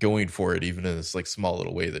 going for it, even in this like small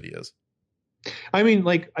little way that he is. I mean,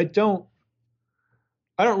 like I don't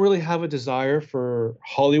really have a desire for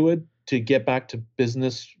Hollywood to get back to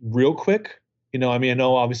business real quick. I mean, I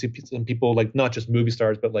know obviously some people like not just movie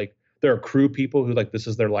stars, but like there are crew people who like this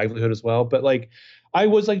is their livelihood as well. But like I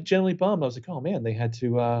was like generally bummed. I was like, oh man, they had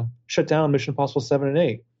to shut down Mission Impossible 7 and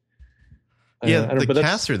 8. Yeah, I don't, the but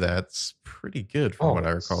cast for that's pretty good from what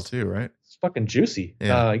I recall too, right? it's fucking juicy.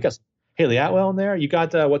 Yeah. You got Haley Atwell in there. You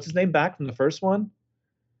got what's his name back from the first one?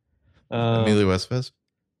 Emilio Estevez.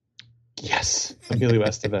 Yes, Emilio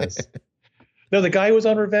Estevez. No, the guy who was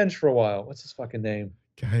on Revenge for a while. What's his fucking name?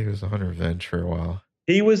 Guy who was on Revenge for a while.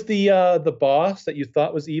 He was the boss that you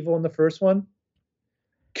thought was evil in the first one.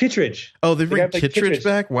 Kittredge. Oh, they bring guy played Kittredge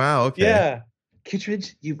back? Wow, okay. Yeah.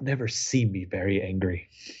 Kittredge, you've never seen me very angry.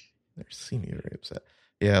 Never seen you very upset.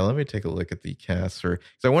 Yeah, let me take a look at the cast for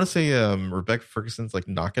because I want to say Rebecca Ferguson's like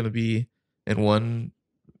not going to be in one,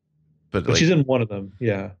 but like, she's in one of them.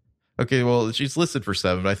 Yeah. okay, well she's listed for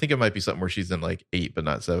 7, but I think it might be something where she's in like 8, but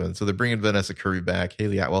not 7. So they're bringing Vanessa Kirby back,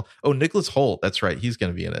 Haley Atwell. Oh, Nicholas Hoult, that's right, he's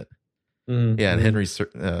going to be in it. Mm-hmm. Yeah, and Henry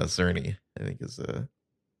Czerny, I think is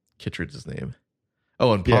Kittredge's name.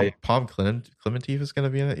 Oh, and Palm Clementif is going to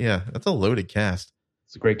be in it. Yeah, that's a loaded cast.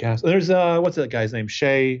 It's a great cast. There's what's that guy's name?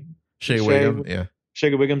 Shea Wiggum. Yeah,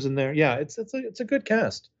 Shea Wiggum's in there. Yeah, it's a good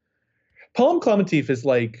cast. Palm Clementif is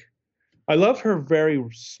like, I love her very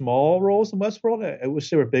small roles in Westworld. I wish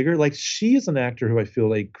they were bigger. Like she is an actor who I feel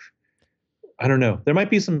like, I don't know. There might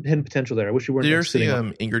be some hidden potential there. I wish you weren't. Did you ever see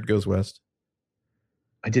Ingrid Goes West?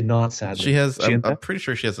 I did not, sadly. She has. I'm pretty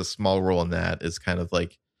sure she has a small role in that. It's kind of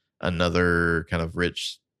like another kind of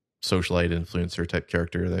rich socialite influencer type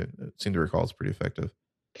character that I seem to recall is pretty effective.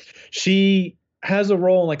 She has a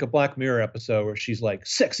role in like a Black Mirror episode where she's like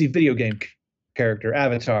sexy video game character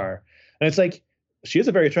avatar, and it's like she is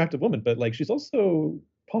a very attractive woman, but like she's also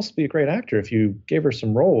possibly a great actor if you gave her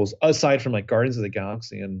some roles aside from like Guardians of the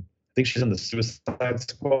Galaxy, and I think she's in the Suicide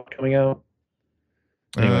Squad coming out.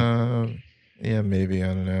 Anyway. Yeah, maybe. I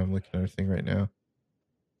don't know. I'm looking at her thing right now.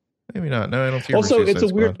 Maybe not. No, I don't see her. Also, it's a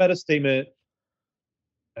weird meta statement.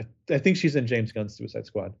 I think she's in James Gunn's Suicide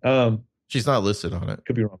Squad. She's not listed on it.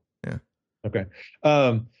 Could be wrong. Yeah. Okay.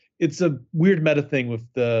 It's a weird meta thing with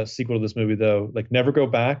the sequel to this movie, though. Like, Never Go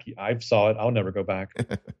Back. I saw it. I'll never go back.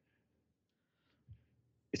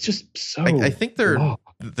 It's just so. I think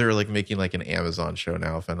they're like making like an Amazon show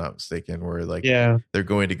now, if I'm not mistaken, where like they're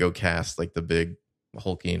going to go cast like the big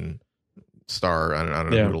hulking star. I don't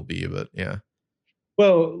know who it'll be, but yeah.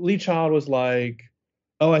 Well, Lee Child was like,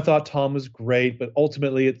 "Oh, I thought Tom was great, but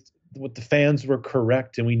ultimately, it's what the fans were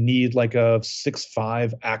correct, and we need like a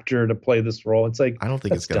 6'5" actor to play this role." It's like I don't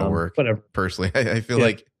think it's going to work. Whatever. Personally, I feel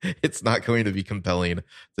like it's not going to be compelling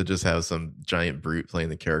to just have some giant brute playing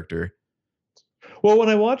the character. Well, when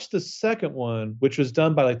I watched the second one, which was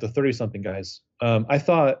done by like the 30-something guys, I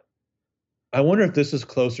thought, I wonder if this is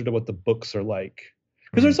closer to what the books are like.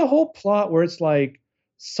 Because there's a whole plot where it's like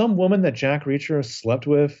some woman that Jack Reacher slept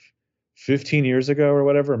with 15 years ago or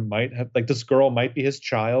whatever might have, like this girl might be his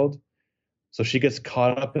child. So she gets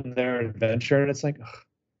caught up in their adventure, and it's like, ugh,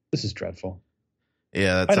 this is dreadful.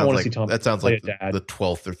 Yeah, that sounds like the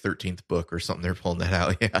 12th or 13th book or something. They're pulling that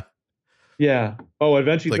out. Yeah. Yeah. Oh,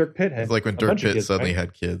 eventually Dirk Pitt had. It's like when Dirk Pitt suddenly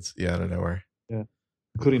had kids. Yeah, out of nowhere. Yeah.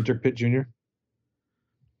 Including Dirk Pitt Jr.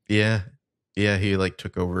 Yeah. Yeah, he like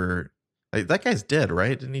took over. Like, that guy's dead,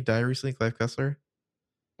 right? Didn't he die recently, Clive Cussler?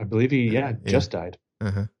 I believe he, just died.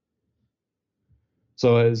 Uh-huh.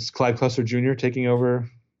 So is Clive Cussler Jr. taking over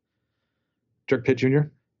Dirk Pitt Jr.?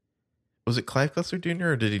 Was it Clive Cussler Jr.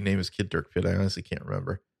 or did he name his kid Dirk Pitt? I honestly can't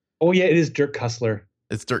remember. Oh, yeah, it is Dirk Cussler.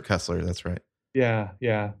 It's Dirk Cussler, that's right. Yeah,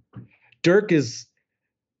 yeah. Dirk is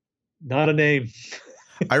not a name.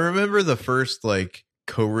 I remember the first like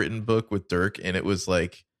co-written book with Dirk, and it was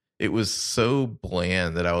like, it was so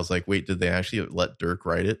bland that I was like, wait, did they actually let Dirk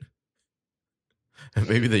write it? And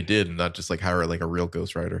maybe they did, and not just like hire like a real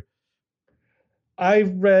ghostwriter.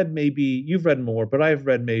 I've read you've read more, but I've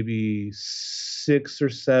read maybe 6 or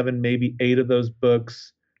 7, maybe 8 of those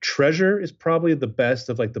books. Treasure is probably the best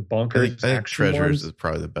of like the bonkers. I think Treasure is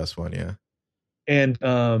probably the best one, yeah. And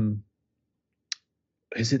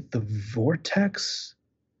is it the Vortex?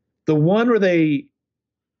 The one where they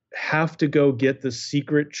have to go get the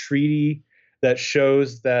secret treaty that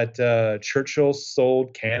shows that Churchill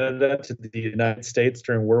sold Canada to the United States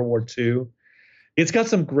during World War II. It's got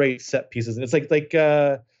some great set pieces, and it's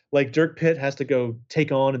like Dirk Pitt has to go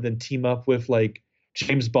take on and then team up with like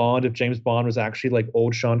James Bond if James Bond was actually like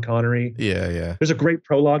old Sean Connery. Yeah. There's a great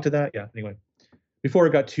prologue to that. Yeah. Anyway, before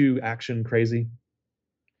it got too action crazy.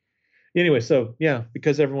 Anyway, so yeah,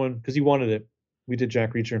 because you wanted it, we did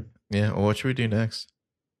Jack Reacher. Yeah. Well, what should we do next?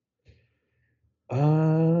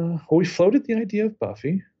 Well, we floated the idea of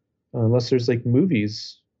Buffy, unless there's like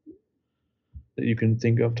movies that you can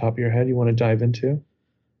think of top of your head you want to dive into.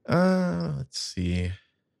 Let's see.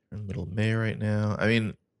 We're in the middle of May right now. I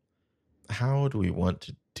mean, how do we want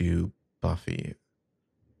to do Buffy?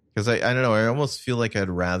 Because I don't know. I almost feel like I'd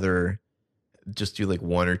rather just do like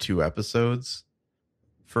 1 or 2 episodes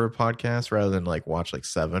for a podcast rather than like watch like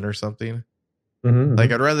 7 or something. Mm-hmm.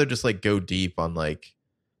 Like I'd rather just like go deep on like,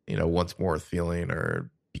 Once More with Feeling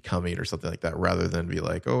or Becoming or something like that, rather than be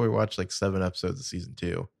like, oh, we watched like 7 episodes of season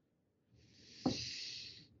 2.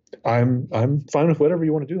 I'm fine with whatever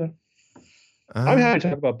you want to do then. I'm happy to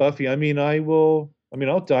talk about Buffy.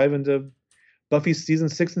 I'll dive into Buffy's season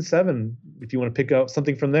 6 and 7 if you want to pick out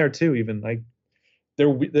something from there too. Even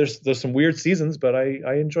there's some weird seasons, but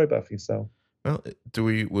I enjoy Buffy. So, well,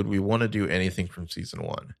 would we want to do anything from season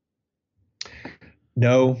 1?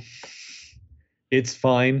 No, it's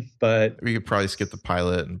fine, but we could probably skip the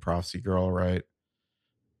pilot and Prophecy Girl, right?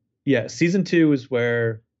 Yeah, season 2 is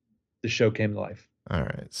where the show came to life. All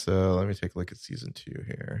right, so let me take a look at season 2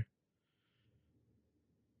 here.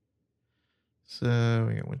 So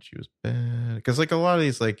we got When She Was Bad, because like a lot of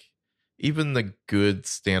these, like even the good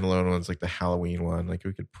standalone ones, like the Halloween one, like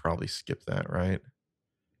we could probably skip that, right?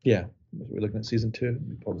 Yeah, we're looking at season 2. Let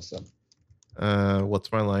me pull this up.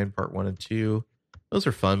 What's My Line Part 1 and 2? Those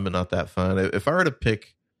are fun, but not that fun. If I were to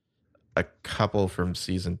pick a couple from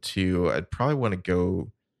season 2, I'd probably want to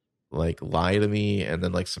go like Lie to Me and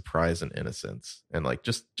then like Surprise and Innocence, and like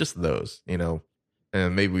just those, and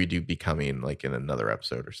maybe we do Becoming like in another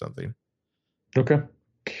episode or something. Okay.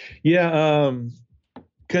 Yeah.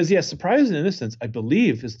 Because Surprise and Innocence, I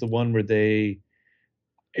believe, is the one where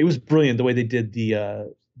it was brilliant the way they did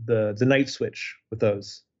the night switch with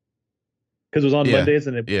those. Because it was on Mondays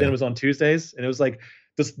and then it was on Tuesdays, and it was like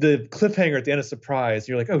the cliffhanger at the end of Surprise.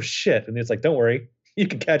 You're like, oh shit, and it's like, don't worry, you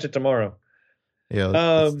can catch it tomorrow. Yeah,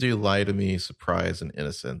 let's do Lie to Me, Surprise, and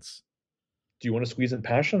Innocence. Do you want to squeeze in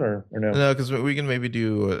Passion or no? No, because we can maybe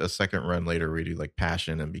do a second run later where we do like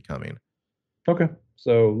Passion and Becoming. Okay,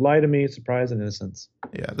 so Lie to Me, Surprise, and Innocence.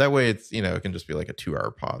 Yeah, that way it's it can just be like a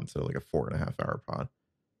 2-hour pod instead of like a 4.5-hour pod.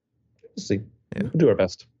 We'll see. Yeah. We'll do our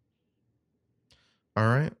best. All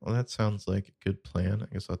right. Well, that sounds like a good plan.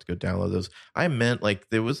 I guess I'll have to go download those. I meant like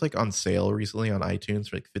there was like on sale recently on iTunes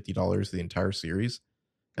for like $50 the entire series.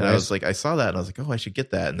 And nice. I was like, I saw that and I was like, oh, I should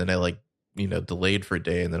get that. And then I like, delayed for a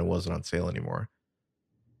day and then it wasn't on sale anymore.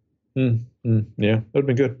 Yeah, that would have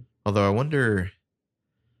been good. Although I wonder,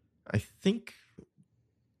 I think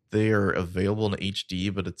they are available in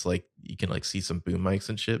HD, but it's like you can like see some boom mics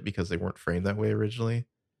and shit because they weren't framed that way originally.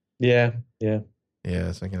 Yeah. So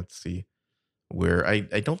I got to see where I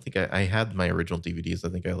don't think I had my original DVDs. I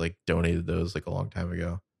think I like donated those like a long time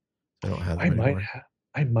ago. I don't have them anymore.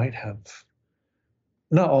 I might have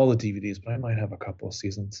not all the DVDs, but I might have a couple of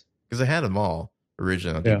seasons. Because I had them all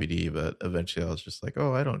originally on DVD, but eventually I was just like,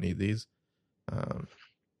 oh, I don't need these.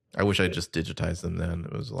 I wish I just digitized them then.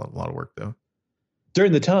 It was a lot of work though.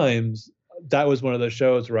 During the times, that was one of those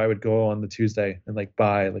shows where I would go on the Tuesday and like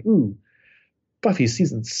buy like, ooh, Buffy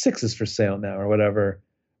season 6 is for sale now or whatever.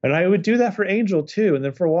 And I would do that for Angel too. And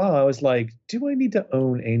then for a while I was like, do I need to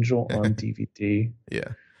own Angel on DVD? Yeah.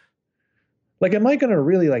 Like, am I going to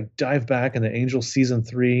really like dive back into Angel season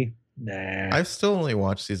 3? Nah. I've still only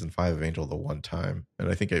watched season 5 of Angel the one time. And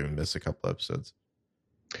I think I even missed a couple episodes.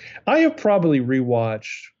 I have probably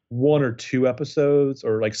rewatched 1 or 2 episodes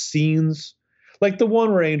or like scenes, like the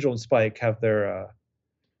one where Angel and Spike have their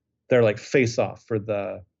like face off for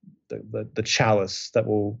the chalice that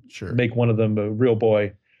will make one of them a real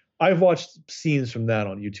boy. I've watched scenes from that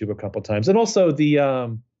on YouTube a couple times, and also the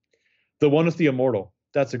one with the Immortal.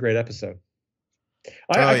 That's a great episode.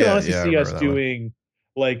 I can honestly see us doing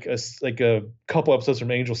like a couple episodes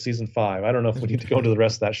from Angel season 5. I don't know if we need to go into the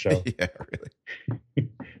rest of that show. Yeah, really.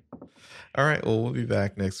 All right. Well, we'll be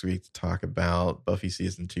back next week to talk about Buffy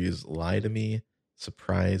season 2's Lie to Me,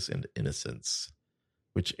 Surprise, and Innocence,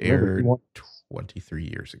 which aired 23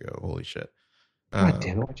 years ago. Holy shit. God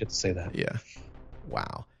damn it. Why'd you have to say that? Yeah.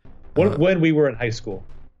 Wow. When we were in high school.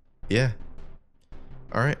 Yeah.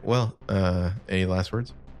 All right. Well, any last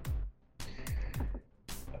words?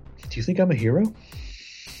 Do you think I'm a hero?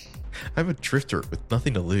 I'm a drifter with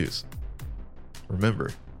nothing to lose.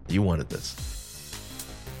 Remember, you wanted this.